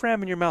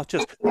diaphragm in your mouth.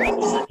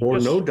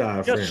 No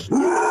diaphragm. With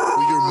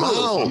your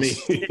mouth. I mean,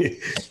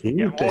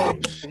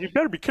 you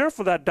better be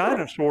careful of that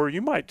dinosaur.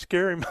 You might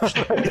scare him.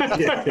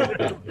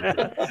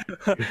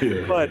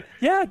 But,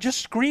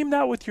 just scream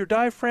that with your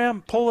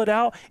diaphragm. Pull it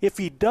out. If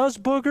he does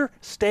booger,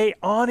 stay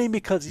on him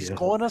because he's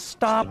going to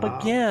stop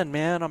again,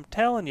 man. I'm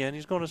telling you. And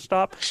he's going to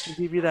stop and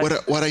give you that.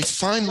 What I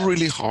find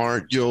really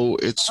hard, Joe,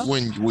 it's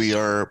when we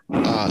are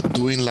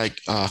doing like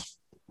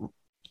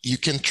you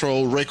can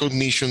throw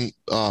recognition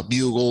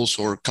bugles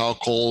or cow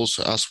calls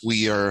as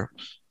we are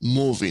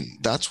moving.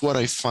 That's what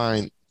I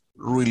find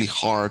really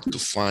hard to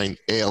find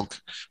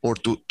elk or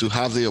to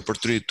have the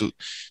opportunity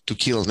to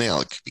kill an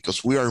elk,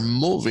 because we are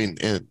moving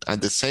and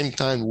at the same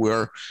time we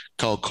are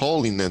cow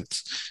calling. And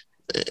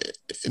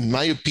in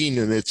my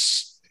opinion,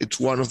 it's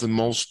one of the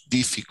most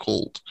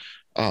difficult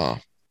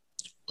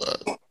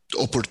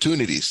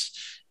opportunities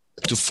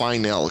to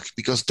find elk,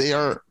 because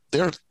they're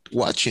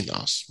watching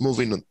us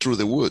moving through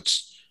the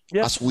woods.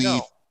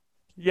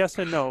 Yes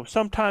and no.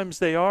 Sometimes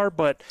they are,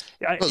 but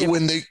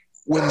when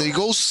they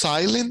go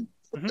silent,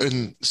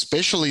 and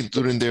especially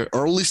during their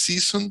early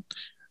season,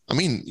 I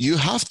mean, you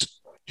have to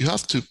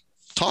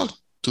talk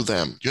to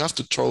them. You have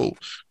to throw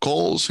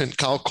calls and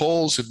cow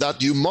calls. If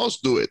that, you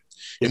must do it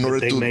in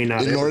order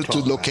to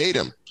locate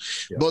them.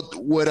 Yeah. But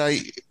what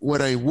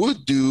I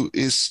would do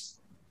is,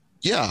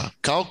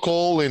 cow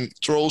call and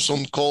throw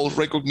some calls,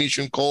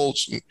 recognition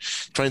calls, and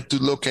trying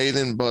to locate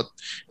them. But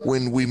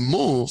when we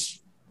move,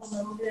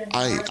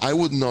 I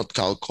would not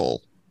cow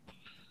call.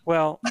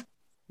 Well,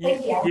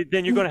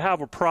 then you're going to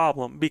have a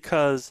problem,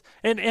 because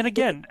and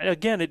again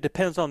it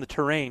depends on the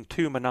terrain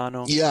too,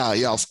 Manano.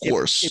 Yeah, of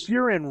course. If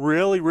you're in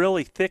really,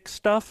 really thick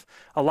stuff,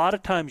 a lot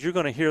of times you're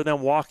going to hear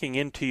them walking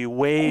into you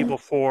way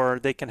before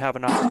they can have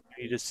an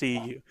opportunity to see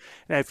you.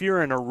 Now, if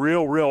you're in a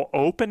real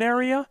open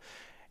area,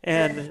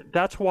 and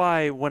that's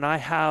why when I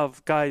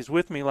have guys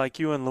with me like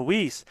you and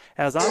Luis,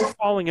 as I'm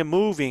falling and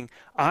moving,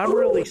 I'm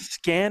really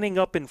scanning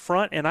up in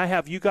front, and I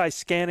have you guys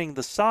scanning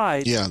the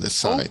sides. Yeah, the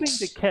sides. Hoping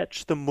to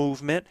catch the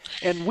movement.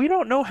 And we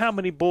don't know how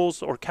many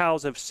bulls or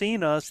cows have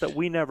seen us that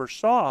we never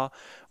saw,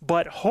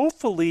 but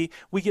hopefully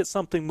we get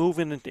something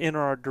moving in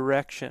our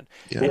direction.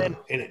 Yeah.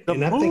 And the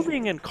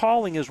moving and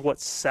calling is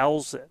what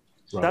sells it.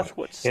 Right. That's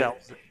what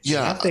sells it.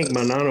 Yeah, I think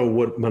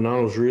what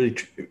Manano's really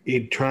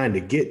trying to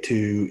get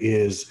to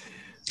is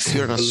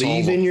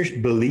believe in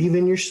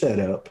your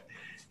setup,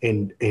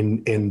 and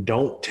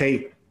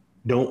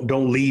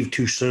don't leave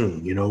too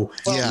soon.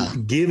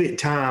 Give it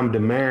time to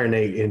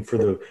marinate, and for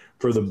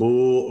the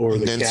bull or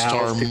the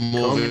cow to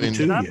come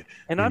to you.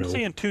 And I'm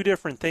seeing two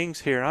different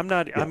things here. I'm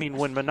not. Yeah. I mean,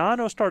 when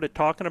Manano started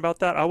talking about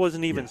that, I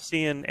wasn't even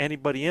seeing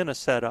anybody in a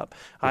setup.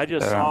 I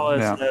just saw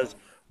us as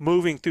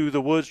moving through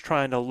the woods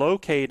trying to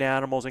locate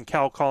animals and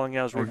cow calling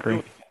as we're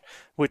doing,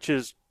 which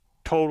is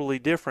totally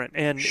different.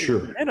 And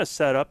in a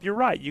setup, you're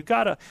right. You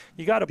gotta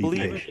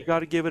believe it. You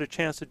gotta give it a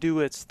chance to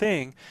do its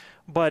thing.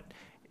 But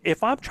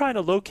if I'm trying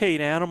to locate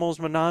animals,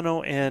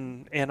 Manano,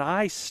 and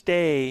I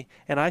stay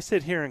and I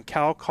sit here and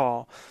cow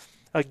call,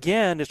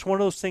 again, it's one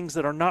of those things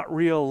that are not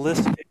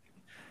realistic,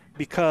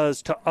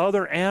 because to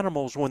other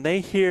animals, when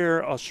they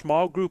hear a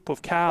small group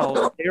of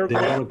cows, they're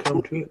going to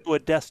come to a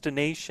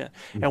destination.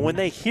 Mm-hmm. And when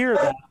they hear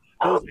that,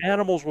 those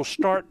animals will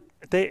start.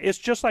 It's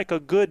just like a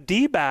good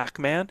D-back,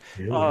 man,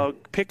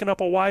 picking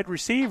up a wide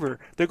receiver.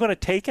 They're going to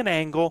take an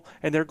angle,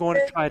 and they're going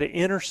to try to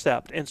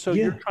intercept. And so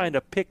you're trying to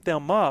pick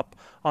them up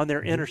on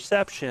their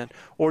interception,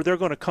 or they're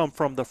going to come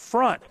from the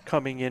front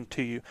coming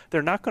into you.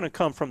 They're not going to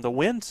come from the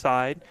wind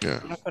side. Yeah.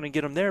 You're not going to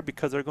get them there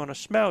because they're going to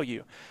smell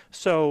you.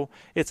 So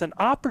it's an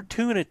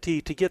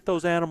opportunity to get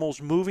those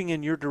animals moving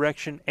in your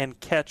direction and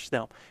catch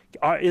them.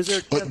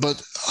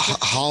 But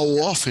how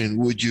often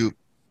would you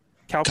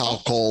cow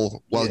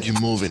call while you're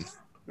moving?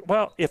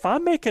 Well, if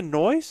I'm making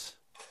noise,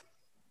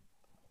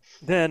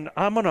 then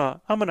I'm gonna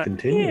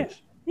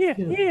Continuous.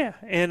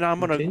 and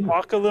I'm gonna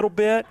walk a little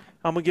bit.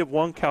 I'm gonna give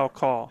one cow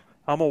call.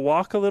 I'm gonna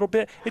walk a little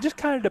bit. It just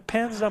kind of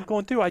depends as I'm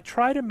going through. I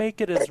try to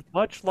make it as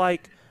much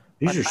like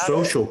these are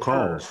social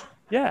calls.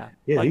 Yeah,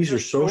 like these are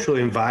social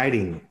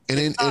inviting,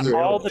 and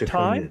all the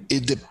time.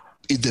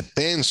 It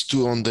depends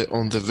too on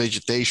the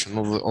vegetation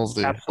of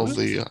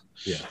the.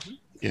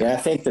 Yeah, I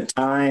think the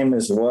time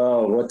as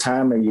well. What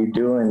time are you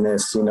doing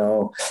this?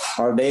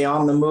 Are they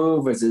on the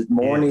move? Is it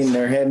morning?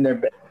 They're heading their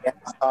bed.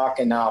 I'm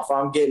talking now. If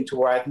I'm getting to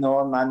where I know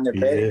I'm in their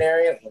bedding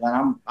area,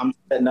 then I'm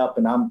setting up,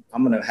 and I'm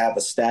going to have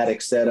a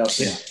static setup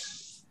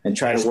and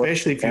try to work.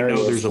 Especially if you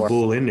know there's a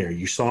bull in there.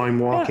 You saw him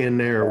walk in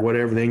there or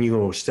whatever. Then you're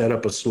going to set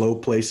up a slow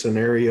play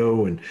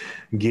scenario and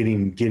get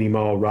him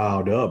all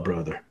riled up,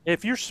 brother.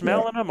 If you're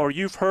smelling them, or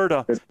you've heard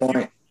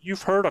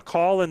a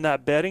call in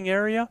that bedding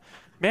area.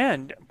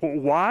 Man,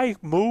 why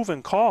move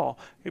and call?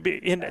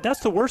 And that's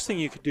the worst thing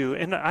you could do.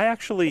 And I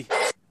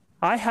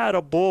had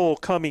a bull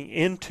coming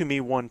into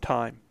me one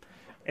time,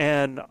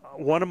 and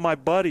one of my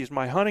buddies,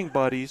 my hunting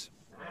buddies,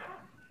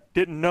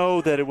 didn't know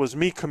that it was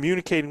me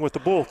communicating with the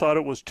bull, thought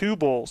it was two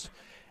bulls.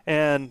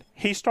 And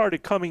he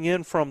started coming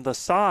in from the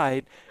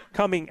side,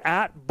 coming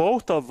at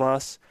both of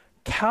us,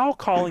 cow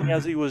calling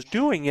as he was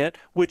doing it,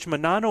 which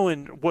Manano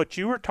and what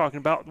you were talking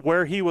about,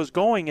 where he was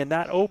going in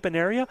that open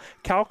area,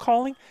 cow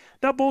calling.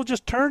 That bull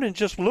just turned and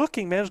just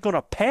looking, man, is going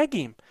to peg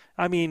him.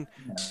 I mean,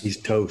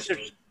 he's toast.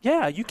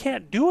 Yeah, you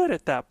can't do it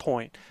at that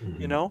point.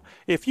 You know,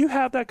 if you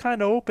have that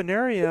kind of open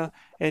area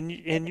and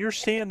you're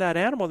seeing that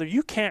animal there,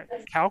 you can't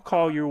cow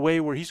call your way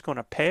where he's going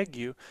to peg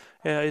you.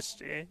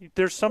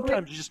 There's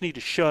sometimes you just need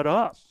to shut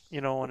up,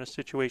 you know, in a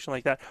situation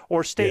like that,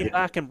 or stay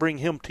back and bring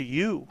him to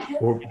you.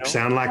 Or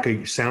sound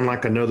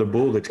like another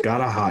bull that's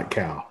got a hot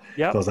cow.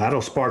 Yeah, because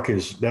that'll spark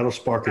his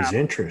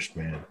interest,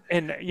 man.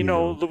 And you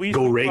know, Louise,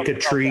 go rake a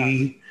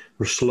tree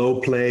or slow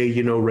play.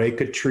 You know,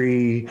 rake a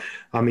tree.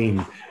 I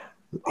mean,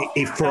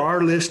 if for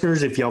our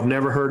listeners, if y'all have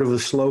never heard of the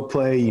slow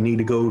play, you need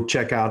to go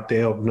check out the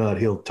Elk Nut.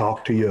 He'll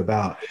talk to you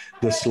about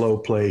the slow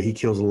play. He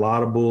kills a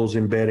lot of bulls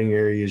in bedding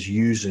areas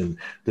using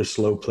the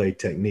slow play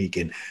technique.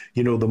 And,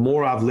 you know, the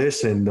more I've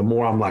listened, the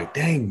more I'm like,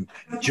 dang,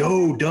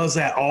 Joe does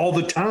that all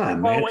the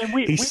time, man.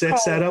 He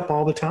sets that up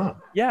all the time.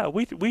 Yeah,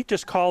 we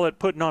just call it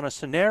putting on a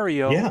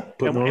scenario. Yeah,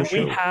 putting on a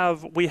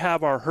show. We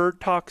have our herd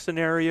talk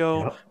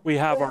scenario. Yep. We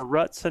have our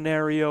rut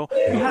scenario.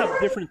 We have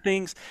different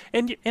things.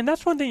 And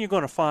that's one thing you're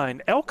going to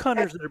find. Elk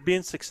hunters that are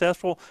being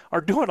successful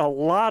are doing a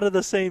lot of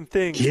the same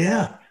things.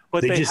 Yeah.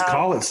 But they just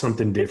call it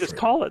something different. They just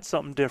call it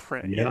something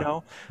different, you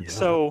know? Yeah.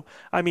 So,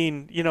 I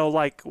mean, you know,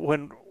 like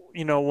when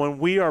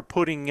we are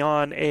putting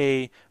on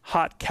a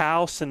hot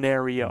cow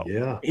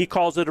scenario, he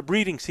calls it a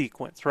breeding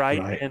sequence,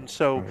 right? And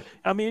so,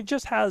 I mean, it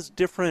just has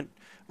different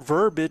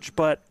verbiage,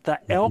 but the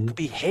elk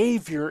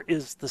behavior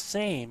is the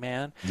same,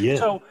 man. Yeah.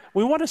 So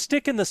we want to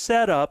stick in the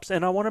setups,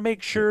 and I want to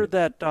make sure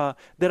that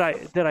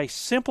I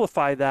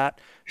simplify that.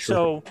 Sure.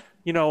 So,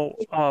 you know,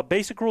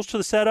 basic rules to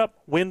the setup: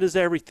 wind is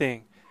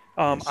everything.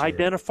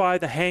 Identify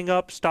the hang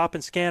up, stop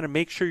and scan, and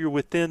make sure you're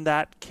within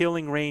that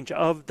killing range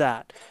of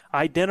that.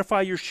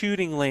 Identify your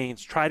shooting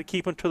lanes. Try to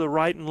keep them to the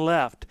right and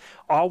left.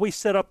 Always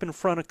set up in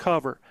front of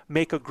cover.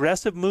 Make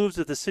aggressive moves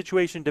if the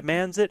situation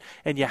demands it,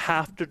 and you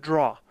have to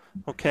draw.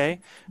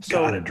 Okay,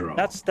 so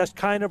that's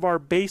kind of our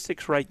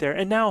basics right there.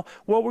 And now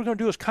what we're going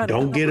to do is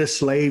don't get a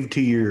slave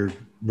to your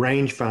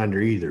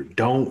rangefinder either.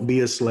 Don't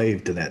be a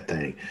slave to that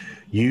thing.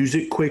 Use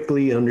it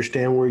quickly.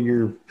 Understand where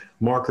your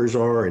markers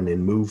are, and then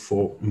move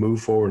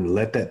forward and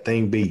let that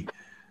thing be.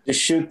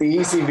 Just shoot the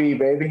easy V,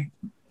 baby.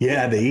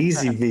 Yeah, the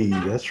easy V.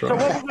 That's right. So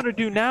what we're going to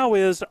do now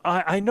is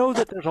I know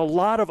that there's a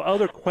lot of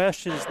other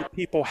questions that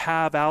people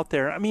have out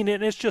there. I mean,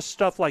 and it's just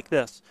stuff like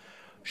this.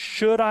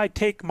 Should I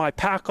take my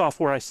pack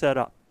off where I set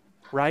up?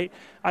 Right?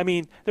 I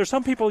mean, there's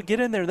some people that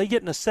get in there and they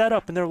get in a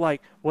setup and they're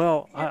like,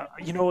 well,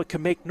 you know, it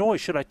can make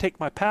noise. Should I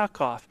take my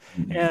pack off?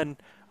 And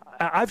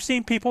I've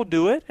seen people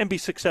do it and be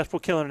successful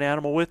killing an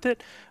animal with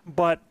it,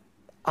 but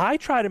I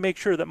try to make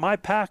sure that my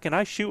pack, and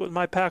I shoot with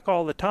my pack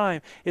all the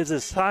time, is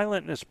as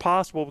silent as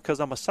possible because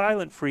I'm a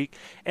silent freak.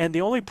 And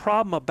the only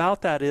problem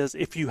about that is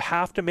if you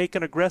have to make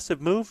an aggressive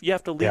move, you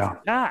have to leave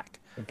your pack.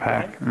 The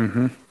pack.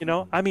 Right? You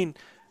know, I mean,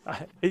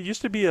 it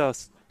used to be a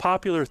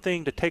popular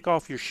thing to take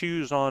off your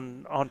shoes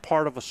on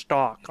part of a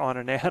stock on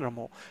an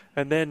animal,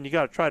 and then you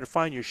got to try to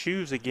find your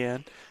shoes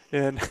again,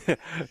 and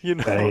you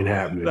know that ain't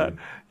happening.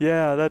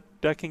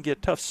 That can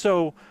get tough.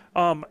 So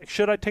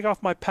should I take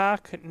off my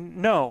pack?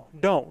 No,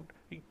 don't.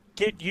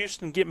 Get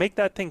used and make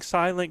that thing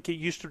silent. Get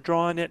used to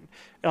drawing it.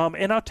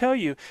 And I'll tell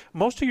you,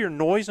 most of your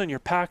noise on your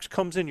packs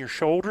comes in your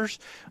shoulders.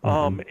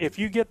 If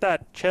you get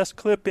that chest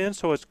clip in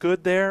so it's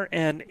good there,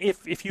 and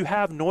if you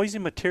have noisy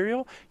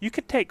material, you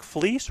can take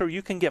fleece or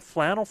you can get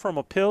flannel from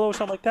a pillow or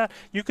something like that.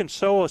 You can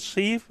sew a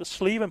sleeve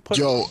and put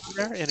it in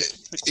there. And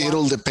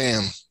it'll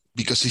depend,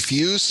 because if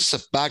you use a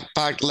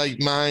backpack like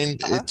mine,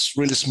 it's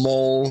really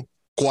small,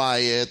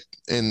 quiet,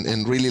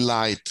 and really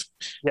light.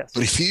 Yes.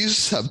 But if you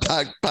use a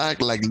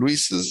backpack like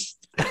Luis's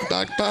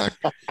backpack,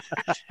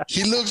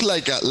 he looks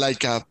like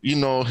a you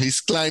know,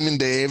 he's climbing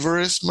the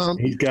Everest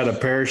mountain. He's got a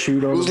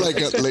parachute on. He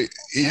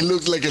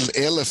looks like an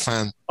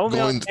elephant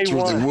going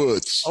through the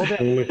woods.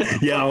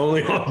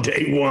 Only on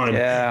day one.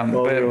 Yeah,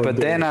 but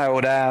then I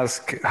would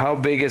ask, how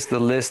big is the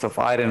list of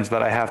items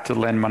that I have to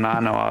lend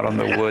Manano out on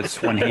the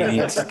woods when he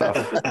needs stuff?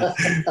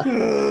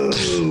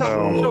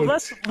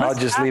 I'll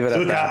just leave it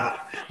at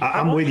that.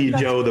 I'm with you,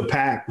 Joe. The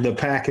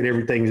pack and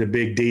everything is a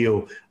big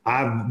deal.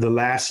 The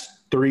last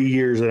 3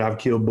 years that I've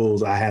killed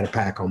bulls, I had a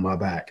pack on my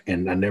back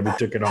and I never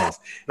took it off.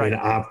 And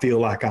I feel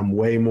like I'm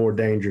way more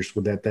dangerous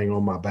with that thing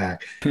on my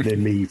back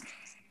than me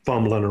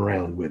fumbling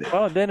around with it.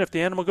 Well, and then if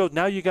the animal goes,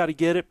 now you got to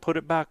get it, put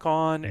it back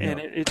on.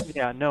 And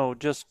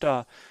just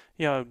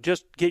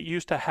get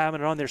used to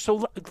having it on there.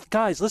 So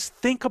guys, let's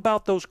think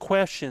about those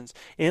questions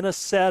in a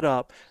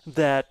setup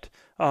that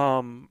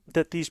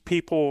these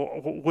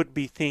people would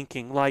be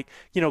thinking, like,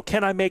 you know,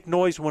 can I make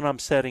noise when I'm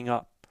setting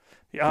up?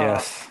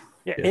 Yes.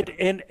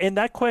 And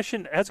that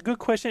question, that's a good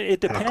question. It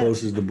depends. How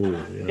close is the bull?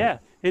 Yeah,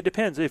 it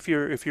depends. If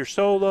you're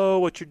solo,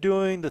 what you're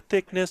doing, the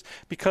thickness,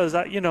 because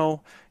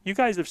you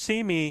guys have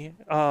seen me.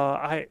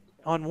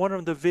 On one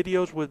of the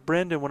videos with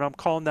Brendan when I'm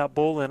calling that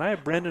bull in, I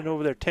have Brendan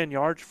over there 10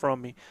 yards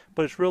from me,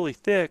 but it's really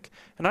thick,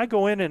 and I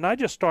go in and I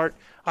just start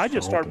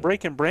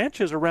breaking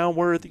branches around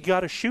where you got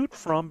to shoot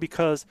from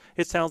because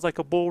it sounds like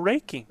a bull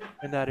raking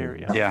in that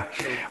area. Yeah,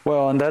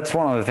 well, and that's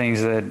one of the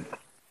things that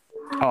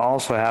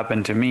also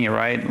happened to me,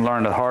 right?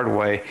 Learned the hard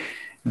way.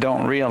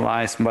 don't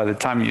realize by the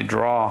time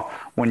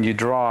when you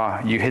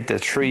draw, you hit the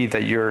tree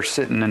that you're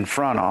sitting in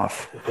front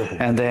of.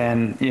 And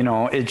then,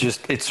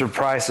 it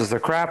surprises the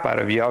crap out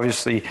of you.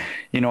 Obviously,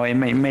 it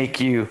may make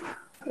you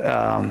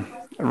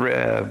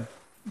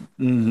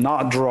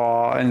not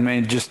draw and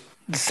may just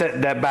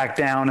set that back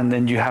down, and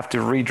then you have to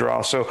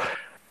redraw. So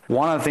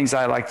one of the things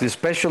I like to,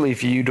 especially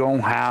if you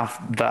don't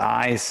have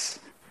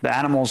the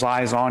animal's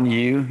eyes on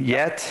you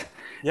yet,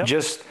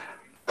 just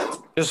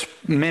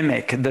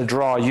mimic the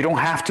draw. You don't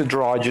have to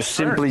draw. Just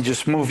simply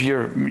just move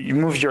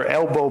your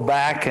elbow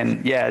back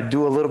and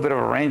do a little bit of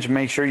a range.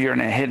 Make sure you're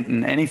not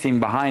hitting anything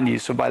behind you.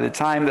 So by the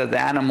time that the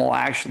animal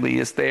actually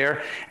is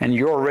there and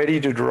you're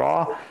ready to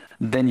draw,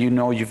 then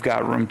you've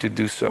got room to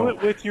do so.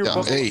 With your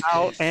bow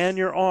out and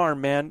your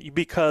arm, man,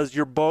 because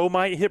your bow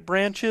might hit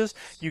branches.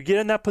 You get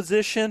in that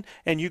position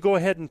and you go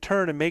ahead and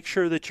turn and make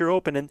sure that you're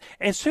open. And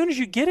as soon as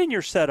you get in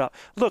your setup,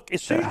 look,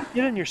 as soon as you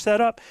get in your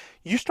setup,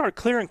 you start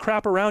clearing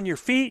crap around your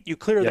feet. You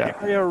clear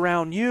the area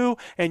around you,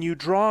 and you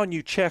draw and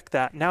you check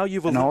that. Now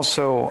you've and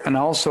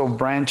also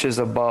branches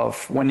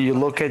above. When you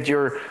look at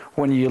your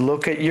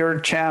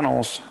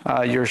channels,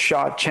 your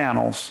shot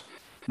channels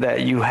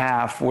that you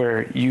have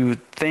where you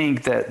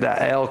think that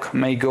the elk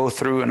may go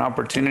through and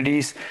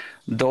opportunities,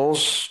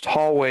 those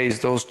hallways,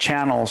 those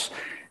channels,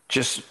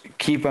 just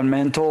keep a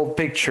mental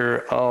picture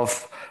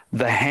of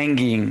the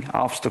hanging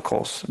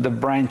obstacles, the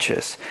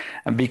branches,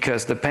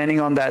 because depending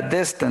on that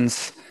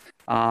distance,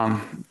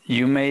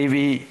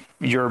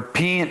 your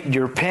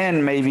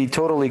pin may be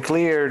totally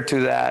clear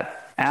to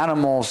that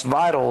animal's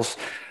vitals,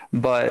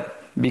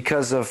 but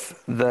because of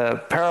the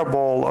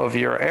parabole of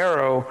your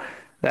arrow,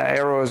 that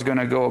arrow is going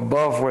to go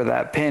above where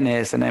that pin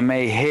is, and it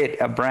may hit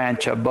a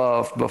branch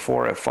above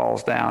before it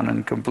falls down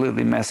and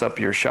completely mess up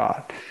your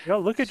shot.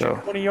 Look at your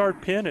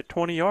 20-yard pin at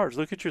 20 yards.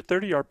 Look at your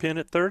 30-yard pin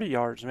at 30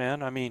 yards,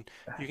 man. I mean,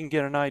 you can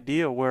get an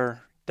idea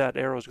where that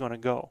arrow is going to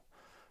go.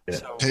 Yeah.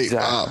 So, hey,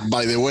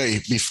 by the way,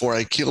 before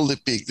I killed the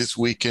pig this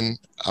weekend,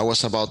 I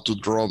was about to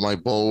draw my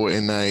bow,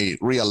 and I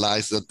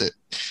realized that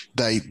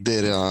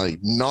I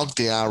knocked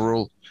the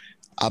arrow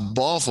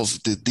above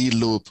of the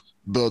D-loop.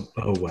 But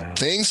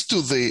thanks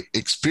to the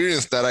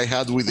experience that I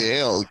had with the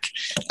elk,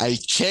 I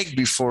checked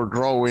before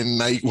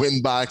drawing. I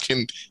went back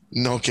and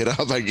knocked it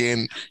up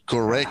again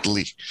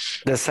correctly.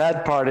 The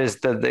sad part is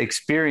that the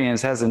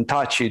experience hasn't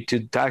taught you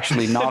to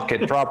actually knock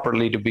it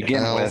properly to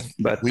begin with.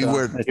 But we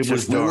were in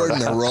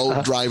the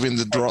road driving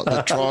the truck.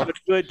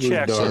 Good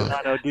check,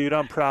 dude.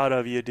 I'm proud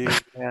of you, dude.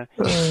 Man.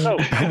 So,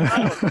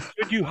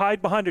 should you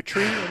hide behind a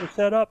tree in the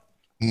setup?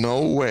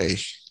 No way.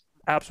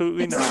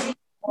 Absolutely not.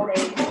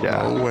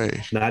 No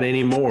way. Not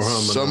anymore,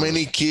 huh? So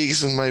many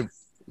kicks in my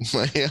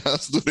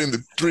ass during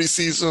the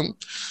preseason.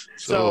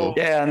 So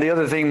and the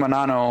other thing,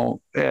 Manano,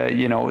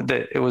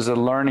 that it was a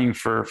learning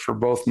for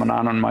both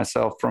Manano and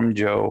myself from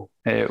Joe.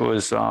 It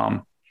was,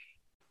 Manano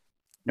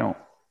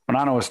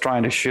was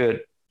trying to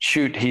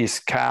shoot his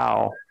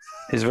cow,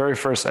 his very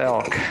first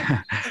elk,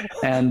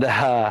 and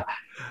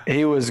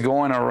he was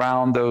going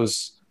around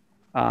those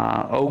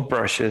oak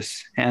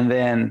brushes, and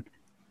then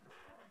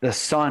the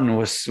sun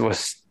was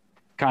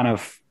kind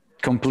of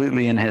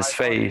completely in his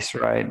face,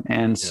 right?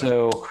 And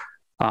so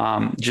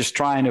just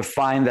trying to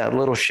find that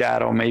little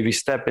shadow, maybe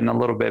stepping a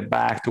little bit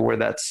back to where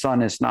that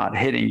sun is not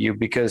hitting you,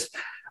 because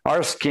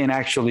our skin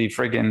actually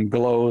friggin'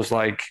 glows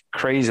like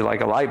crazy,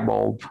 like a light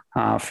bulb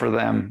for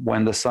them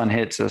when the sun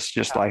hits us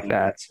just like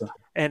that. So.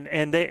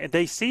 And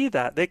they see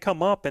that. They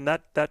come up, and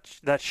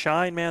that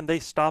shine, man, they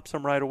stops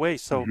them right away.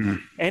 So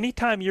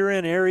anytime you're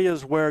in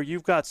areas where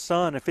you've got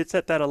sun, if it's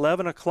at that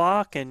 11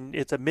 o'clock and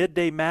it's a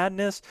midday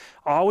madness,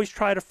 always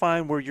try to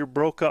find where you're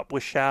broke up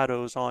with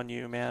shadows on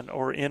you, man,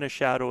 or in a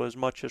shadow as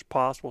much as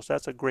possible. So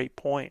that's a great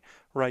point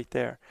right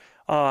there.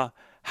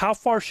 How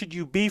far should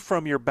you be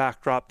from your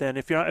backdrop then?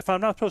 If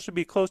I'm not supposed to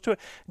be close to it,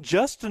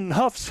 just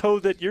enough so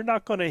that you're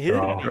not going to hit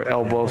it. Your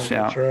elbows,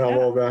 Your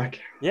elbow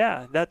back.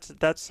 Yeah, that's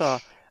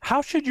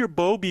how should your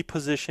bow be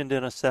positioned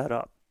in a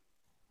setup?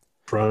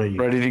 Front of you.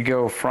 Ready to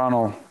go,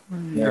 frontal,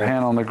 your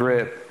hand on the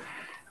grip.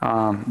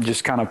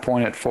 Just kind of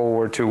point it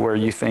forward to where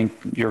you think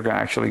you're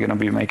actually going to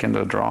be making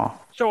the draw.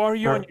 So are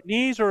you on your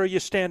knees or are you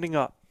standing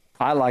up?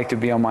 I like to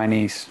be on my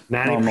knees.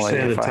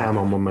 90% of the time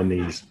I'm on my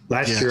knees.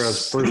 Last year I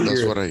was first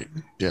year.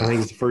 I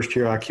think it's the first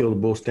year I killed a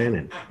bull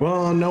standing.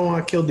 Well, no,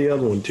 I killed the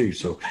other one too.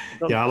 So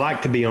I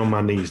like to be on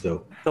my knees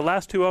though. The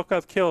last two elk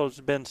I've killed has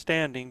been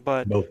standing,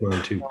 but both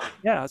mine too.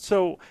 Yeah,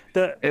 so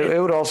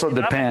it would also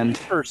depend.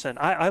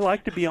 I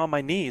like to be on my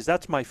knees.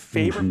 That's my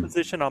favorite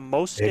position. I'm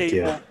most stable.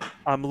 Yeah.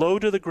 I'm low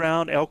to the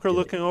ground. Elk are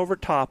looking over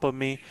top of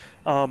me.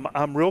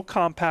 I'm real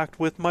compact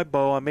with my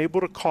bow. I'm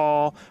able to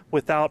call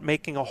without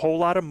making a whole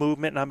lot of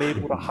movement, and I'm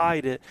able to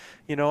hide it.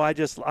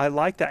 I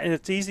like that, and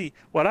it's easy.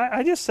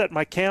 I just set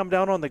my cam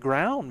down on the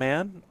ground,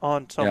 man,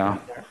 on something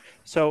there.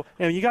 So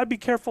you got to be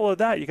careful of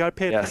that. You got to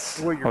pay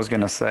attention to where you're. I was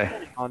going to say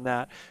on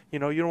that. You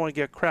don't want to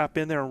get crap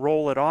in there and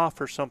roll it off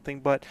or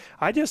something. But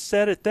I just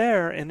set it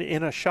there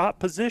in a shot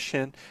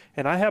position,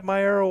 and I have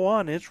my arrow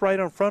on. And it's right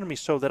in front of me,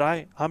 so that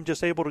I'm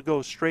just able to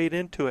go straight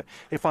into it.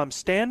 If I'm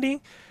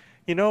standing,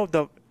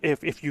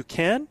 if you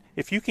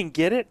can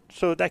get it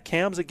so that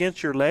cam's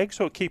against your leg,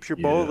 so it keeps your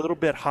bow a little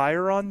bit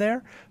higher on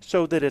there,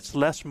 so that it's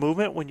less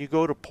movement when you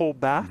go to pull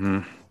back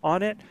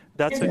on it.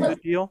 That's a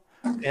good deal.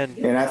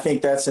 And I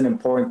think that's an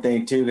important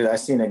thing too, because I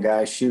seen a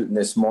guy shooting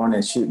this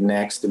morning, shooting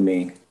next to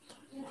me,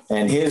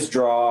 and his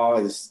draw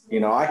is,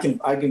 I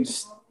can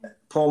just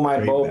pull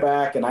my bow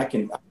back and I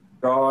can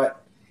draw it.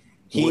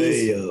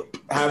 He's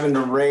having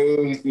to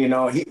raise,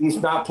 he's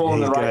not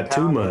pulling the right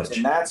too much,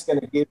 and that's going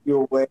to give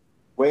you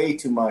way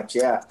too much.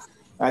 Yeah,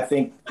 I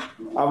think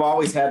I've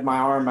always had my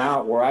arm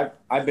out where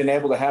I've been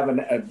able to have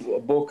a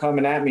bull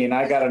coming at me, and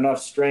I got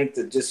enough strength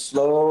to just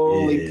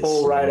slowly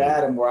pull right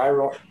at him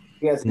where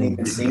he hasn't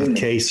even seen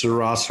me.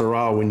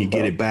 Sarah, when you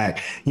get it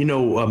back.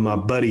 My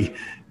buddy,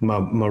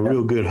 my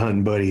real good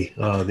hunting buddy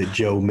that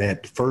Joe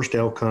met, the first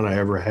elk hunt I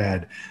ever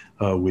had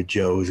with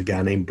Joe is a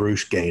guy named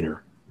Bruce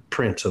Gaynor,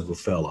 prince of a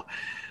fella.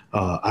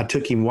 I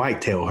took him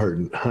whitetail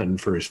hunting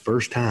for his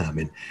first time,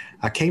 and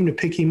I came to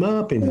pick him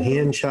up, and he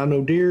hadn't shot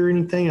no deer or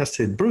anything. I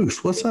said,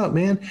 Bruce, what's up,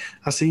 man?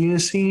 I said, you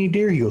didn't see any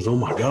deer? He goes, oh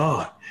my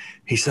God.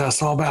 He said, I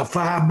saw about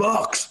 5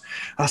 bucks.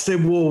 I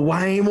said, well,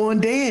 why ain't one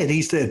dead?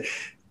 He said,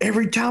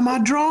 every time I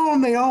draw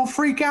them, they all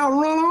freak out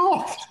and run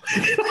off.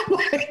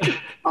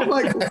 I'm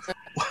like,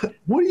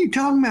 what are you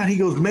talking about? He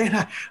goes,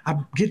 man, I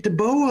get the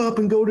bow up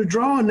and go to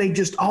draw, and they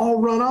just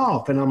all run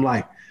off. And I'm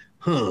like,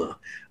 huh.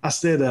 I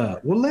said,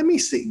 well, let me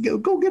see.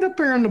 Go get up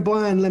there in the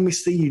blind. Let me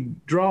see you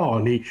draw.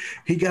 And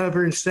he got up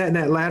there and sat in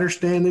that ladder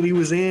stand that he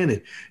was in,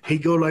 and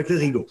he'd go like this.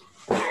 He'd go,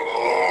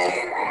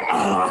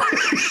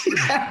 he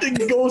had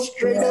to go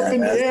straight up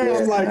in the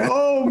air. I'm like,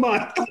 oh my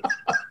God.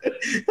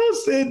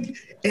 I said,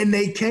 and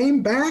they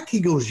came back? He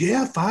goes,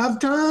 yeah, 5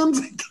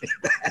 times. They came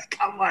back.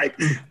 I'm like,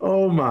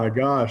 oh my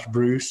gosh,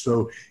 Bruce.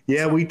 So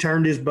yeah, we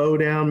turned his bow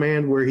down,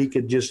 man, where he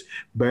could just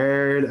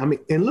barely. I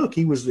mean, and look,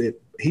 he was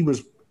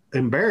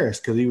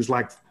embarrassed because he was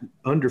like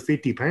under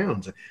 50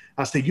 pounds.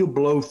 I said, you'll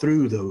blow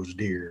through those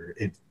deer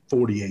at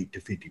 48 to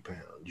 50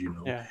 pounds,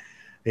 Yeah.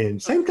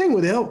 And same thing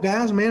with elk,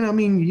 guys, man. I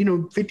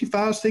mean,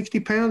 55, 60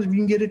 pounds, if you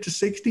can get it to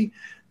 60,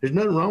 there's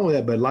nothing wrong with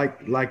that. But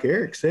like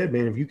Eric said,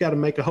 man, if you got to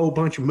make a whole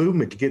bunch of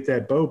movement to get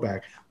that bow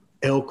back,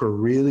 elk are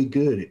really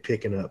good at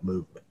picking up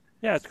movement.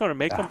 Yeah, it's going to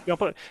make them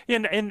jump.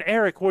 And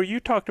Eric, where you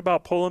talked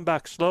about pulling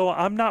back slow,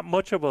 I'm not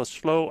much of a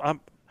slow.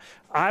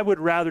 I would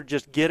rather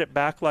just get it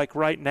back like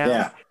right now.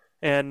 Yeah.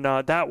 And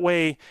that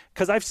way,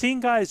 because I've seen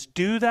guys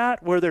do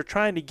that where they're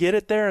trying to get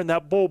it there and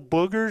that bull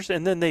boogers,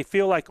 and then they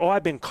feel like, oh,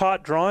 I've been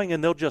caught drawing,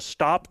 and they'll just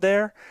stop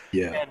there.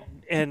 Yeah.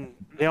 And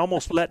they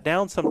almost let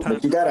down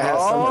sometimes. You got to have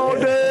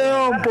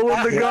damn,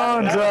 pulling the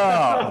guns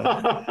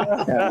out.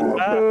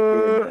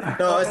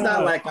 No, it's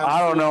not like I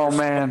don't know,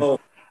 man.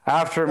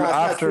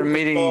 After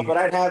meeting, but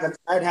I'd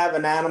have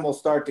an animal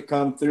start to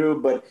come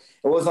through, but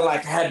it wasn't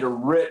like I had to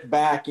rip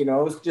back. It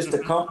was just a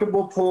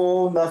comfortable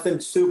pull,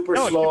 nothing super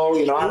slow.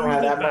 I don't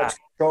have that much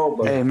control.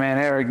 But hey, man,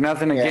 Eric,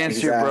 nothing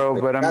against you,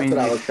 bro, but I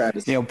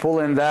mean,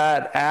 pulling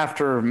that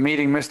after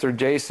meeting Mr.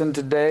 Jason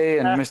today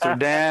and Mr.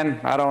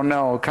 Dan, I don't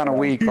know, kind of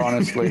weak,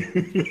 honestly.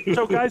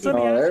 So, guys, let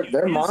me ask you,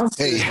 they're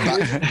monsters.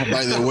 Hey,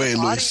 by the way,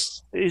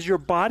 Luis, is your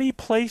body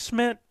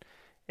placement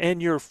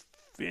and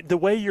the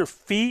way your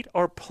feet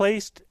are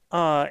placed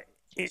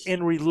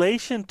in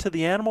relation to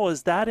the animal,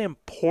 is that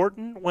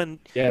important when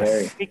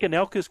you think an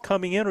elk is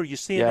coming in or you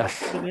see an elk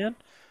coming in?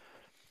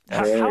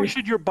 How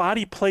should your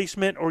body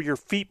placement or your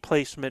feet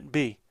placement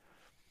be?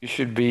 You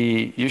should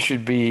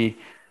be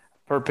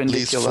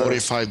perpendicular. At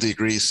least 45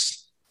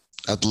 degrees,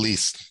 at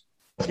least.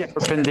 Yeah,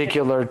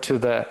 perpendicular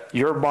to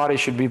your body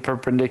should be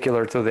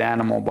perpendicular to the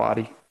animal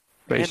body,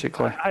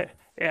 basically.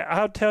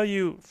 I'll tell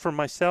you for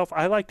myself,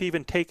 I like to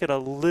even take it a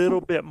little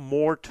bit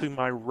more to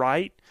my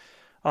right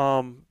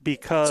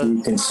because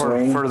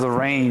for the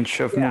range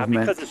of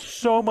movement. Because it's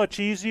so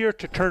much easier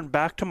to turn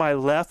back to my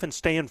left and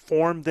stay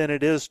informed than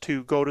it is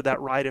to go to that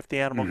right if the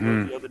animal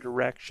goes the other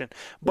direction.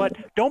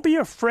 But don't be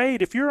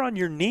afraid if you're on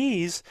your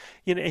knees,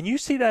 and you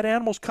see that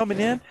animal's coming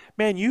in,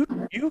 man, you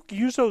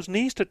use those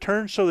knees to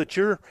turn so that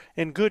you're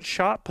in good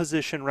shot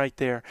position right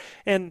there.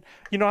 And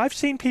I've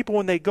seen people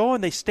when they go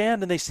and they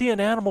stand and they see an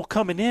animal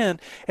coming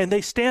in and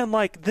they stand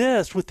like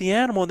this with the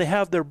animal and they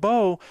have their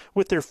bow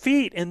with their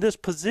feet in this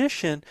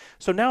position.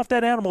 So now if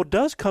that animal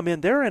does come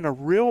in, they're in a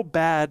real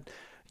bad,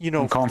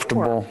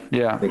 uncomfortable,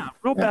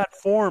 real bad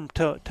form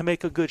to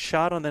make a good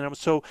shot on them.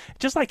 So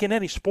just like in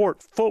any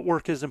sport,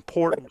 footwork is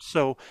important.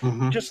 So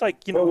just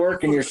like,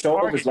 footwork in your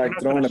shoulders, like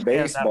throwing a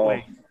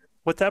baseball.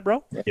 What's that,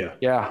 bro?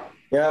 Yeah.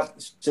 Yeah,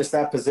 it's just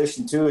that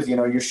position too. Is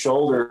your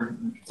shoulder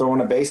throwing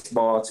a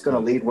baseball, it's going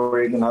to lead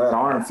where you're going to that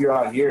arm. If you're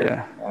out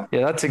here,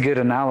 yeah, that's a good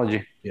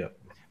analogy. Yeah.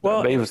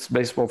 Well,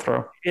 baseball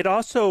throw. It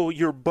also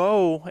your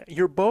bow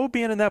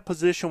being in that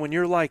position when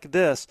you're like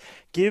this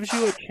gives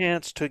you a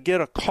chance to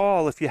get a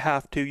call if you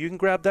have to. You can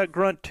grab that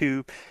grunt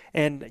tube,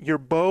 and your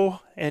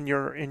bow and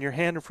your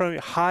hand in front of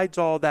you hides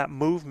all that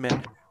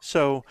movement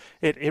So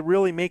it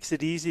really makes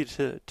it easy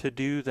to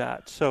do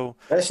that. So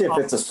especially if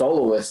it's a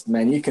soloist,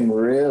 man, you can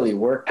really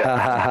work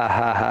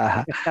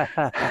that.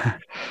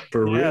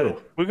 For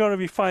real. We're going to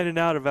be finding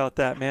out about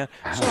that, man.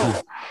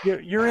 So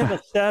you're in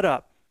the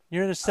setup.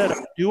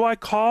 Do I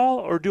call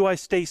or do I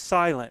stay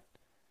silent?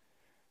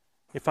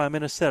 If I'm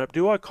in a setup,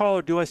 do I call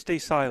or do I stay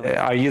silent?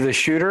 Are you the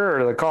shooter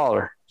or the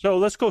caller? So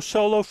let's go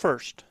solo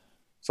first.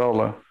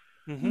 Solo.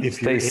 Mm-hmm. If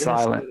stay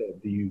silent.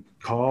 Do you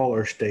call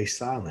or stay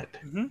silent?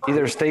 Mm-hmm.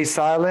 Either stay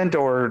silent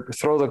or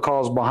throw the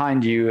calls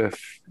behind you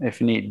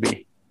if need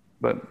be.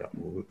 But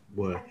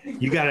well,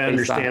 you got to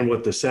understand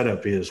what the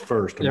setup is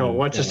first.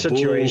 What's the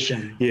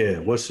situation?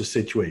 What's the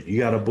situation? You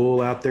got a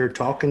bull out there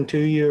talking to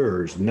you,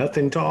 or is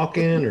nothing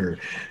talking, or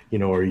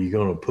are you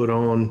going to put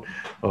on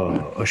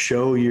a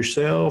show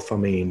yourself? I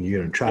mean, you're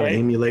going to try to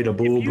emulate a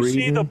bull breathing. If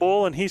you see the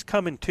bull and he's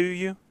coming to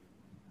you,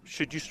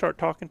 should you start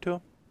talking to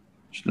him?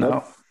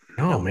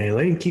 No, man,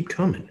 let him keep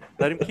coming.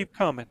 Let him keep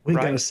coming. We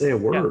got to say a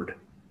word. Yeah.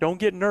 Don't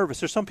get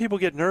nervous. There's some people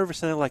get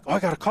nervous and they're like, "Oh, I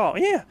got to call."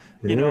 Yeah,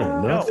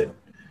 nothing. No.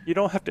 You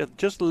don't have to,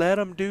 just let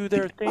them do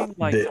their thing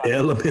like the that. The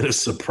element of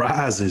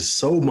surprise is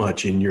so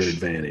much in your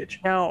advantage.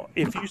 Now,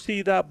 if you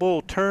see that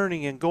bull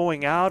turning and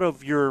going out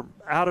of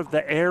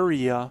the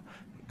area,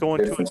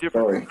 going to a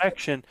different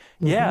direction,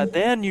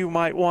 then you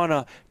might want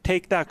to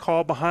take that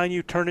call behind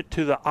you, turn it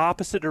to the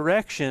opposite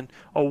direction,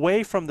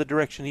 away from the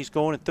direction he's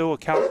going, and throw a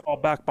cow call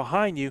back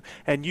behind you,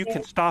 and you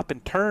can stop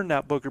and turn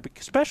that booger,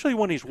 especially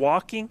when he's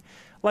walking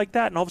like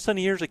that, and all of a sudden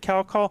he hears a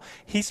cow call,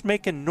 he's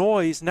making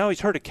noise, now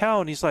he's heard a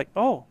cow, and he's like,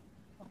 oh,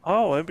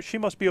 she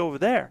must be over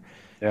there.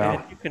 Yeah.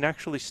 And you can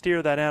actually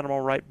steer that animal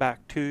right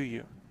back to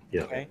you.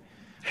 Yeah. Okay?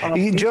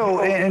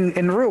 Joe,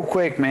 and real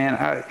quick,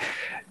 man,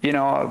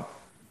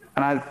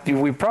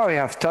 we probably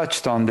have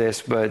touched on this,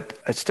 but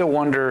I still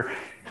wonder,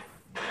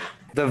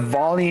 the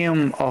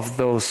volume of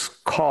those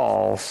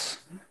calls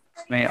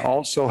may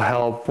also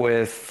help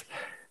with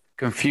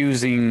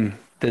confusing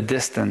the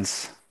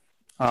distance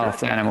of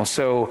the animal.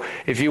 So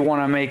if you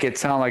want to make it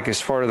sound like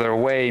it's farther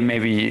away,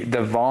 maybe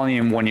the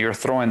volume when you're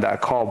throwing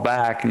that call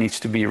back needs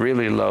to be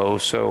really low,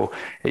 so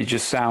it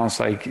just sounds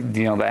like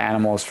the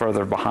animal is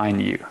further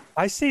behind you.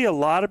 I see a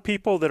lot of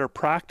people that are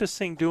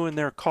practicing doing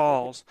their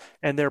calls,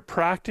 and they're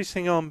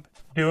practicing them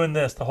doing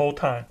this the whole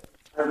time.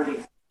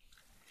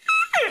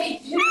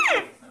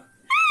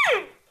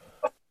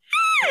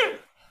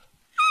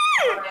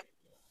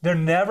 They're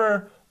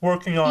never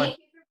working on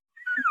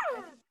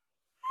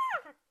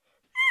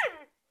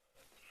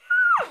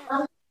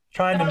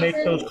trying to make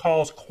those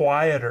calls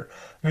quieter.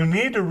 You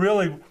need to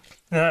really,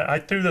 I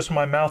threw this in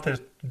my mouth,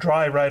 it's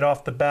dry right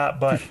off the bat,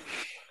 but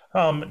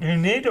you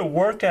need to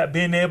work at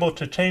being able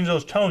to change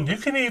those tones. You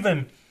can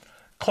even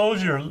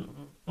close your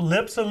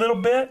lips a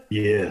little bit.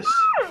 Yes.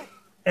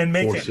 And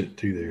make force it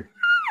to there.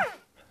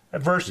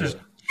 Versus,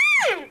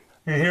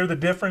 you hear the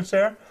difference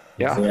there?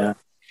 Yeah.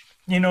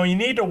 You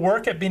need to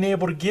work at being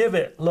able to give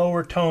it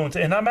lower tones.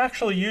 And I'm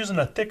actually using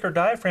a thicker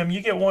diaphragm. You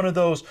get one of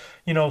those,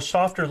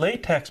 softer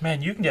latex,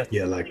 man, you can get...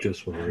 Yeah, like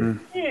this one.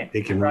 Right?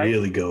 It can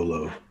really go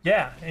low.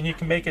 Yeah, and you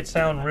can make it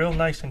sound real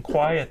nice and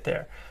quiet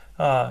there.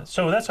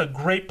 So that's a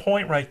great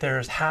point right there,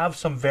 is have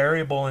some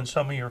variable in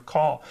some of your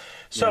call.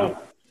 So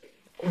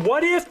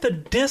what if the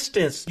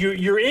distance,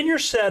 you're in your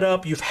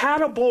setup, you've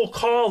had a bull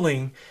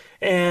calling,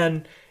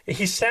 and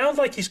he sounds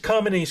like he's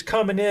coming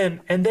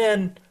in, and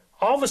then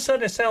all of a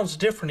sudden it sounds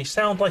different. He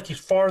sounds like he's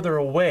farther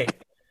away.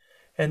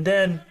 And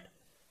then,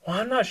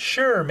 I'm not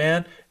sure,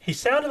 man. He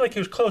sounded like he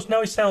was close.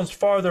 Now he sounds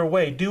farther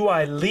away. Do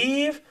I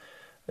leave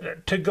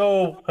to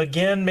go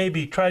again,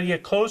 maybe try to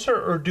get closer,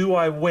 or do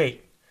I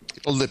wait?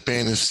 It all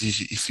depends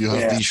if you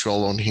have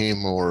visual on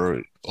him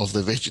or of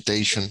the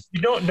vegetation.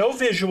 No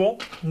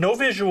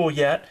visual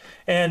yet.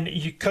 And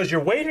because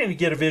you're waiting to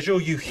get a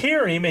visual, you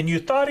hear him, and you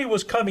thought he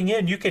was coming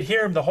in. You could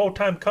hear him the whole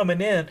time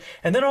coming in,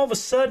 and then all of a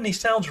sudden he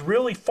sounds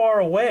really far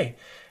away.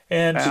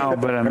 And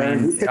but I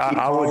mean,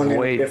 I would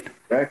wait.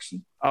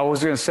 I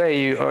was going to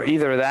say,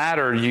 either that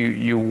or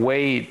you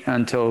wait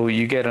until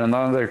you get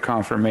another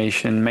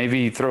confirmation.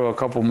 Maybe throw a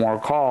couple more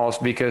calls,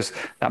 because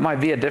that might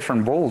be a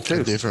different bull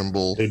too. A different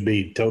bull. It'd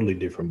be totally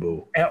different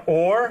bull.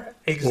 Or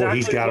exactly.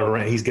 Or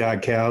he's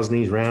got cows and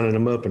he's rounding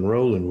them up and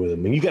rolling with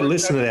them. And you got to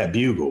listen to that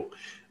bugle.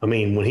 I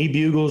mean, when he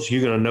bugles,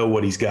 you're going to know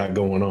what he's got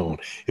going on.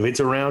 If it's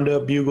a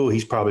roundup bugle,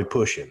 he's probably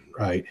pushing,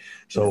 right?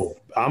 So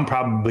I'm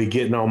probably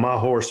getting on my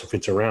horse if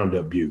it's a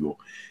roundup bugle.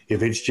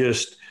 If it's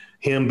just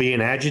him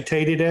being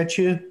agitated at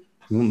you,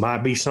 might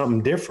be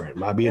something different.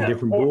 Might be a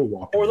different bull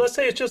walking. Or let's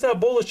say it's just that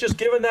bull is just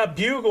giving that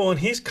bugle, and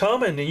he's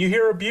coming, and you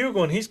hear a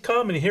bugle, and he's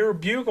coming, you hear a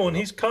bugle, and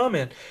he's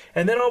coming.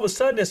 And then all of a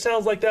sudden it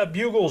sounds like that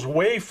bugle's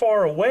way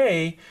far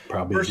away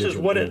versus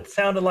what it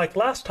sounded like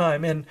last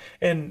time.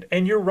 And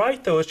you're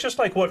right, though. It's just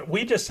like what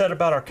we just said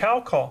about our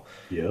cow call.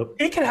 Yep.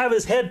 He could have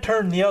his head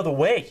turned the other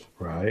way.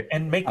 Right.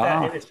 And make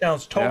that, and it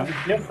sounds totally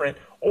different.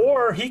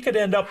 Or he could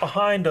end up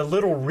behind a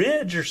little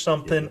ridge or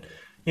something,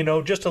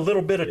 just a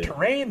little bit of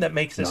terrain that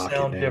makes it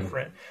sound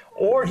different.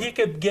 Or he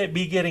could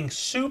be getting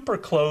super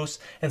close,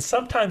 and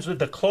sometimes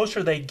the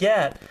closer they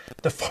get,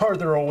 the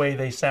farther away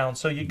they sound.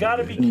 So you got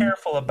to be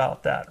careful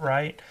about that,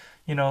 right?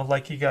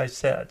 Like you guys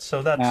said.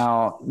 So that's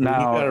now you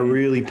got to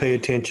really pay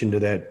attention to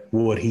that.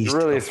 What he's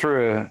really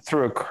threw a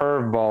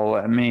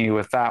curveball at me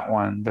with that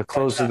one. The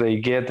closer they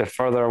get, the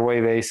further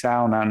away they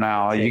sound.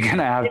 Now you're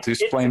gonna have to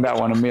explain that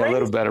one to me a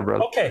little better,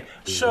 brother. Okay,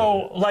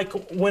 so like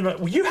when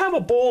you have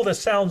a bull that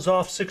sounds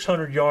off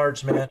 600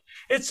 yards, man,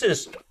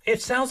 it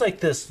sounds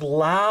like this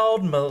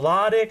loud,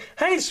 melodic.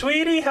 Hey,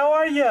 sweetie, how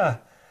are you?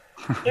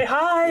 Say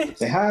hi.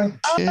 Say hi.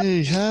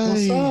 Hey, hi.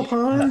 What's up,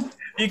 hon?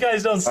 You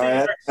guys don't see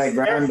That's my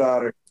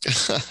granddaughter.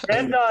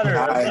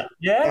 Granddaughter.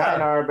 Yeah.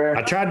 Hi,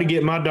 I tried to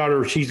get my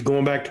daughter. She's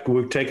going back.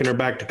 We're taking her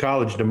back to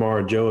college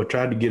tomorrow, Joe. I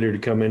tried to get her to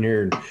come in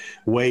here and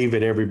wave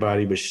at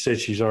everybody, but she said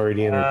she's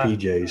already in her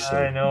PJs. So.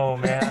 I know,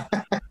 man.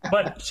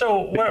 But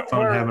so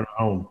we're having a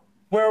home.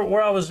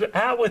 Where I was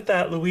at with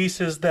that,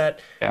 Luis, is that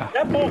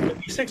that ball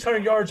could be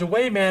 600 yards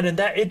away, man, and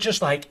that it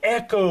just like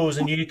echoes,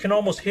 and you can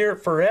almost hear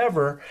it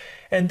forever.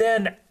 And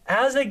then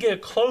as they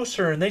get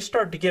closer and they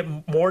start to get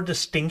more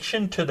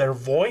distinction to their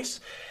voice,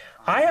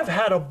 I have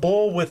had a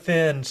bull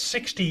within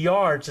 60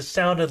 yards that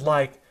sounded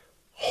like,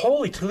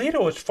 holy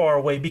Toledo is far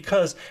away,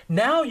 because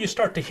now you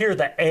start to hear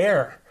the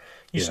air.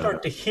 You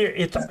start to hear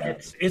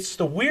it's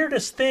the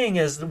weirdest thing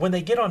is when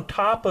they get on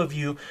top of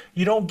you,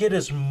 you don't get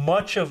as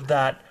much of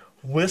that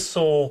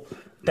whistle,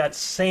 that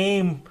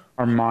same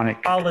harmonic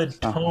solid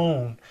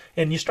tone,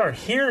 and you start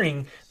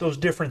hearing those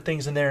different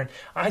things in there. And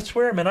I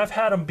swear, man, I've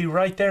had them be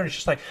right there, and it's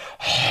just like,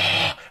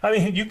 I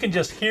mean, you can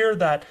just hear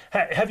that.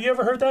 Have you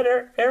ever heard that,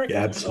 Eric?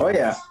 Yeah,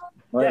 absolutely.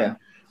 Oh yeah.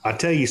 I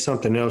tell you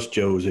something else,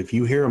 Joe, is if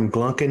you hear them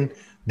glunking,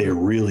 they're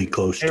really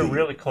close to you. They're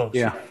really close.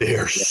 Yeah.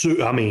 They're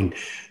I mean,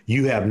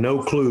 you have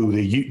no clue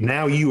that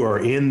now you are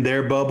in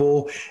their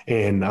bubble.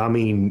 And I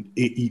mean,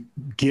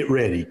 get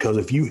ready, because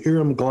if you hear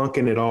them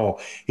glunking at all,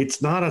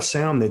 it's not a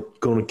sound that's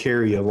going to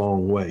carry a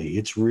long way.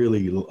 It's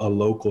really a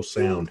local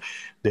sound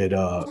that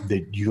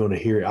you're going to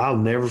hear. I'll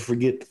never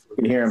forget.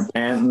 You hear them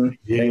panting.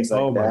 Things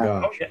like my that.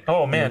 gosh.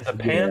 Oh man, the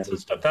pants and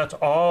stuff, that's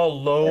all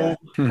low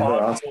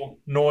audible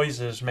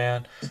noises,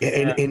 man.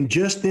 And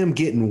just them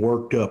getting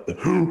worked up. Yeah.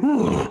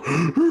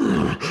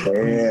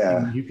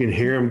 You can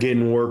hear them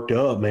getting worked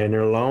up, man.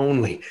 They're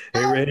lonely.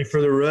 They're ready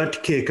for the rut to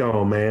kick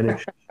on, man.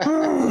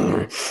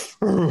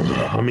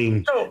 I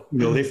mean,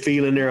 they're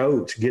feeling their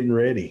oats, getting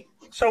ready.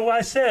 So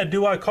I said,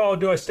 do I call,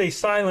 do I stay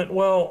silent?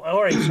 Well,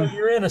 all right, so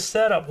you're in a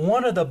setup.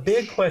 One of the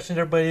big questions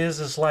everybody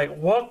is like,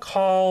 what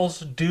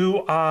calls do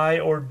I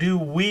or do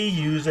we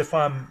use if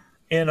I'm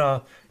in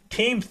a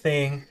team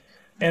thing?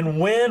 And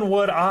when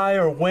would I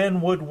or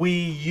when would we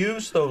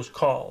use those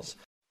calls?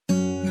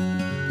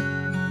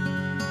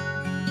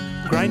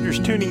 Grinders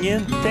tuning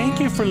in, thank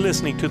you for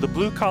listening to the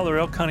Blue Collar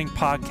Elk Hunting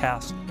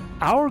Podcast.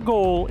 Our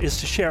goal is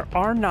to share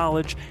our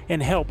knowledge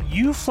and help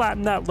you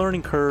flatten that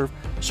learning curve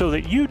so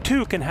that you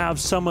too can have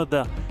some of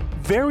the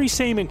very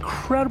same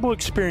incredible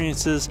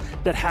experiences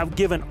that have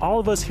given all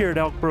of us here at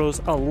Elk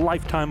Bros a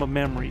lifetime of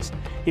memories.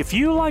 If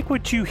you like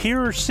what you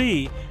hear or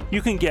see,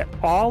 you can get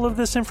all of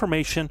this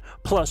information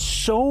plus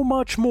so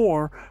much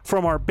more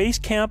from our Base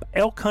Camp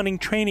Elk Hunting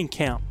Training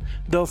Camp,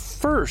 the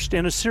first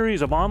in a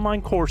series of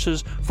online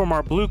courses from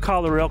our Blue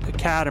Collar Elk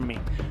Academy.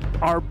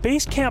 Our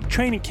Base Camp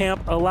Training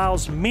Camp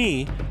allows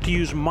me to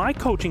use my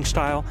coaching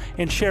style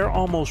and share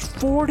almost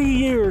 40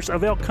 years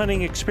of elk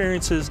hunting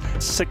experiences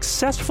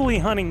successfully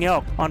hunting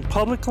elk on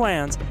public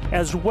lands,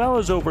 as well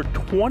as over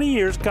 20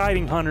 years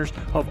guiding hunters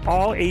of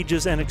all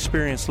ages and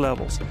experience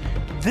levels.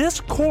 This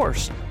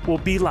course will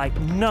be like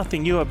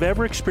nothing you have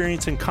ever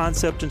experienced in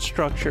concept and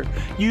structure,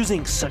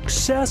 using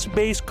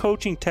success-based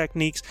coaching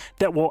techniques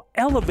that will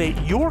elevate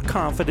your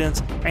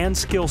confidence and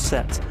skill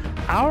sets.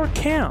 Our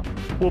camp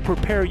will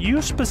prepare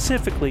you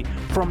specifically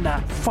from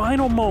that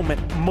final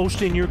moment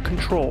most in your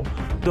control,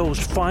 those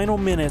final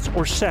minutes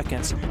or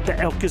seconds the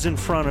elk is in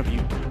front of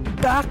you,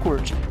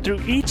 backwards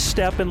through each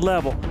step and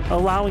level,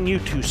 allowing you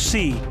to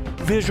see,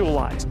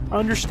 visualize,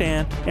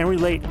 understand, and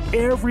relate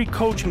every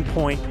coaching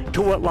point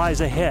to what lies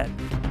ahead,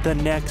 the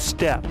next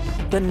step,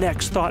 the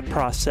next thought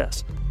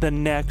process, the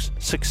next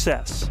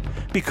success.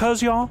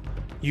 Because y'all,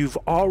 you've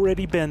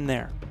already been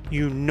there.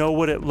 You know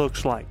what it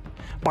looks like.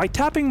 By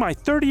tapping my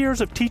 30 years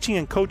of teaching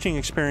and coaching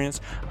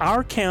experience,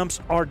 our camps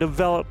are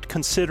developed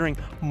considering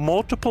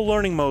multiple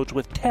learning modes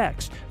with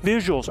text,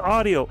 visuals,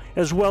 audio,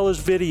 as well as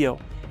video.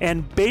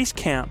 And Base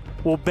Camp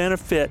will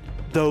benefit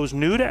those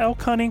new to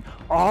elk hunting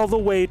all the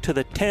way to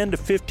the 10 to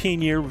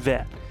 15 year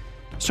vet.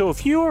 So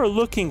if you are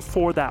looking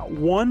for that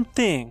one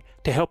thing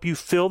to help you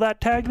fill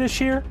that tag this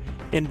year,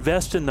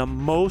 invest in the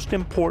most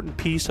important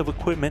piece of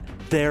equipment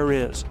there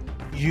is,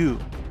 you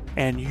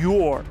and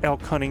your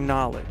elk hunting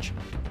knowledge.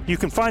 You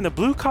can find the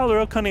Blue Collar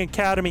Elk Hunting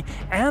Academy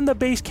and the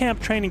Base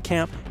Camp Training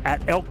Camp at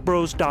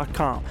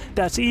elkbros.com.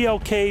 That's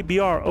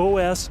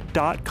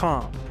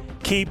ELKBROS.com.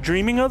 Keep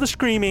dreaming of the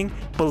screaming,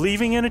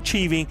 believing in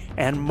achieving,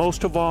 and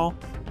most of all,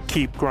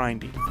 keep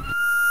grinding.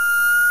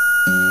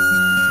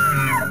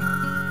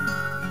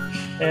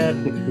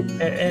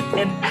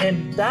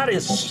 And that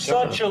is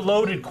such a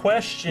loaded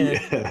question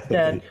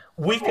that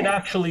we could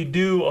actually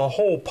do a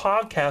whole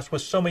podcast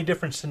with so many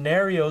different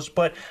scenarios.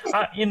 But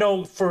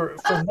for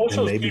most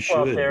of those people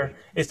out there,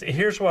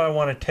 here's what I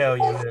want to tell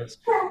you is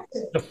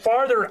the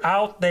farther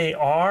out they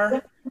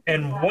are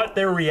and what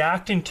they're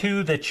reacting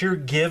to that you're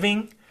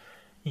giving,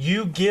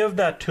 you give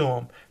that to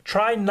them.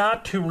 Try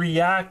not to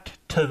react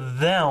to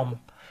them.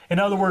 In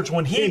other words,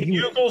 when he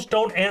bugles,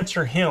 don't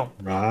answer him.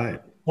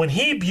 Right. When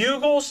he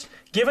bugles,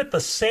 give it the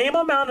same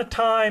amount of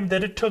time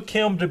that it took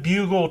him to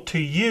bugle to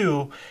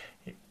you,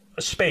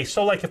 space.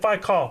 So like if I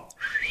call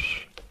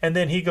and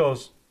then he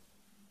goes,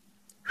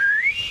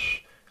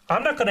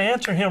 I'm not going to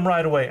answer him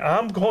right away.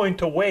 I'm going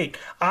to wait.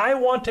 I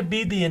want to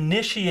be the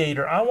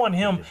initiator. I want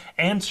him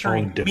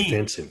answering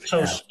me.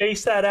 So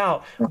space that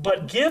out.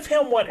 But give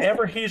him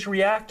whatever he's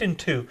reacting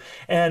to.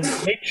 And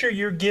make sure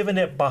you're giving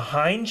it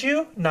behind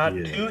you, not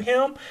to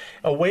him,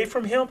 away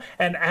from him.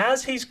 And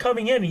as he's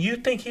coming in and you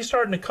think he's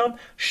starting to come,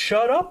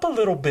 shut up a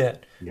little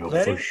bit.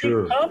 Let him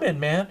keep coming,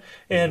 man.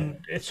 And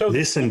so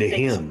listen to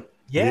him.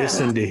 Yeah.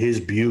 Listen to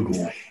his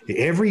bugle.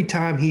 Every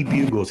time he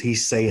bugles,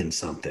 he's saying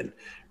something.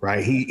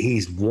 Right,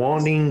 he's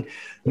wanting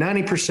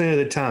 90% of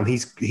the time.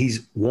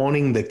 He's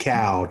wanting the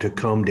cow to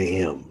come to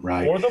him,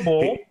 right? Or the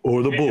bull.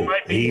 Or the bull.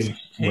 He's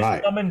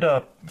right. Coming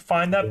to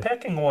find that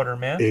pecking order,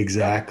 man.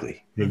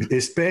 Exactly.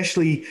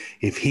 Especially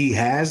if he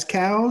has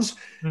cows,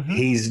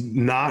 he's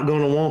not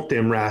going to want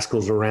them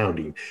rascals around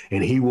him,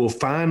 and he will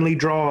finally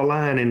draw a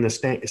line in the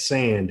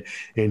sand.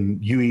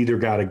 And you either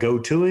got to go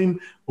to him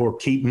or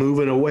keep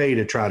moving away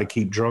to try to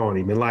keep drawing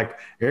him. And like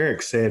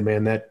Eric said,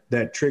 man,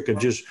 that trick of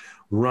just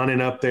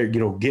running up there,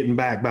 getting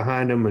back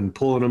behind them and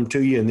pulling them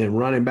to you and then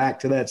running back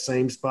to that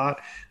same spot,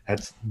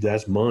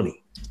 that's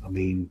money. I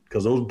mean,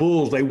 because those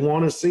bulls, they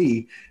want to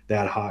see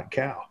that hot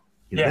cow.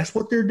 That's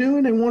what they're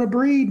doing. They want to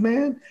breed,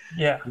 man.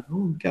 Yeah.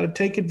 You got to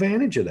take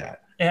advantage of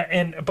that.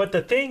 But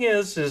the thing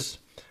is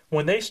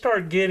when they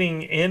start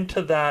getting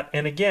into that,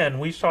 and again,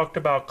 we talked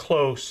about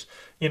close,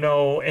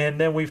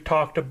 and then we've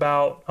talked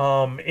about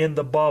in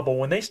the bubble.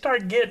 When they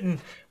start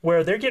getting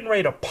where they're getting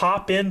ready to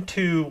pop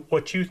into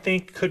what you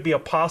think could be a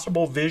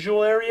possible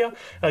visual area,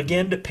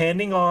 again,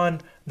 depending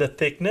on the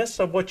thickness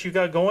of what you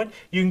got going,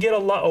 you can get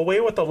away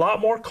with a lot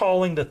more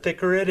calling the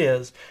thicker it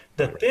is.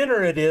 The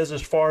thinner it is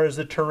as far as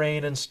the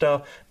terrain and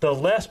stuff, the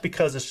less,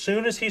 because as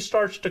soon as he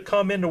starts to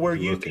come into where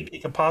you think he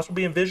can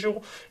possibly be in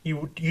visual,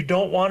 you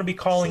don't want to be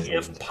calling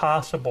if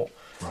possible.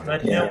 Right.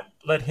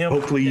 Let him.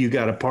 Hopefully you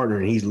got a partner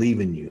and he's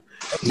leaving you.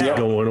 He's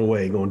going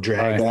away, going to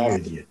drag you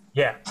with you.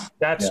 Yeah,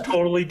 that's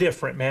totally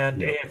different, man.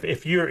 Yeah.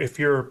 If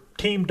you're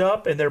teamed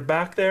up and they're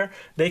back there,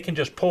 they can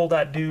just pull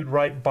that dude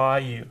right by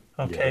you.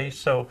 Okay,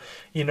 so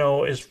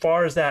as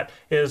far as that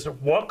is,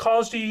 what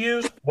calls do you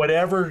use?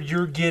 Whatever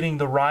you're getting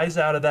the rise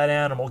out of that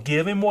animal,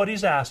 give him what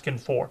he's asking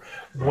for.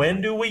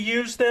 When do we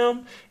use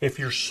them? If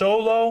you're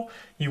solo,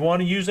 you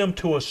want to use them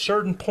to a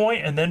certain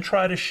point and then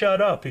try to shut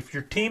up. If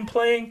you're team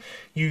playing,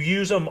 you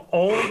use them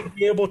only to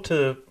be able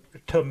to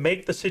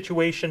make the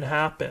situation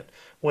happen,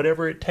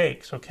 whatever it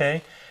takes.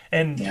 Okay.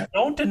 And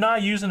don't deny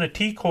using a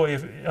decoy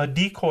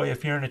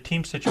if you're in a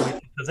team situation,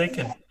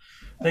 because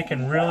they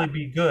can really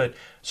be good.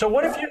 So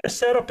what if you're in a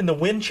setup and the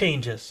wind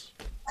changes?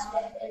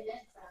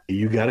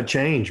 You got to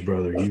change,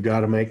 brother. You got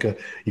to make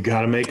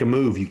a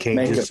move. You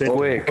can't just sit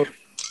quick.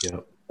 Yeah.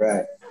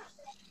 Right.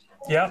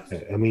 Yeah.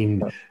 I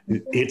mean,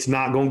 it's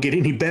not going to get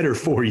any better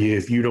for you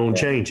if you don't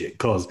change it,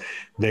 because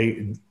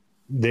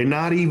you're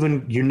not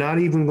even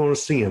going to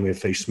see them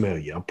if they smell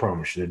you. I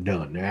promise you, they're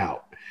done. They're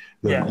out.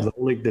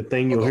 The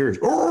thing you'll hear is,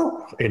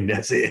 oh, and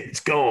that's it. It's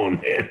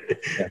gone, man.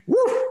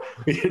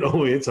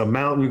 It's a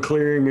mountain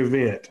clearing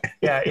event.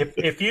 Yeah,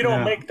 if you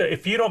don't make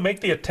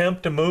the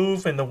attempt to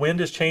move and the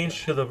wind is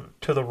changed to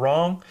the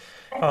wrong,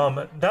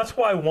 that's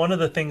why one of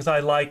the things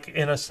I like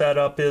in a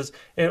setup is,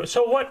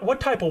 so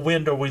what type of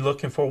wind are we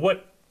looking for?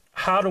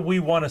 How do we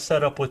want to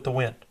set up with the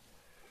wind?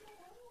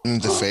 In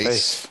the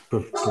face.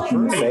 If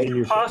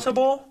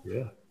possible.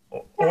 Yeah.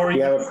 Or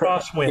you have a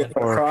crosswind.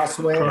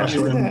 Crosswind,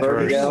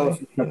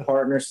 a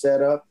partner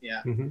setup.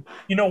 Yeah.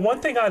 Mm-hmm. One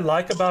thing I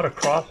like about a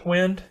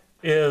crosswind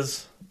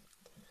is,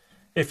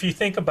 if you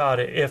think about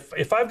it,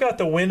 if I've got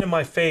the wind in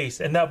my face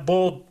and that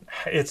bull,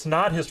 it's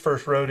not his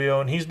first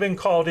rodeo and he's been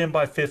called in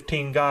by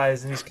 15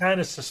 guys and he's kind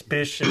of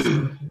suspicious,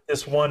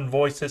 this one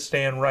voice that's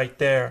staying right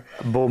there.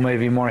 Bull may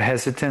be more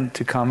hesitant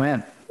to come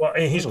in. Well,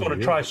 and he's going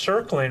to try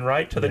circling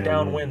right to the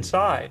downwind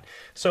side.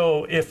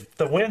 So if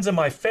the wind's in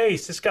my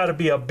face, it's got to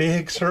be a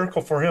big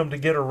circle for him to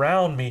get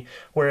around me.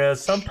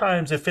 Whereas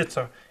sometimes if it's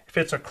a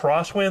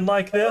crosswind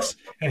like this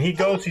and he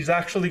goes, he's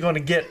actually going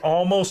to get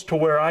almost to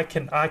where I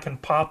can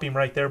pop him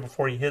right there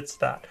before he hits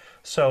that.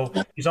 So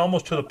he's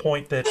almost to the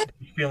point that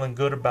he's feeling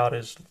good about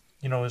his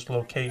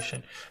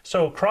location.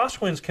 So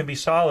crosswinds can be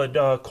solid,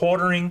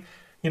 quartering,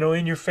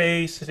 in your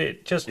face.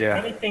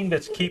 Anything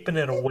that's keeping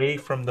it away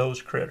from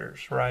those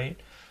critters, right?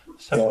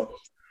 So,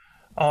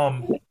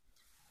 one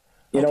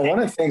of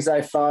the things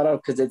I thought of,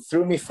 because it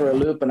threw me for a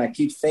loop, and I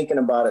keep thinking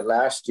about it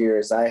last year,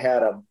 is I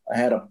had a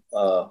I don't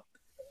know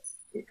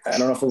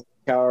if it was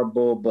cow or a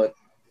bull, but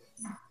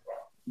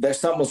there's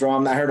something was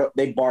wrong. I heard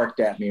they barked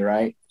at me,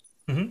 right?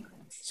 Mm-hmm.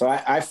 So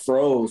I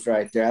froze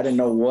right there. I didn't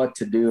know what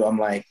to do. I'm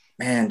like,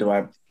 man,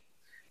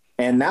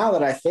 and now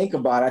that I think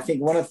about it, I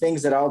think one of the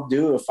things that I'll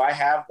do if I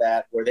have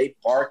that where they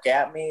bark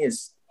at me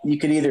is you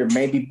could either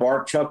maybe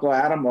bark, chuckle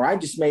at them, or I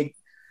just may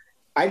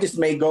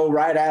go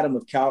right at him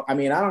with cow. I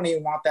mean, I don't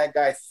even want that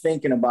guy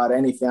thinking about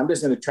anything. I'm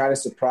just going to try to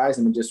surprise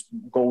him and just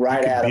go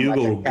right at him.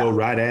 Bugle, go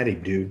right at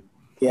him, dude.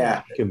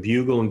 Yeah. You can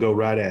bugle and go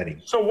right at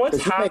him. So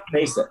what's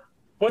happening?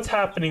 What's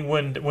happening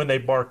when they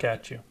bark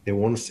at you? They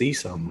want to see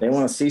something. They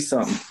want to see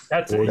something.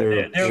 That's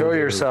show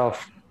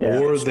yourself.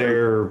 Or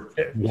they're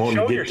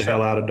wanting to get the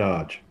hell out of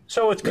Dodge.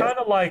 So it's kind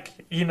of like,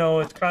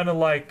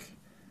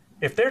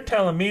 if they're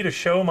telling me to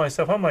show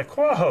myself, I'm like,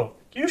 whoa,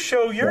 you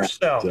show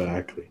yourself.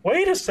 Exactly.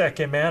 Wait a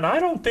second, man. I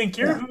don't think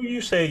you're who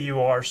you say you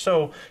are.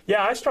 So,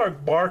 I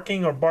start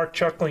barking or bark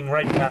chuckling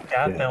right back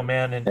at them,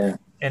 man.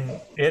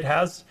 And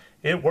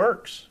it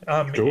works.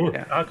 Sure.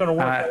 It's not going to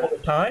work all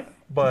the time.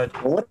 But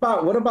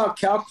what about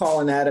cow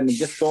calling at him and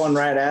just going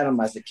right at him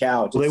as a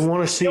cow? Well, they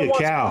want to see a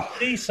cow.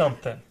 See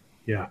something.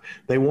 Yeah,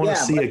 they want to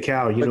see a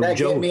cow.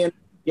 Joe,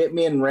 get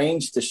me in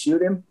range to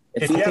shoot him.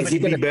 If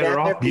you'd be better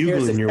off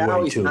bugling your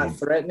way to him. Not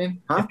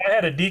threatening, huh? If I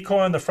had a decoy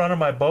on the front of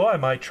my bow, I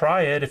might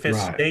try it. If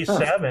it's day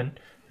 7,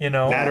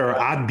 That or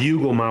I'd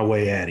bugle my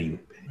way at him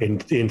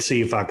and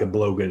see if I could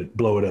blow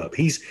it up.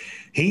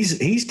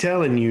 He's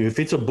telling you, if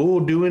it's a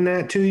bull doing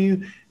that to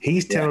you,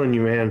 he's telling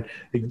you, man,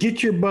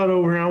 get your butt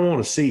over here. I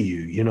want to see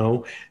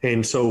you,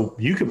 And so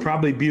you could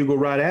probably bugle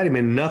right at him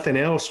and nothing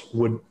else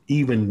would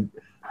even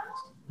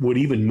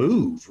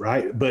move,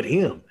 right? But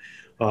him.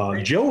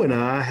 Joe and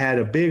I had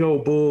a big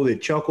old bull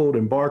that chuckled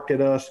and barked at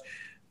us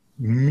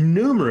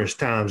numerous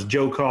times.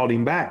 Joe called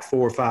him back 4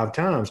 or 5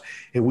 times,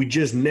 and we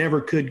just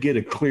never could get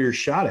a clear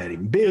shot at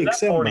him. Big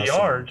 40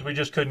 yards, we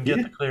just couldn't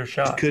get the clear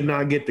shot. Could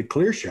not get the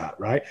clear shot,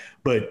 right?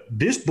 But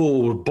this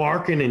bull was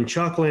barking and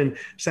chuckling,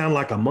 sound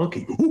like a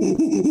monkey.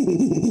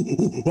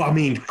 I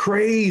mean,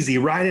 crazy,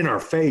 right in our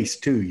face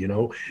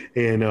too,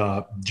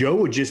 And Joe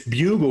would just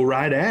bugle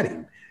right at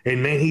him.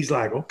 And then he's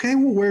like, okay,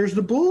 well, where's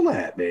the bull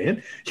at,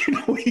 man?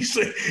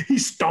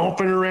 He's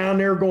stomping around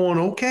there going,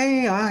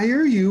 okay, I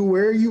hear you.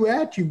 Where are you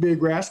at, you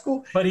big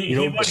rascal? But he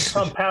wouldn't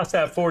come past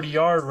that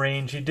 40-yard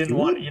range. He didn't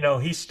want,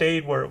 he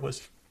stayed where it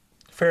was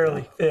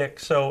fairly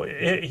thick. So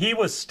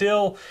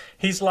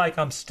he's like,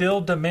 I'm still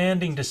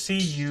demanding to see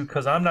you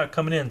because I'm not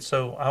coming in.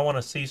 So I want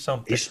to see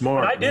something. He's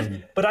smart.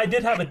 But I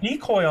did have a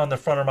decoy on the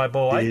front of my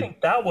bow. I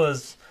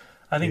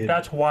think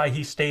that's why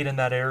he stayed in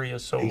that area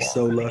so long. He's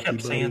so lucky. He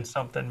kept saying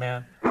something,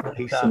 man.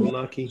 He's so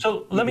lucky.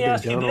 So let me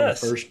ask you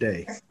this. On the first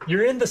day.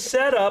 You're in the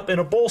setup and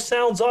a bull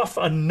sounds off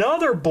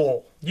another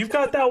bull. You've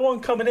got that one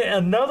coming in.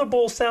 Another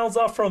bull sounds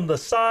off from the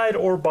side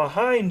or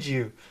behind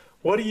you.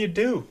 What do you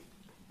do?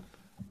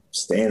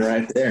 Staying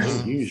right there.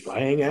 You just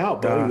hang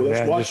out, buddy.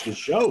 Let's watch the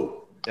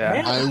show.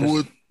 Yeah. I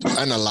would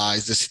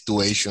analyze the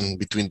situation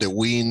between the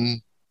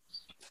wind,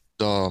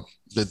 the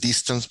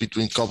distance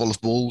between a couple of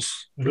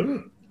bulls.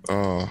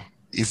 Mm-hmm.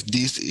 If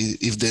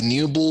the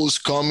new bull is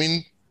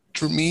coming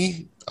through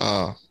me,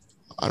 I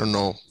don't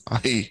know.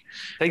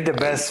 Take the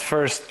best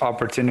first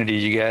opportunity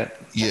you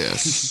get.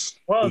 Yes.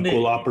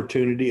 Equal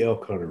opportunity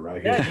elk hunter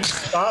right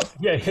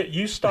here.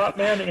 You stop,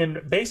 man,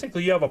 and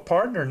basically you have a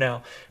partner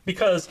now.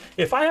 Because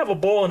if I have a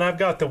bull and I've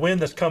got the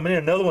wind that's coming in,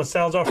 another one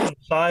sounds off from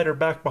the side or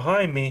back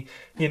behind me,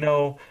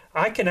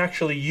 I can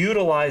actually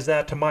utilize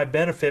that to my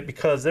benefit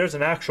because there's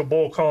an actual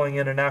bull calling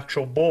in an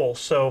actual bull.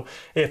 So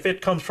if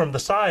it comes from the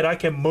side, I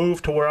can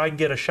move to where I can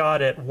get a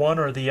shot at one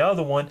or the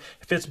other one.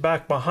 If it's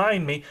back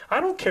behind me, I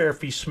don't care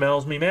if he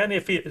smells me, man.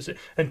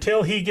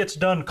 Until he gets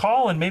done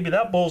calling, maybe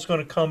that bull's going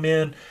to come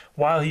in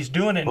while he's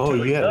doing it. Oh,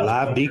 you had a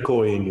live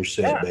decoy in your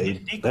set,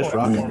 babe. That's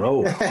rock and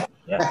roll.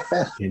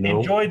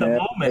 Enjoy the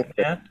moment,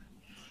 man.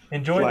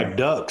 Enjoy it. Like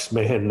ducks,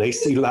 man. They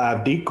see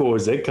live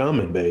decoys, they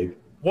coming, babe.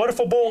 What if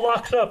a bull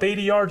locks up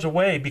 80 yards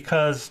away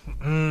because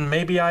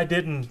maybe I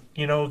didn't,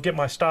 get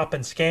my stop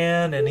and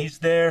scan and he's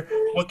there?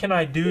 What can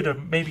I do to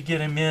maybe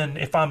get him in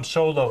if I'm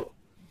solo?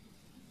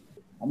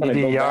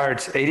 80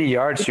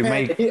 yards, you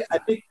make.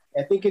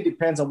 I think it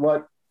depends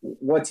on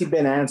what's he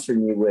been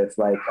answering you with.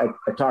 Like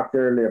I talked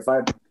earlier, if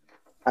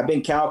I've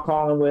been cow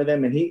calling with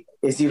him and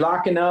is he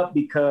locking up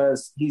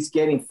because he's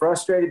getting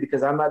frustrated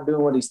because I'm not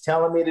doing what he's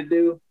telling me to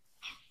do?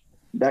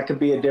 That could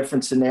be a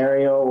different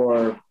scenario.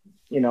 Or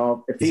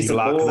if he's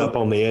locking up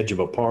on the edge of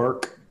a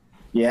park.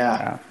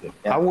 Yeah.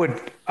 I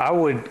would,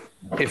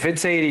 if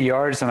it's 80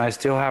 yards and I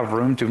still have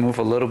room to move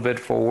a little bit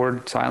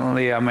forward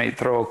silently, I might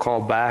throw a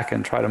call back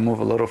and try to move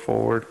a little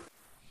forward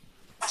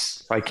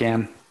if I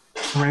can.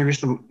 Maybe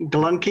some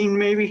glunking,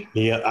 maybe.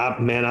 Yeah,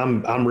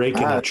 I'm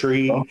raking a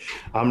tree.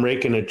 I'm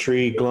raking a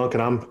tree, glunk,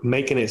 and I'm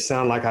making it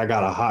sound like I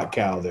got a hot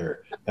cow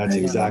there. That's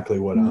exactly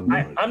what I'm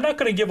doing. I'm not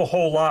going to give a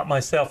whole lot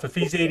myself. If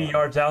he's 80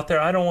 yards out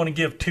there, I don't want to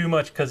give too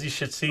much because he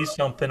should see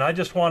something. I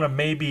just want to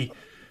maybe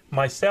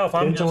myself,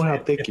 Depends I'm just, on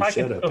how thick if your I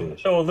can setup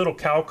is. throw a little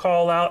cow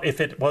call out,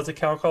 if it was a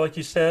cow call like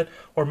you said,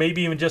 or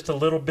maybe even just a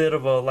little bit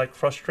of a like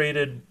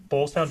frustrated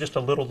bull sound, just a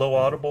little low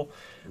audible.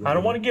 I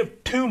don't want to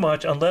give too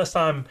much unless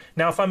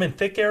if I'm in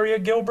thick area,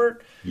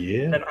 Gilbert,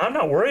 and I'm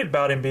not worried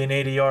about him being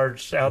 80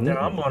 yards out there.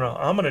 I'm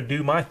gonna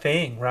do my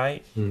thing,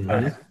 right?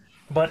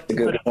 But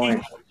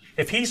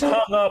if he's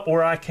hung up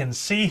where I can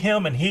see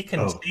him and he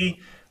can see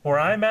where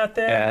I'm at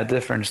there. Yeah,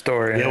 different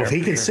story. Yeah, if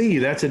he can see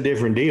you, that's a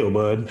different deal,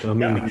 bud. I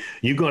mean,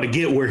 you're going to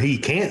get where he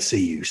can't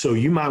see you. So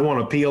you might want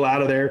to peel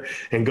out of there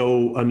and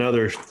go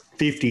another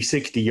 50,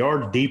 60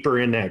 yards deeper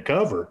in that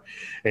cover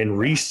and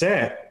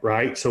reset,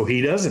 right? So he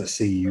doesn't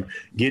see you.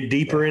 Get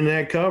deeper in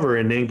that cover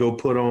and then go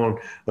put on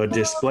a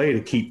display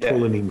to keep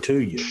pulling him to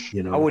you.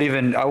 You know, I would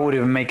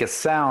even make a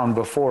sound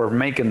before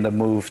making the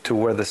move to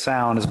where the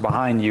sound is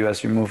behind you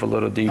as you move a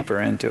little deeper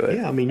into it.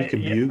 Yeah, I mean, you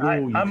can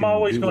bugle. I'm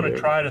always going to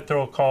try to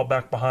throw a call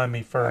back behind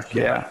me first.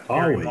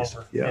 Always.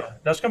 Yeah.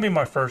 That's going to be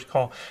my first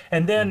call.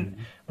 And then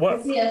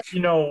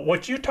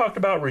what you talked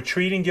about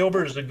retreating,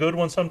 Gilbert, is a good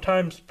one.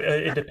 Sometimes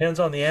it depends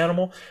on the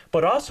animal,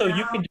 but also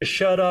you can just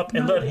shut up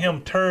and let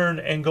him turn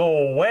and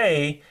go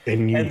away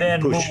and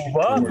then move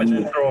up and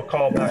then throw a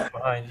call back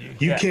behind you.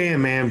 You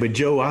can, man, but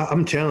Joe,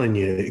 I'm telling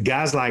you,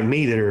 guys like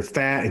me that are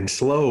fat and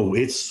slow,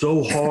 it's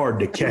so hard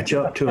to catch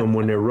up to them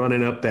when they're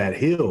running up that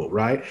hill,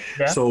 right?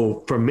 Yeah.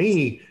 So for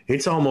me,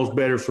 it's almost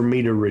better for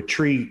me to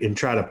retreat and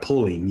try to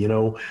pull him, you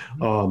know.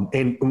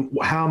 And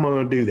how am I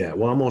going to do that?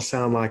 Well, I'm going to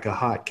sound like a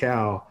hot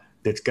cow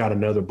that's got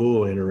another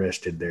bull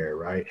interested there,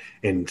 right?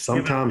 And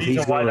sometimes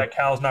he's why that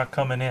cow's not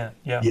coming in.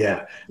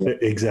 Yeah,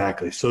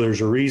 exactly. So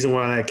there's a reason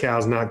why that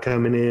cow's not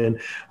coming in.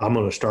 I'm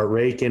going to start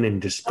raking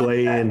and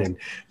displaying, and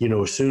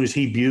as soon as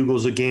he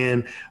bugles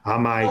again, I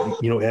might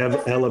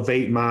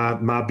elevate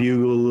my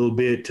bugle a little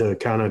bit to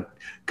kind of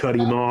cut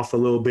him off a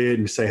little bit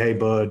and say, hey,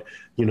 bud,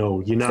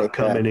 you're not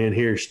coming in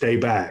here, stay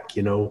back,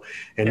 and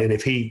then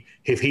if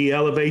he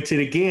elevates it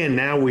again,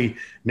 now we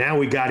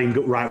got him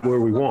right where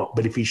we want.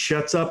 But if he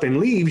shuts up and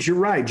leaves, you're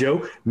right,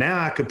 Joe.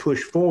 Now I could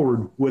push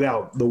forward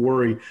without the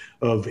worry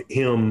of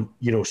him,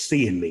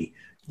 seeing me.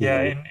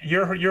 And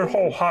your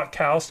whole hot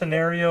cow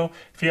scenario,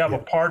 if you have a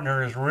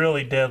partner, is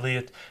really deadly.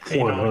 It's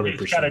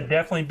got to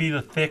definitely be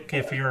the thick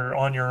if you're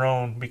on your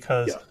own,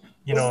 because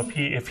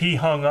if he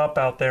hung up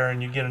out there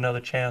and you get another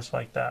chance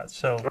like that.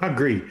 So I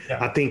agree.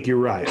 I think you're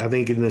right. I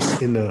think in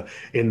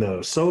the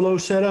solo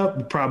setup,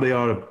 you probably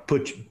ought to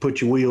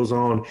put your wheels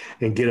on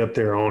and get up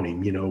there on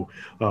him.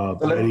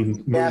 Let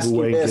him move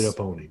away, get up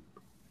on him.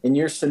 In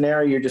your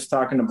scenario, you're just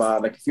talking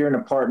about, like, if you're in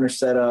a partner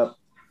setup,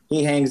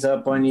 he hangs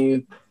up on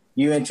you.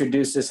 You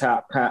introduce this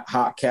hot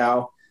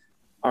cow.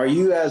 Are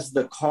you as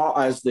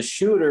the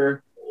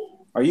shooter?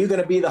 Are you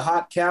going to be the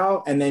hot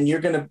cow, and then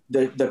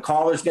the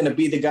caller's going to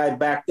be the guy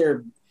back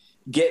there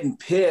getting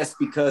pissed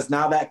because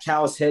now that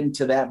cow is heading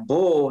to that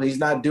bull. He's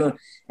not doing,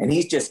 and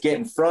he's just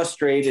getting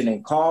frustrated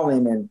and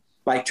calling and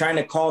like trying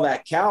to call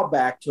that cow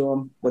back to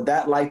him. Would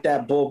that light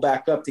that bull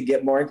back up to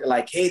get more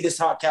like, hey, this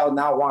hot cow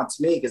now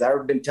wants me because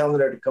I've been telling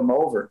her to come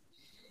over.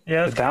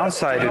 Yeah, the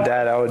downside of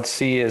that I would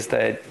see is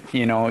that,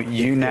 you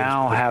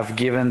now have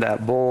given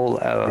that bull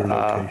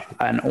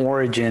an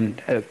origin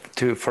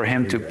for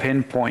him to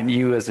pinpoint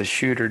you as a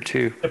shooter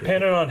too.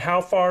 Depending on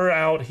how far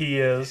out he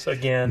is,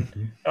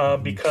 again,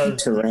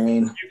 because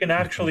terrain. You can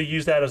actually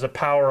use that as a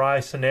power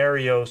eye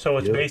scenario. So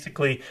it's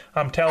basically,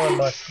 I'm telling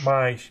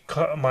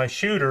my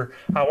shooter,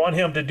 I want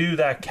him to do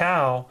that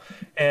cow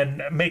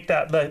and make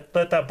that let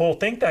that bull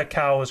think that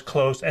cow is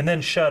close, and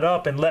then shut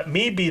up and let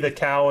me be the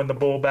cow and the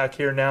bull back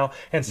here now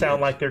and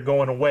sound like they're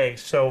going away.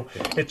 So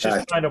it's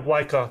just kind of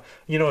like a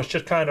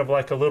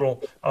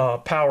little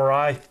power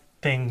eye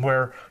thing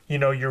where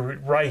you're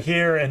right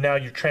here and now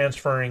you're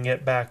transferring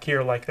it back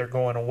here like they're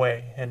going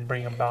away and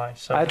bring them by.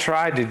 So I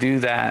tried to do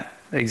that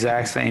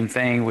exact same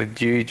thing with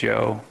G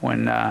Joe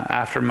when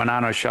after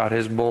Manano shot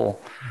his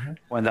bull,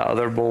 when the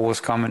other bull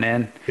was coming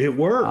in. It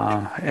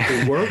worked.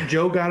 It worked.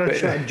 Joe got a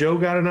shot. Joe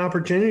got an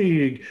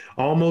opportunity to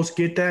almost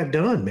get that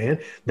done, man.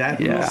 That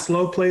little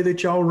slow play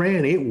that y'all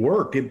ran, it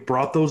worked. It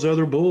brought those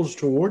other bulls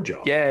toward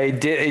y'all. Yeah, it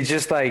did. It's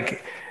just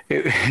like,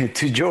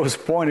 to Joe's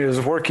point, it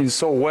was working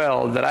so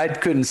well that I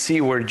couldn't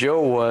see where Joe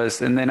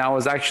was, and then I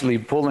was actually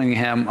pulling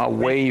him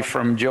away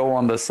from Joe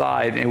on the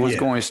side. It was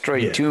going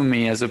straight to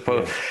me as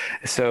opposed.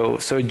 So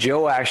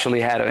Joe actually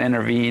had to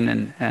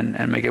intervene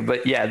and make it.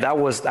 But that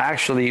was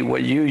actually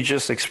what you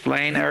just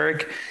explained,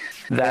 Eric.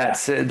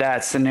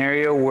 That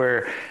scenario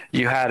where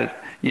you had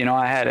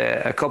I had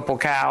a couple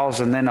cows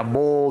and then a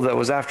bull that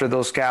was after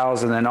those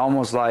cows, and then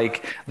almost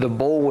like the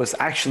bull was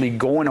actually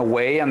going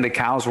away and the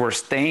cows were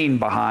staying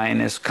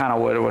behind is kind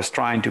of what it was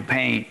trying to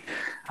paint.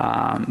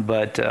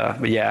 But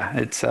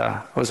it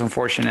was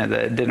unfortunate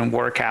that it didn't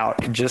work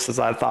out just as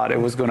I thought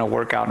it was going to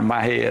work out in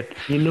my head.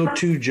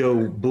 Too,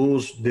 Joe,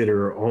 bulls that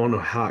are on a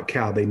hot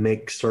cow, they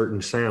make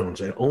certain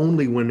sounds, and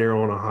only when they're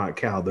on a hot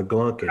cow, the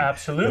glunking,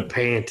 the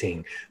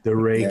panting, the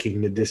raking,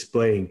 the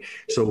displaying.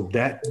 So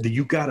that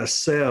you got to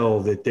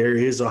sell that there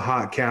is a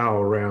hot cow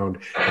around.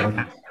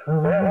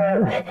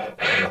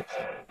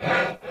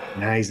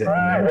 Now he's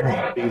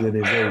feeling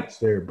his oats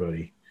there,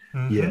 buddy.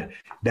 Mm-hmm.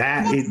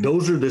 Yeah,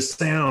 those are the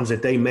sounds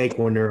that they make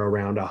when they're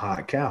around a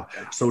hot cow.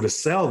 So to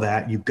sell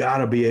that, you got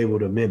to be able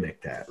to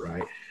mimic that,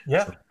 right?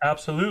 Yeah,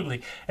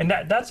 absolutely. And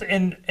that's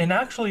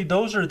actually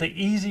those are the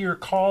easier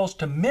calls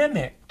to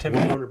mimic to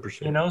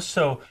 100%. You know,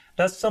 so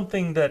that's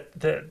something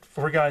that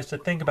for guys to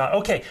think about.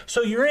 Okay,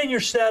 so you're in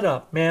your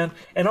setup, man,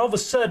 and all of a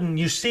sudden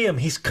you see him.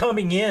 He's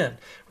coming in,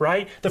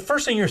 right? The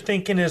first thing you're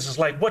thinking is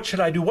like, what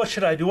should I do? What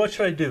should I do? What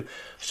should I do?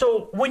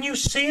 So when you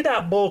see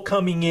that bull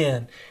coming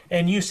in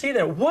and you see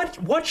that,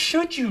 what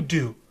should you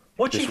do?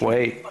 Just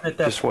wait.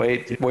 Just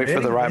wait for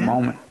the right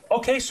moment.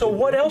 Okay, so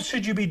what else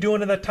should you be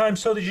doing at that time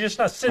so that you're just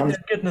not sitting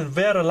there getting the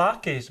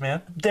veralaques,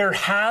 man? There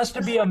has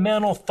to be a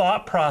mental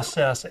thought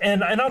process.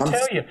 And I'll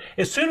tell you,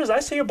 as soon as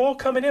I see a bull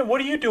coming in, what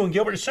are you doing,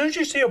 Gilbert? As soon as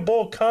you see a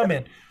bull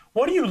coming,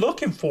 what are you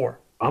looking for?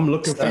 I'm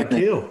looking for a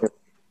kill.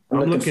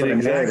 I'm looking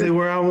exactly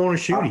where I want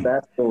to shoot him.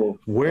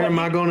 Where am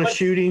I going to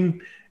shoot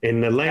him? In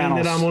the lane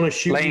that I'm going to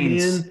shoot him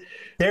in.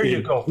 There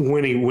you go.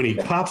 When he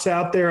pops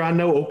out there, I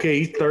know, okay,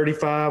 he's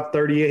 35,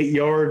 38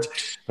 yards,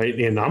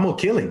 and I'm going to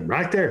kill him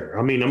right there.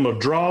 I mean, I'm going to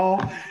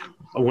draw.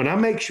 When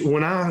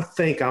I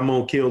think I'm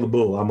going to kill the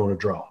bull, I'm going to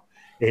draw.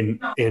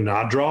 And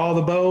I draw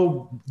the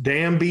bow,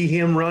 damn be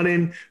him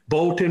running,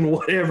 bolting,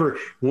 whatever,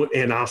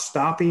 and I'll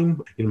stop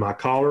him, and my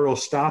collar will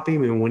stop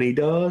him, and when he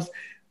does,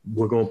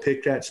 we're going to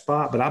pick that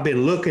spot. But I've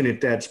been looking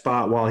at that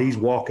spot while he's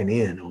walking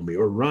in on me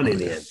or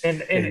running in.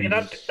 And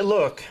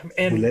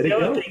the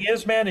other thing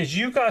is, man, is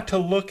you got to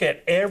look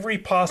at every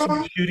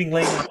possible shooting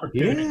lane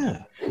opportunity.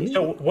 Yeah.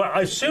 So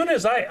as soon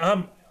as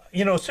I'm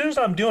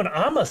doing,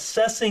 I'm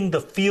assessing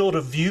the field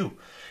of view.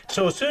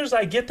 So as soon as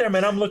I get there,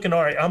 man, I'm looking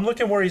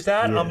where he's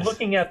at. Yes. I'm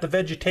looking at the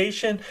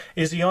vegetation.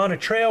 Is he on a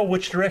trail?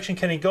 Which direction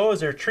can he go?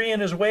 Is there a tree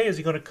in his way? Is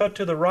he going to cut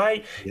to the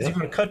right? Yeah. Is he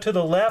going to cut to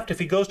the left? If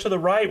he goes to the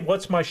right,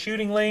 what's my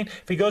shooting lane?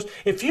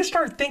 If you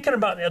start thinking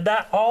about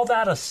all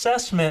that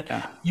assessment,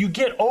 you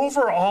get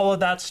over all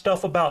of that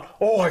stuff about,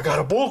 I got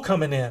a bull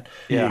coming in.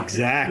 Yeah,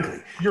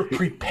 exactly. You're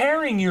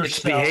preparing yourself.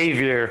 It's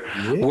behavior.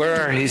 Yeah.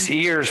 Where are his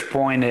ears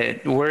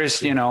pointed? Where's,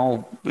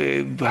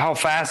 how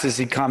fast is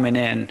he coming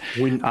in?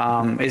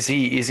 Is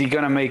he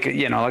going to make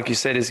like you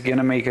said, is he going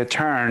to make a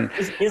turn?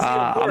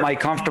 Am I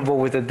comfortable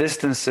with the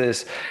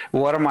distances?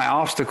 What are my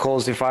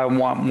obstacles if I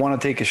want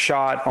to take a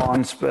shot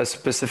on a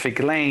specific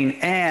lane?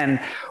 And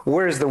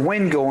where's the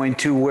wind going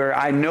to, where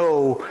I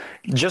know,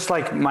 just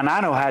like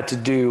Manano had to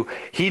do,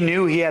 he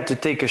knew he had to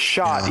take a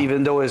shot,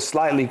 even though it's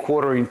slightly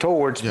quartering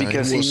towards,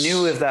 because he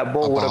knew if that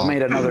bull would have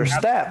made another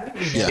step,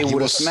 it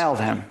would have smelled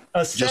him.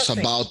 Just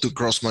about to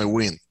cross my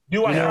wind.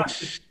 Do I have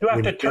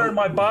to turn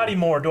my body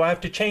more? Do I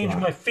have to change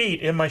my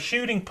feet in my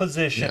shooting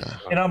position?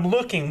 Yeah. And I'm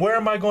looking, where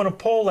am I going to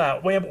pull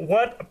at?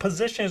 What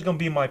position is going to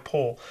be my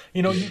pull?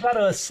 You got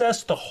to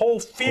assess the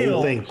whole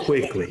field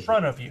quickly in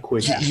front of you.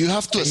 You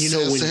have to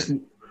assess it.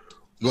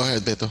 Go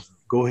ahead, Beto.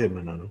 Go ahead,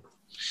 Manano.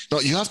 No,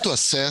 you have to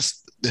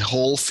assess the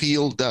whole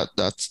field.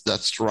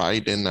 That's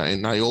right,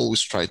 and I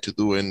always try to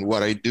do. And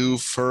what I do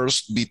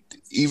first,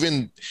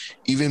 even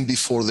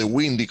before the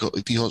wind,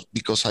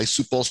 because I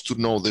supposed to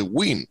know the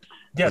wind.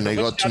 Yeah, when I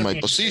got to my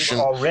position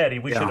already,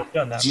 we should have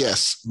done that.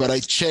 Yes, but I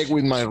check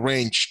with my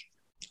range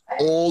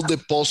all the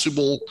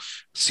possible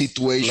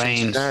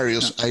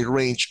scenarios. I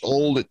range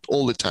all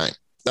the time.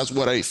 That's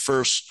what I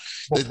first.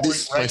 This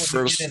is my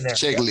first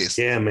checklist.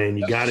 Yeah, man,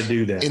 you got to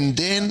do that. And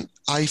then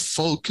I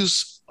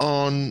focus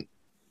on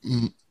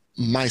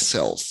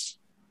myself.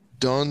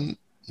 Don't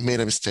make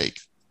a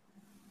mistake.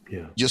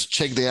 Yeah. Just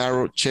check the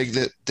arrow. Check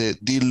the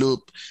D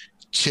loop.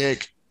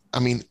 Check. I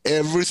mean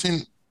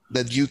everything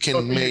that you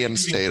can make a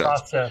mistake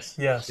of. Yes.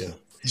 Yeah.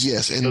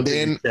 Yes, and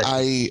then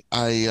I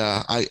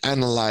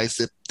analyze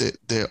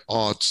the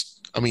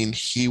odds. I mean,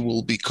 he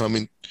will be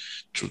coming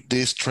to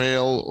this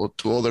trail or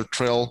to other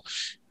trail,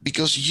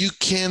 because you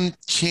can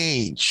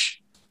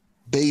change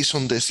based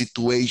on the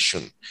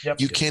situation.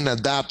 You can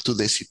adapt to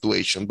the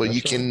situation, but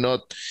you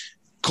cannot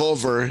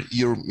cover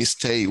your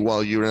mistake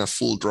while you're in a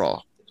full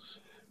draw.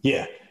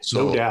 Yeah.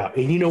 No doubt.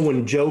 And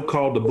when Joe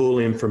called the bull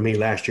in for me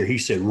last year, he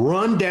said,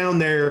 run down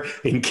there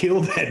and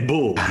kill that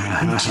bull.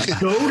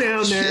 Go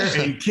down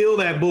there and kill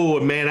that bull.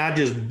 And man, I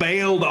just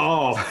bailed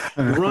off,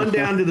 run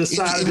down to the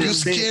side of the You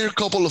scared a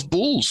couple of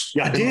bulls.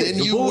 Yeah, I did. Then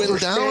the you bulls went were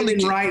down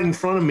standing right in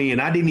front of me, and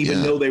I didn't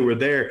even know they were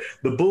there.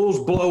 The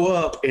bulls blow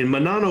up, and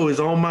Manano is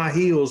on my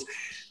heels.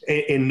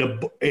 And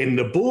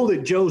the bull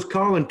that Joe's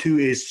calling to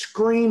is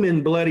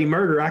screaming bloody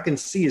murder. I can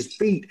see his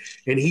feet,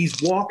 and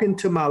he's walking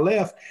to my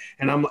left,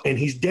 and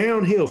he's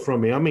downhill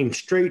from me. I mean,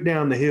 straight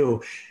down the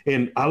hill.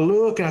 And I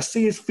look, and I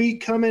see his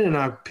feet coming, and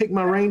I pick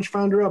my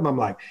rangefinder up. I'm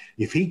like,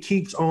 if he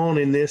keeps on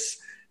in this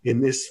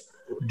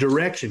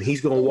direction.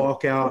 He's going to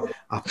walk out.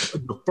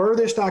 The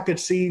furthest I could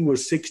see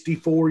was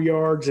 64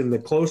 yards, and the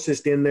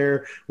closest in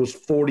there was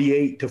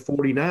 48 to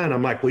 49.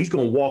 I'm like, well, he's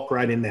going to walk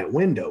right in that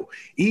window.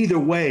 Either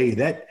way,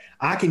 that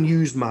I can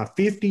use my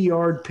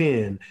 50-yard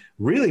pin,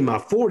 really my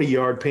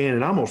 40-yard pin,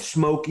 and I'm going to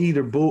smoke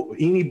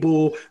any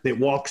bull that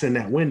walks in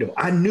that window.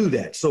 I knew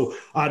that. So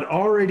I'd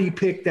already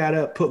picked that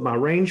up, put my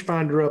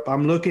rangefinder up.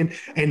 I'm looking,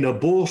 and the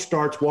bull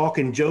starts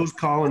walking. Joe's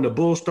calling. The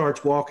bull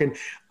starts walking.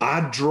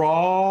 I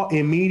draw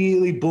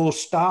immediately. Bull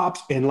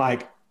stops, and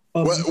like,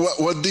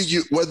 what did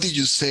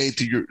you say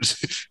to your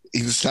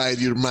inside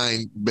your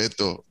mind,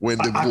 Beto, when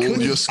the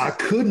bull I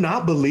could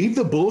not believe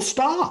the bull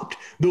stopped.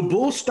 The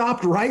bull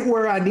stopped right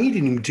where I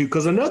needed him to,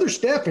 because another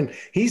step and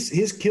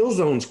his kill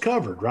zone's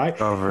covered, right?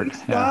 He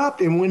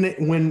stopped, and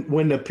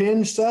when the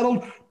pin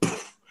settled,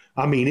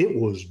 I mean, it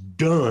was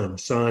done,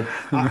 son.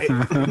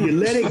 You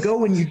let it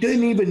go, and you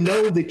didn't even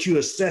know that you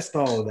assessed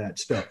all of that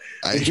stuff.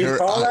 I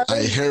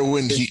heard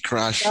when he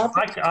crashed.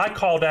 I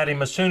called at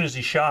him as soon as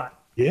he shot.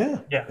 Yeah.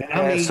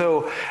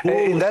 So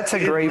that's a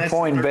great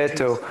point,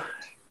 Beto.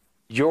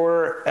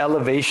 Your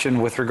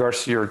elevation with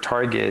regards to your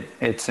target,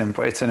 it's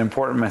an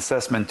important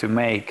assessment to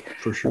make.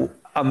 For sure.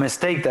 A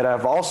mistake that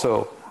I've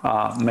also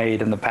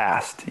made in the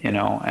past,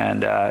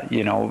 and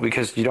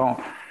because you don't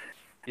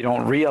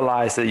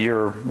realize that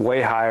you're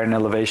way higher in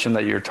elevation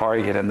than your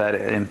target, and that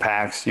it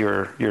impacts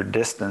your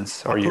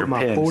distance or your pins.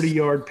 I put my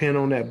 40-yard pin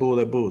on that bull.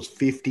 That bull was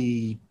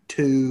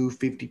 52,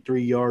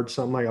 53 yards,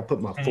 something like. I put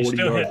my 40-yard pin on. You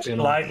still hit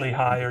slightly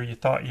higher. You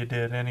thought you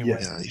did anyway.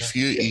 Yeah.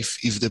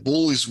 If the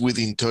bull is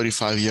within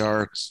 35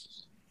 yards,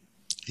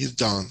 he's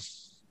done.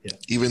 Yeah.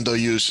 Even though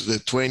you use the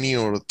 20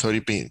 or 30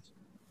 pin,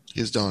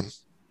 he's done.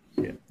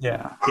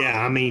 Yeah.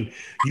 I mean,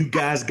 you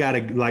guys got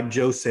to, like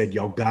Joe said,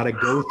 y'all got to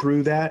go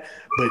through that,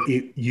 but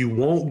you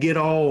won't get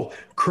all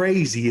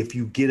crazy if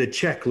you get a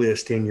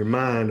checklist in your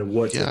mind of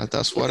what. Yeah,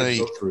 that's what I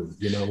go through.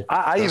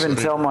 I even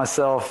tell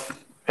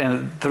myself,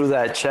 and through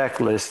that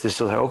checklist, it's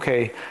just like,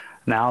 okay,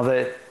 now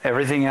that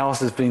everything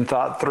else is being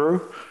thought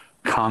through,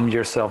 calm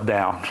yourself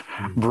down,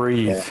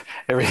 breathe.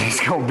 Everything's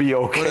gonna be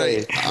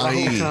okay. I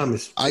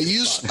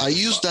use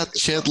that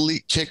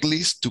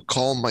checklist to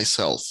calm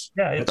myself.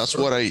 Yeah, that's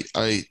what I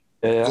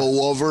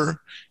go over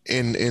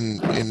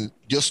and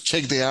just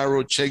check the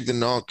arrow, check the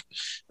knock,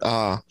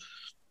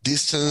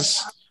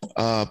 distance,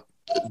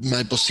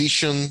 my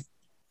position,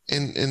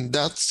 and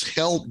that's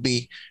helped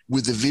me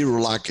with the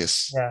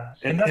Virulacus. Yeah,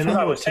 and that's what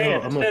I was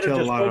saying. Instead of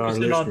just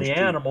focusing on the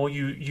animal,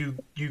 you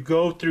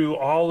go through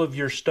all of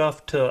your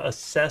stuff to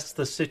assess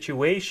the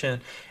situation,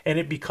 and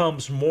it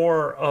becomes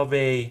more of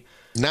a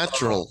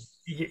natural.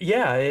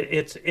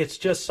 It's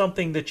just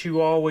something that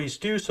you always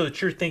do, so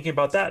that you're thinking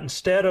about that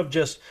instead of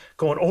just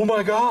going, "Oh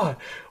my God,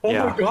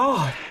 my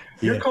God,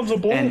 here comes a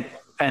bull."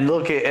 And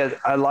look,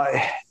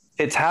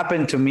 it's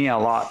happened to me a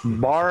lot,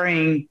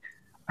 barring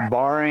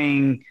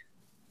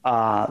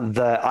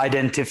the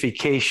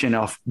identification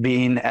of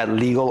being a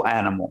legal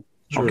animal.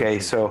 Sure. Okay,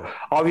 so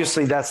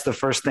obviously that's the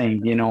first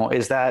thing.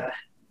 Is that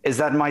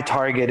my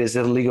target? Is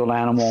it a legal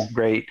animal?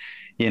 Great,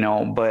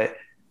 But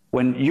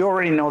when you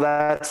already know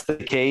that's the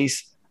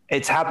case.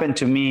 It's happened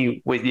to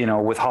me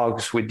with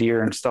hogs, with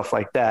deer and stuff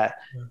like that.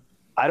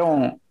 I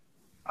don't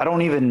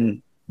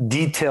even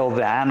detail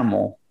the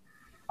animal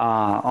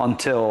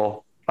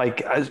until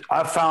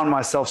I found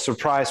myself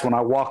surprised when I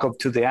walk up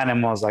to the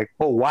animal. I was like,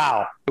 oh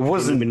wow, it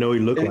wasn't even know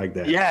he looked like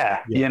that.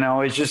 Yeah.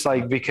 It's just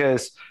like,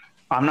 because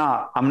I'm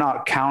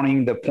not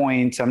counting the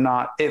points.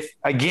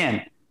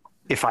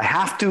 If I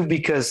have to,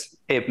 because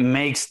it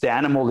makes the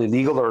animal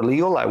illegal or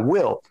legal, I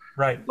will.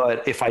 Right.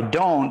 But if I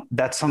don't,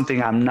 that's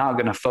something I'm not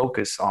going to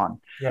focus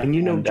on. Yeah.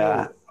 And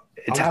Joe,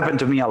 it's happened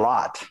to me a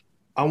lot.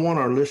 I want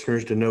our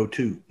listeners to know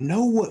too.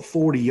 Know what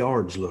 40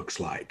 yards looks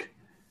like.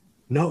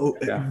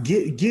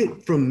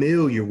 Get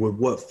familiar with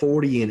what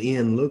 40 and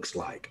in looks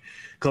like.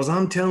 Because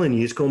I'm telling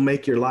you, it's going to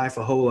make your life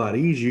a whole lot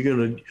easier.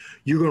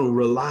 You're going to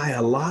rely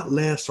a lot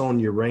less on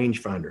your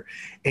rangefinder.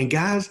 And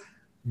guys,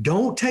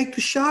 don't take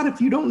the shot if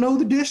you don't know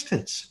the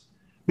distance,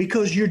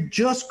 because you're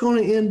just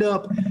going to end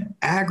up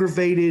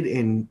aggravated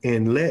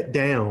and let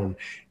down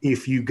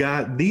if you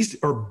got, these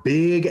are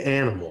big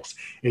animals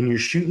and you're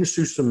shooting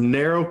through some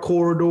narrow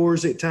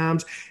corridors at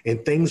times,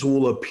 and things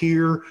will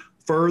appear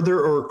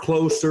further or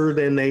closer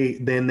than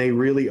they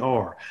really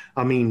are.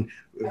 I mean,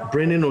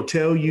 Brendan will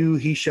tell you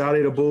he shot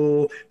at a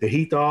bull that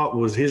he thought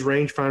was, his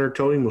rangefinder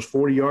told him was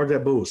 40 yards.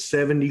 That bull was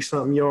 70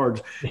 something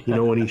yards,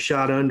 when he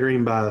shot under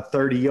him by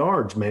 30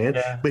 yards, man.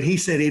 Yeah. But he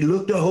said it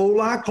looked a whole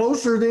lot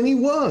closer than he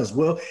was.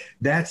 Well,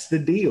 that's the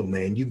deal,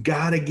 man. You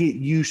got to get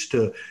used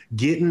to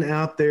getting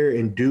out there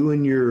and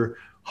doing your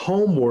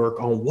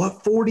homework on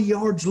what 40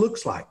 yards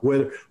looks like,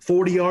 whether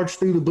 40 yards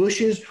through the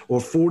bushes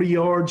or 40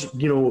 yards,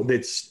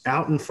 that's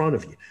out in front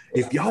of you.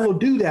 If y'all will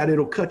do that,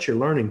 it'll cut your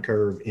learning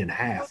curve in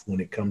half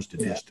when it comes to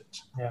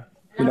distance. Yeah.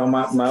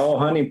 My old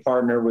hunting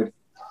partner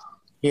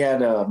he had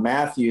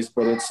Matthews,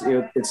 but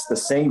it's the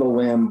single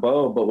limb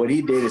bow. But what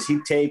he did is he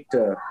taped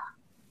on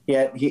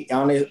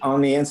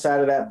the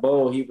inside of that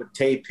bow, he would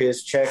tape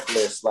his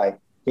checklist like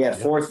He had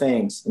 4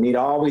 things, and he'd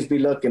always be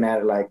looking at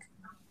it like,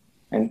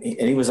 and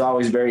he was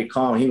always very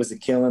calm. He was a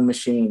killing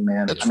machine,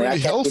 man. That's really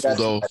helpful,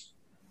 though.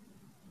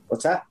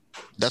 What's that?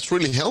 That's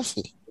really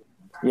helpful.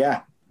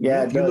 Yeah.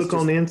 If you look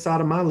on the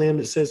inside of my limb,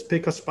 it says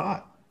pick a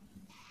spot.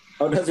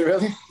 Oh, does it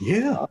really?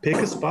 Yeah, pick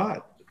a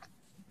spot.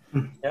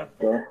 Yeah.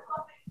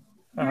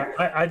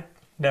 I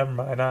never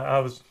mind. I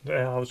was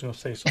going to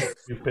say something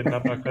stupid, and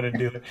I'm not going to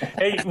do it.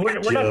 Hey, we're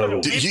not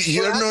going to.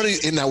 You're not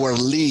in our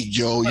league,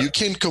 Joe. You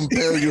can't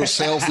compare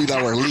yourself with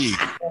our league.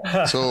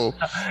 So,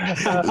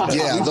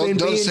 yeah,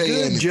 don't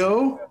say anything,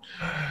 Joe.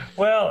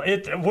 Well,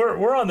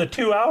 we're on the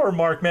 2-hour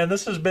mark, man.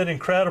 This has been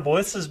incredible.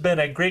 This has been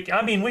a great.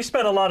 I mean, we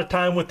spent a lot of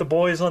time with the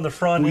boys on the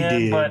front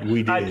end, but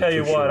I tell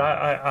you what,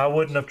 I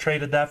wouldn't have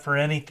traded that for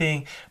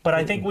anything. But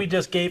I think we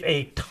just gave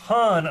a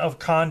ton of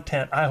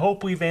content. I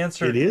hope we've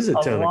answered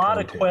a lot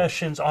of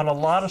questions on a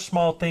lot of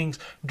small things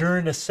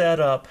during the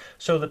setup,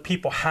 so that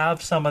people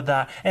have some of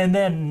that. And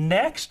then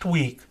next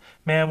week,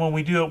 man, when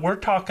we do it, we're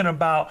talking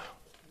about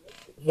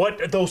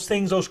what those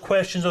things, those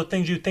questions, those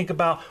things you think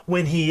about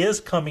when he is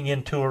coming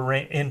into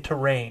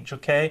range,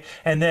 okay?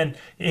 And then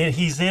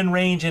he's in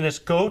range and it's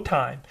go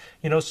time,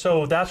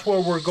 so that's where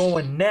we're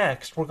going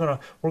next. We're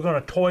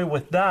gonna toy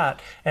with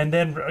that, and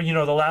then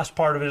the last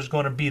part of it is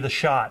going to be the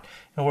shot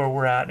and where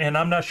we're at. And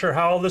I'm not sure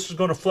how all this is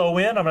going to flow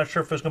in. I'm not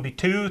sure if it's going to be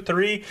 2,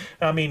 3.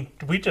 I mean,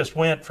 we just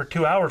went for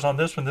 2 hours on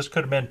this one. This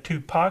could have been 2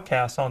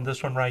 podcasts on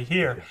this one right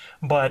here.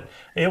 But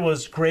it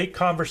was great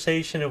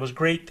conversation. It was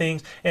great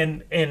things.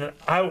 And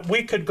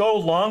we could go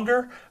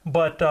longer,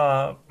 but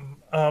the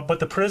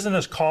prison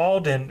is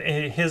called and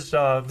his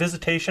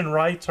visitation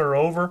rights are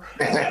over.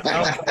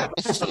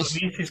 So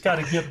he's got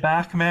to get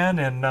back, man.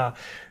 And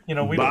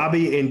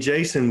Bobby and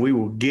Jason, we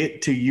will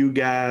get to you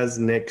guys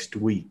next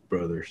week,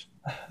 brothers.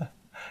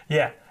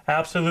 Yeah,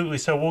 absolutely.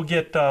 So we'll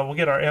get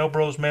our El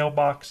Bros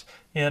mailbox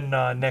in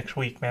next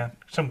week, man.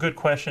 Some good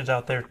questions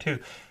out there too.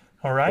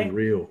 All right.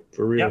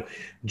 For real. Yep.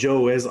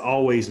 Joe, as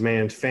always,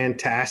 man,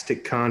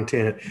 fantastic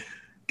content.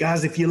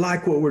 Guys, if you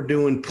like what we're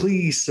doing,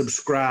 please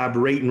subscribe,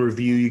 rate, and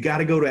review. You got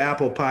to go to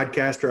Apple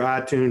Podcast or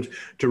iTunes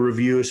to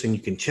review us, and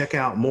you can check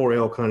out more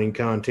elk hunting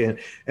content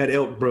at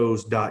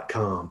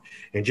elkbros.com.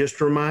 And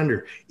just a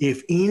reminder,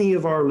 if any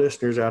of our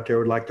listeners out there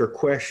would like their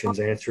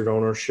questions answered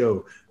on our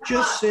show,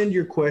 just send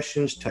your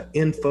questions to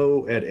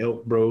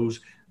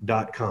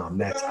info@elkbros.com.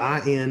 That's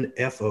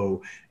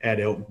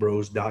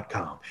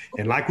info@elkbros.com.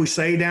 And like we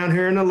say down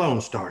here in the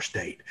Lone Star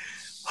State,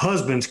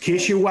 husbands,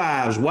 kiss your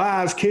wives.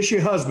 Wives, kiss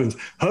your husbands.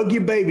 Hug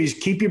your babies.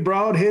 Keep your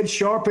broad head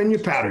sharp and your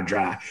powder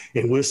dry.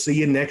 And we'll see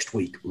you next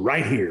week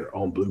right here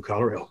on Blue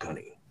Collar Elk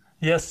Hunting.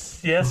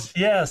 Yes.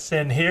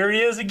 And here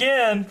he is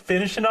again,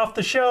 finishing off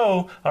the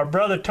show, our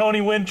brother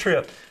Tony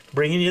Wintrip,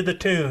 bringing you the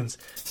tunes.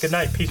 Good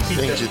night. Peace.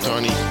 Thank you,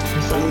 Tony.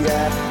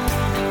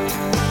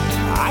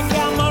 I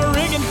got my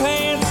rigging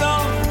pants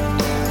on.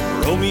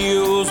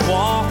 Romeo's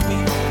walk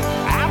me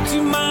out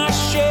to my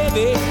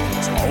Chevy.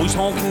 It's always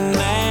honking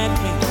at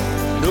me.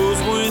 Knows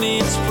when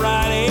it's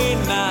Friday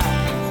night.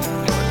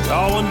 We're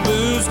going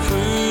booze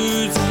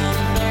cruising.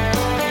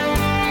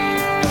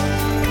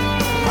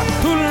 My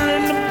cooler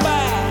in the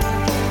back,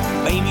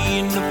 baby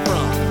in the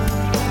front.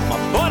 My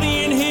buddy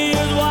and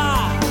his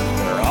wife,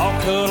 they're all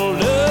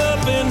cuddled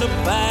up in the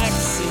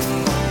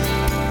backseat.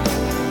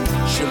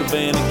 Should have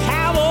been a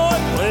cowboy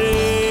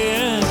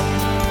playing.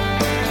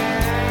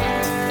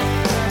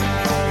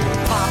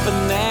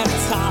 Popping that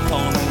top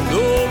on an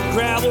old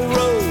gravel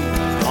road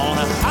on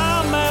a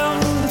high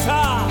mountain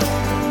top.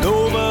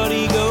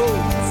 Nobody goes.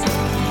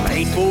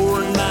 Made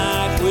for a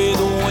night with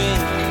a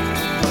wind.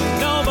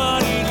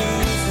 Nobody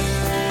loses.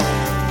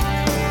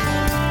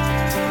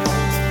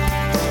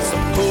 So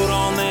put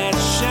on that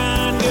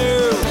shine,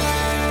 girl.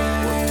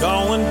 We're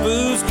going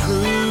booze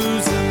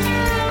cruising.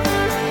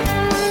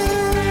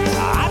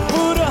 I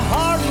put a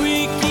hard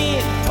week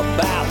in,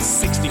 about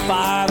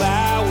 65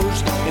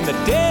 hours in the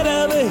dead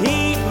of the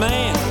heat,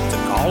 man.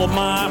 Took all of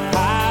my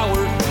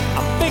power.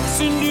 I'm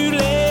fixing to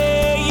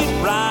lay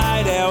it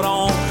right out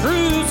on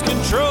cruise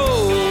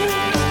control.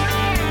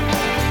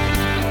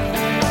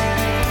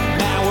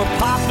 Now we're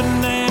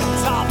popping that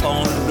top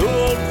on an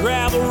old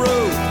gravel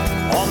road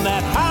on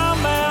that high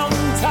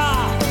mountain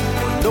top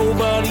where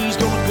nobody's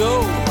gonna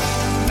go.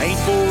 Made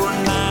for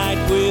a night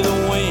with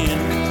a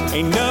wind.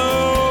 Ain't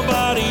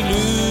nobody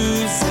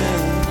losing.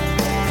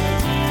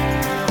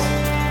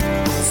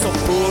 So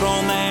put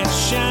on that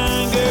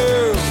shine,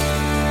 girl.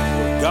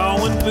 We're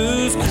going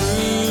booze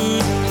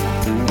cruising.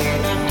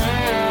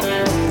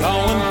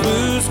 Going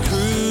booze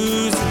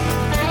cruising.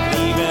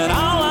 Leaving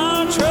all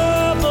our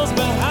troubles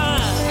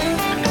behind.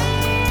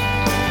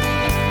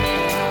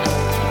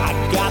 I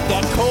got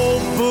that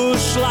cold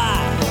bush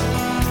light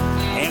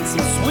and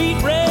some sweet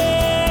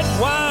red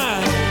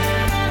wine.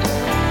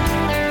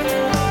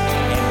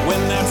 And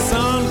when that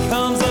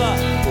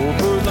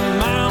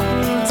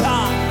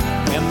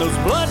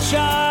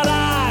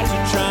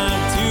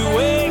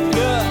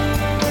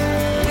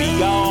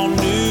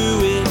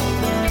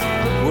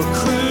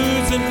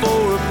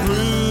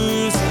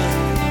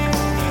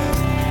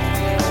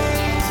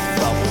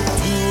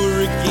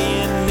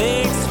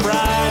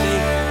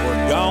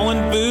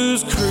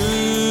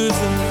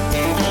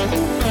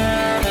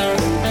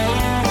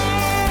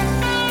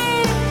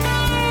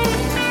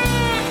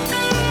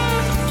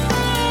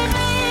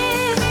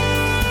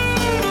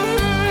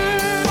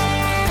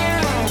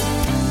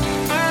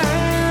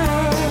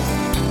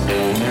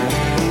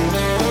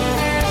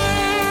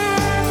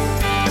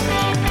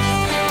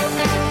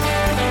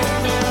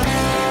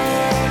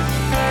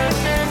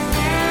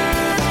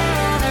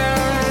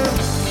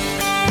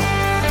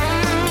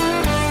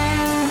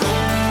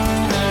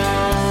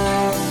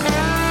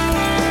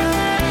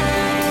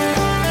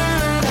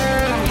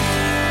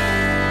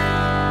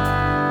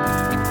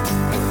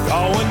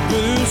Going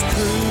booze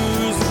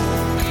cruising,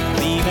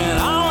 leaving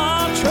all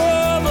our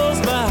troubles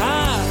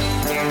behind.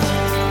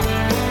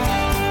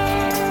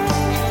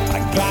 I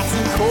got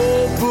some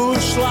cold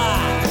Busch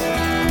Light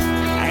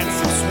and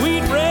some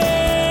sweet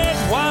red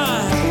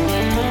wine.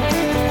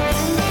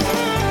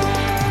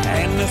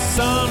 And the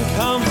sun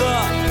comes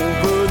up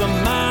over the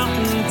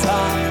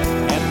mountaintop,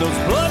 and those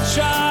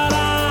bloodshot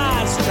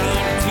eyes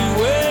trying to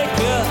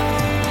wake up.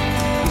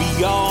 We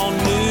all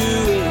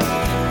knew it.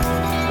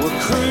 We're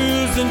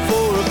cruising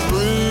for a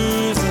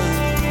cruising,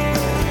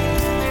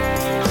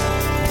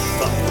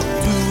 but we'll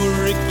do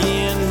her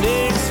again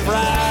next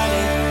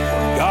Friday.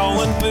 We're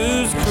going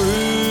booze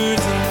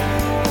cruising.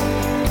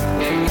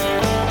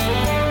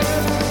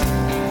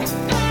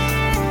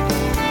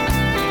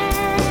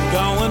 We're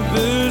going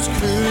booze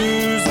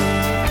cruising.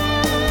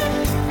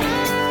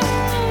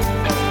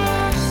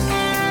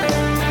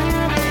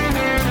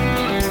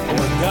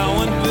 We're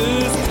going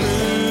booze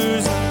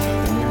cruising.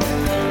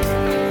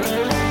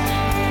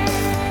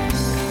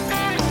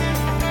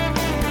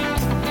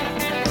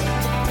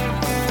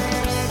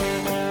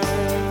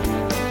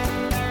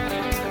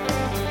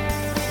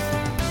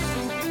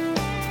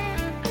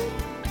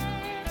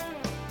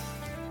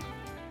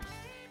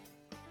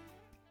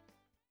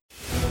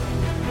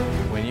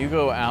 When you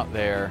go out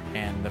there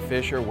and the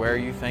fish are where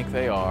you think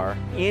they are,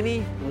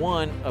 any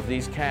one of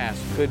these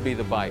casts could be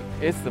the bite.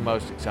 It's the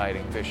most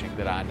exciting fishing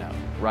that I know,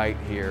 right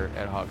here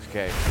at Hawks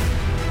Cave.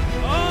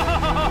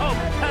 Oh,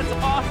 that's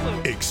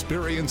awesome!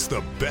 Experience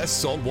the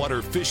best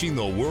saltwater fishing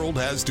the world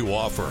has to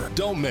offer.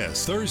 Don't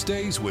miss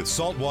Thursdays with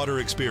Saltwater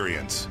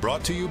Experience,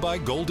 brought to you by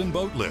Golden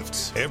Boat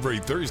Lifts, every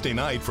Thursday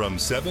night from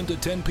 7 to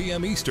 10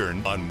 p.m.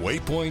 Eastern on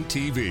Waypoint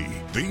TV,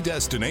 the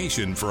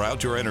destination for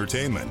outdoor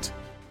entertainment.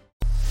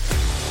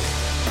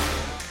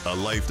 A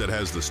life that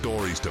has the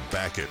stories to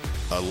back it.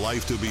 A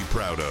life to be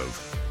proud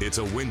of. It's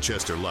a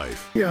Winchester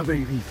life. Yeah,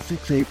 baby.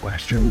 6'8"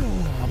 Western.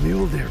 Oh,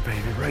 mule deer,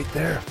 baby, right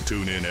there.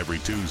 Tune in every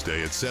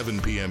Tuesday at 7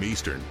 p.m.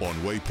 Eastern on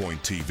Waypoint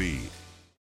TV.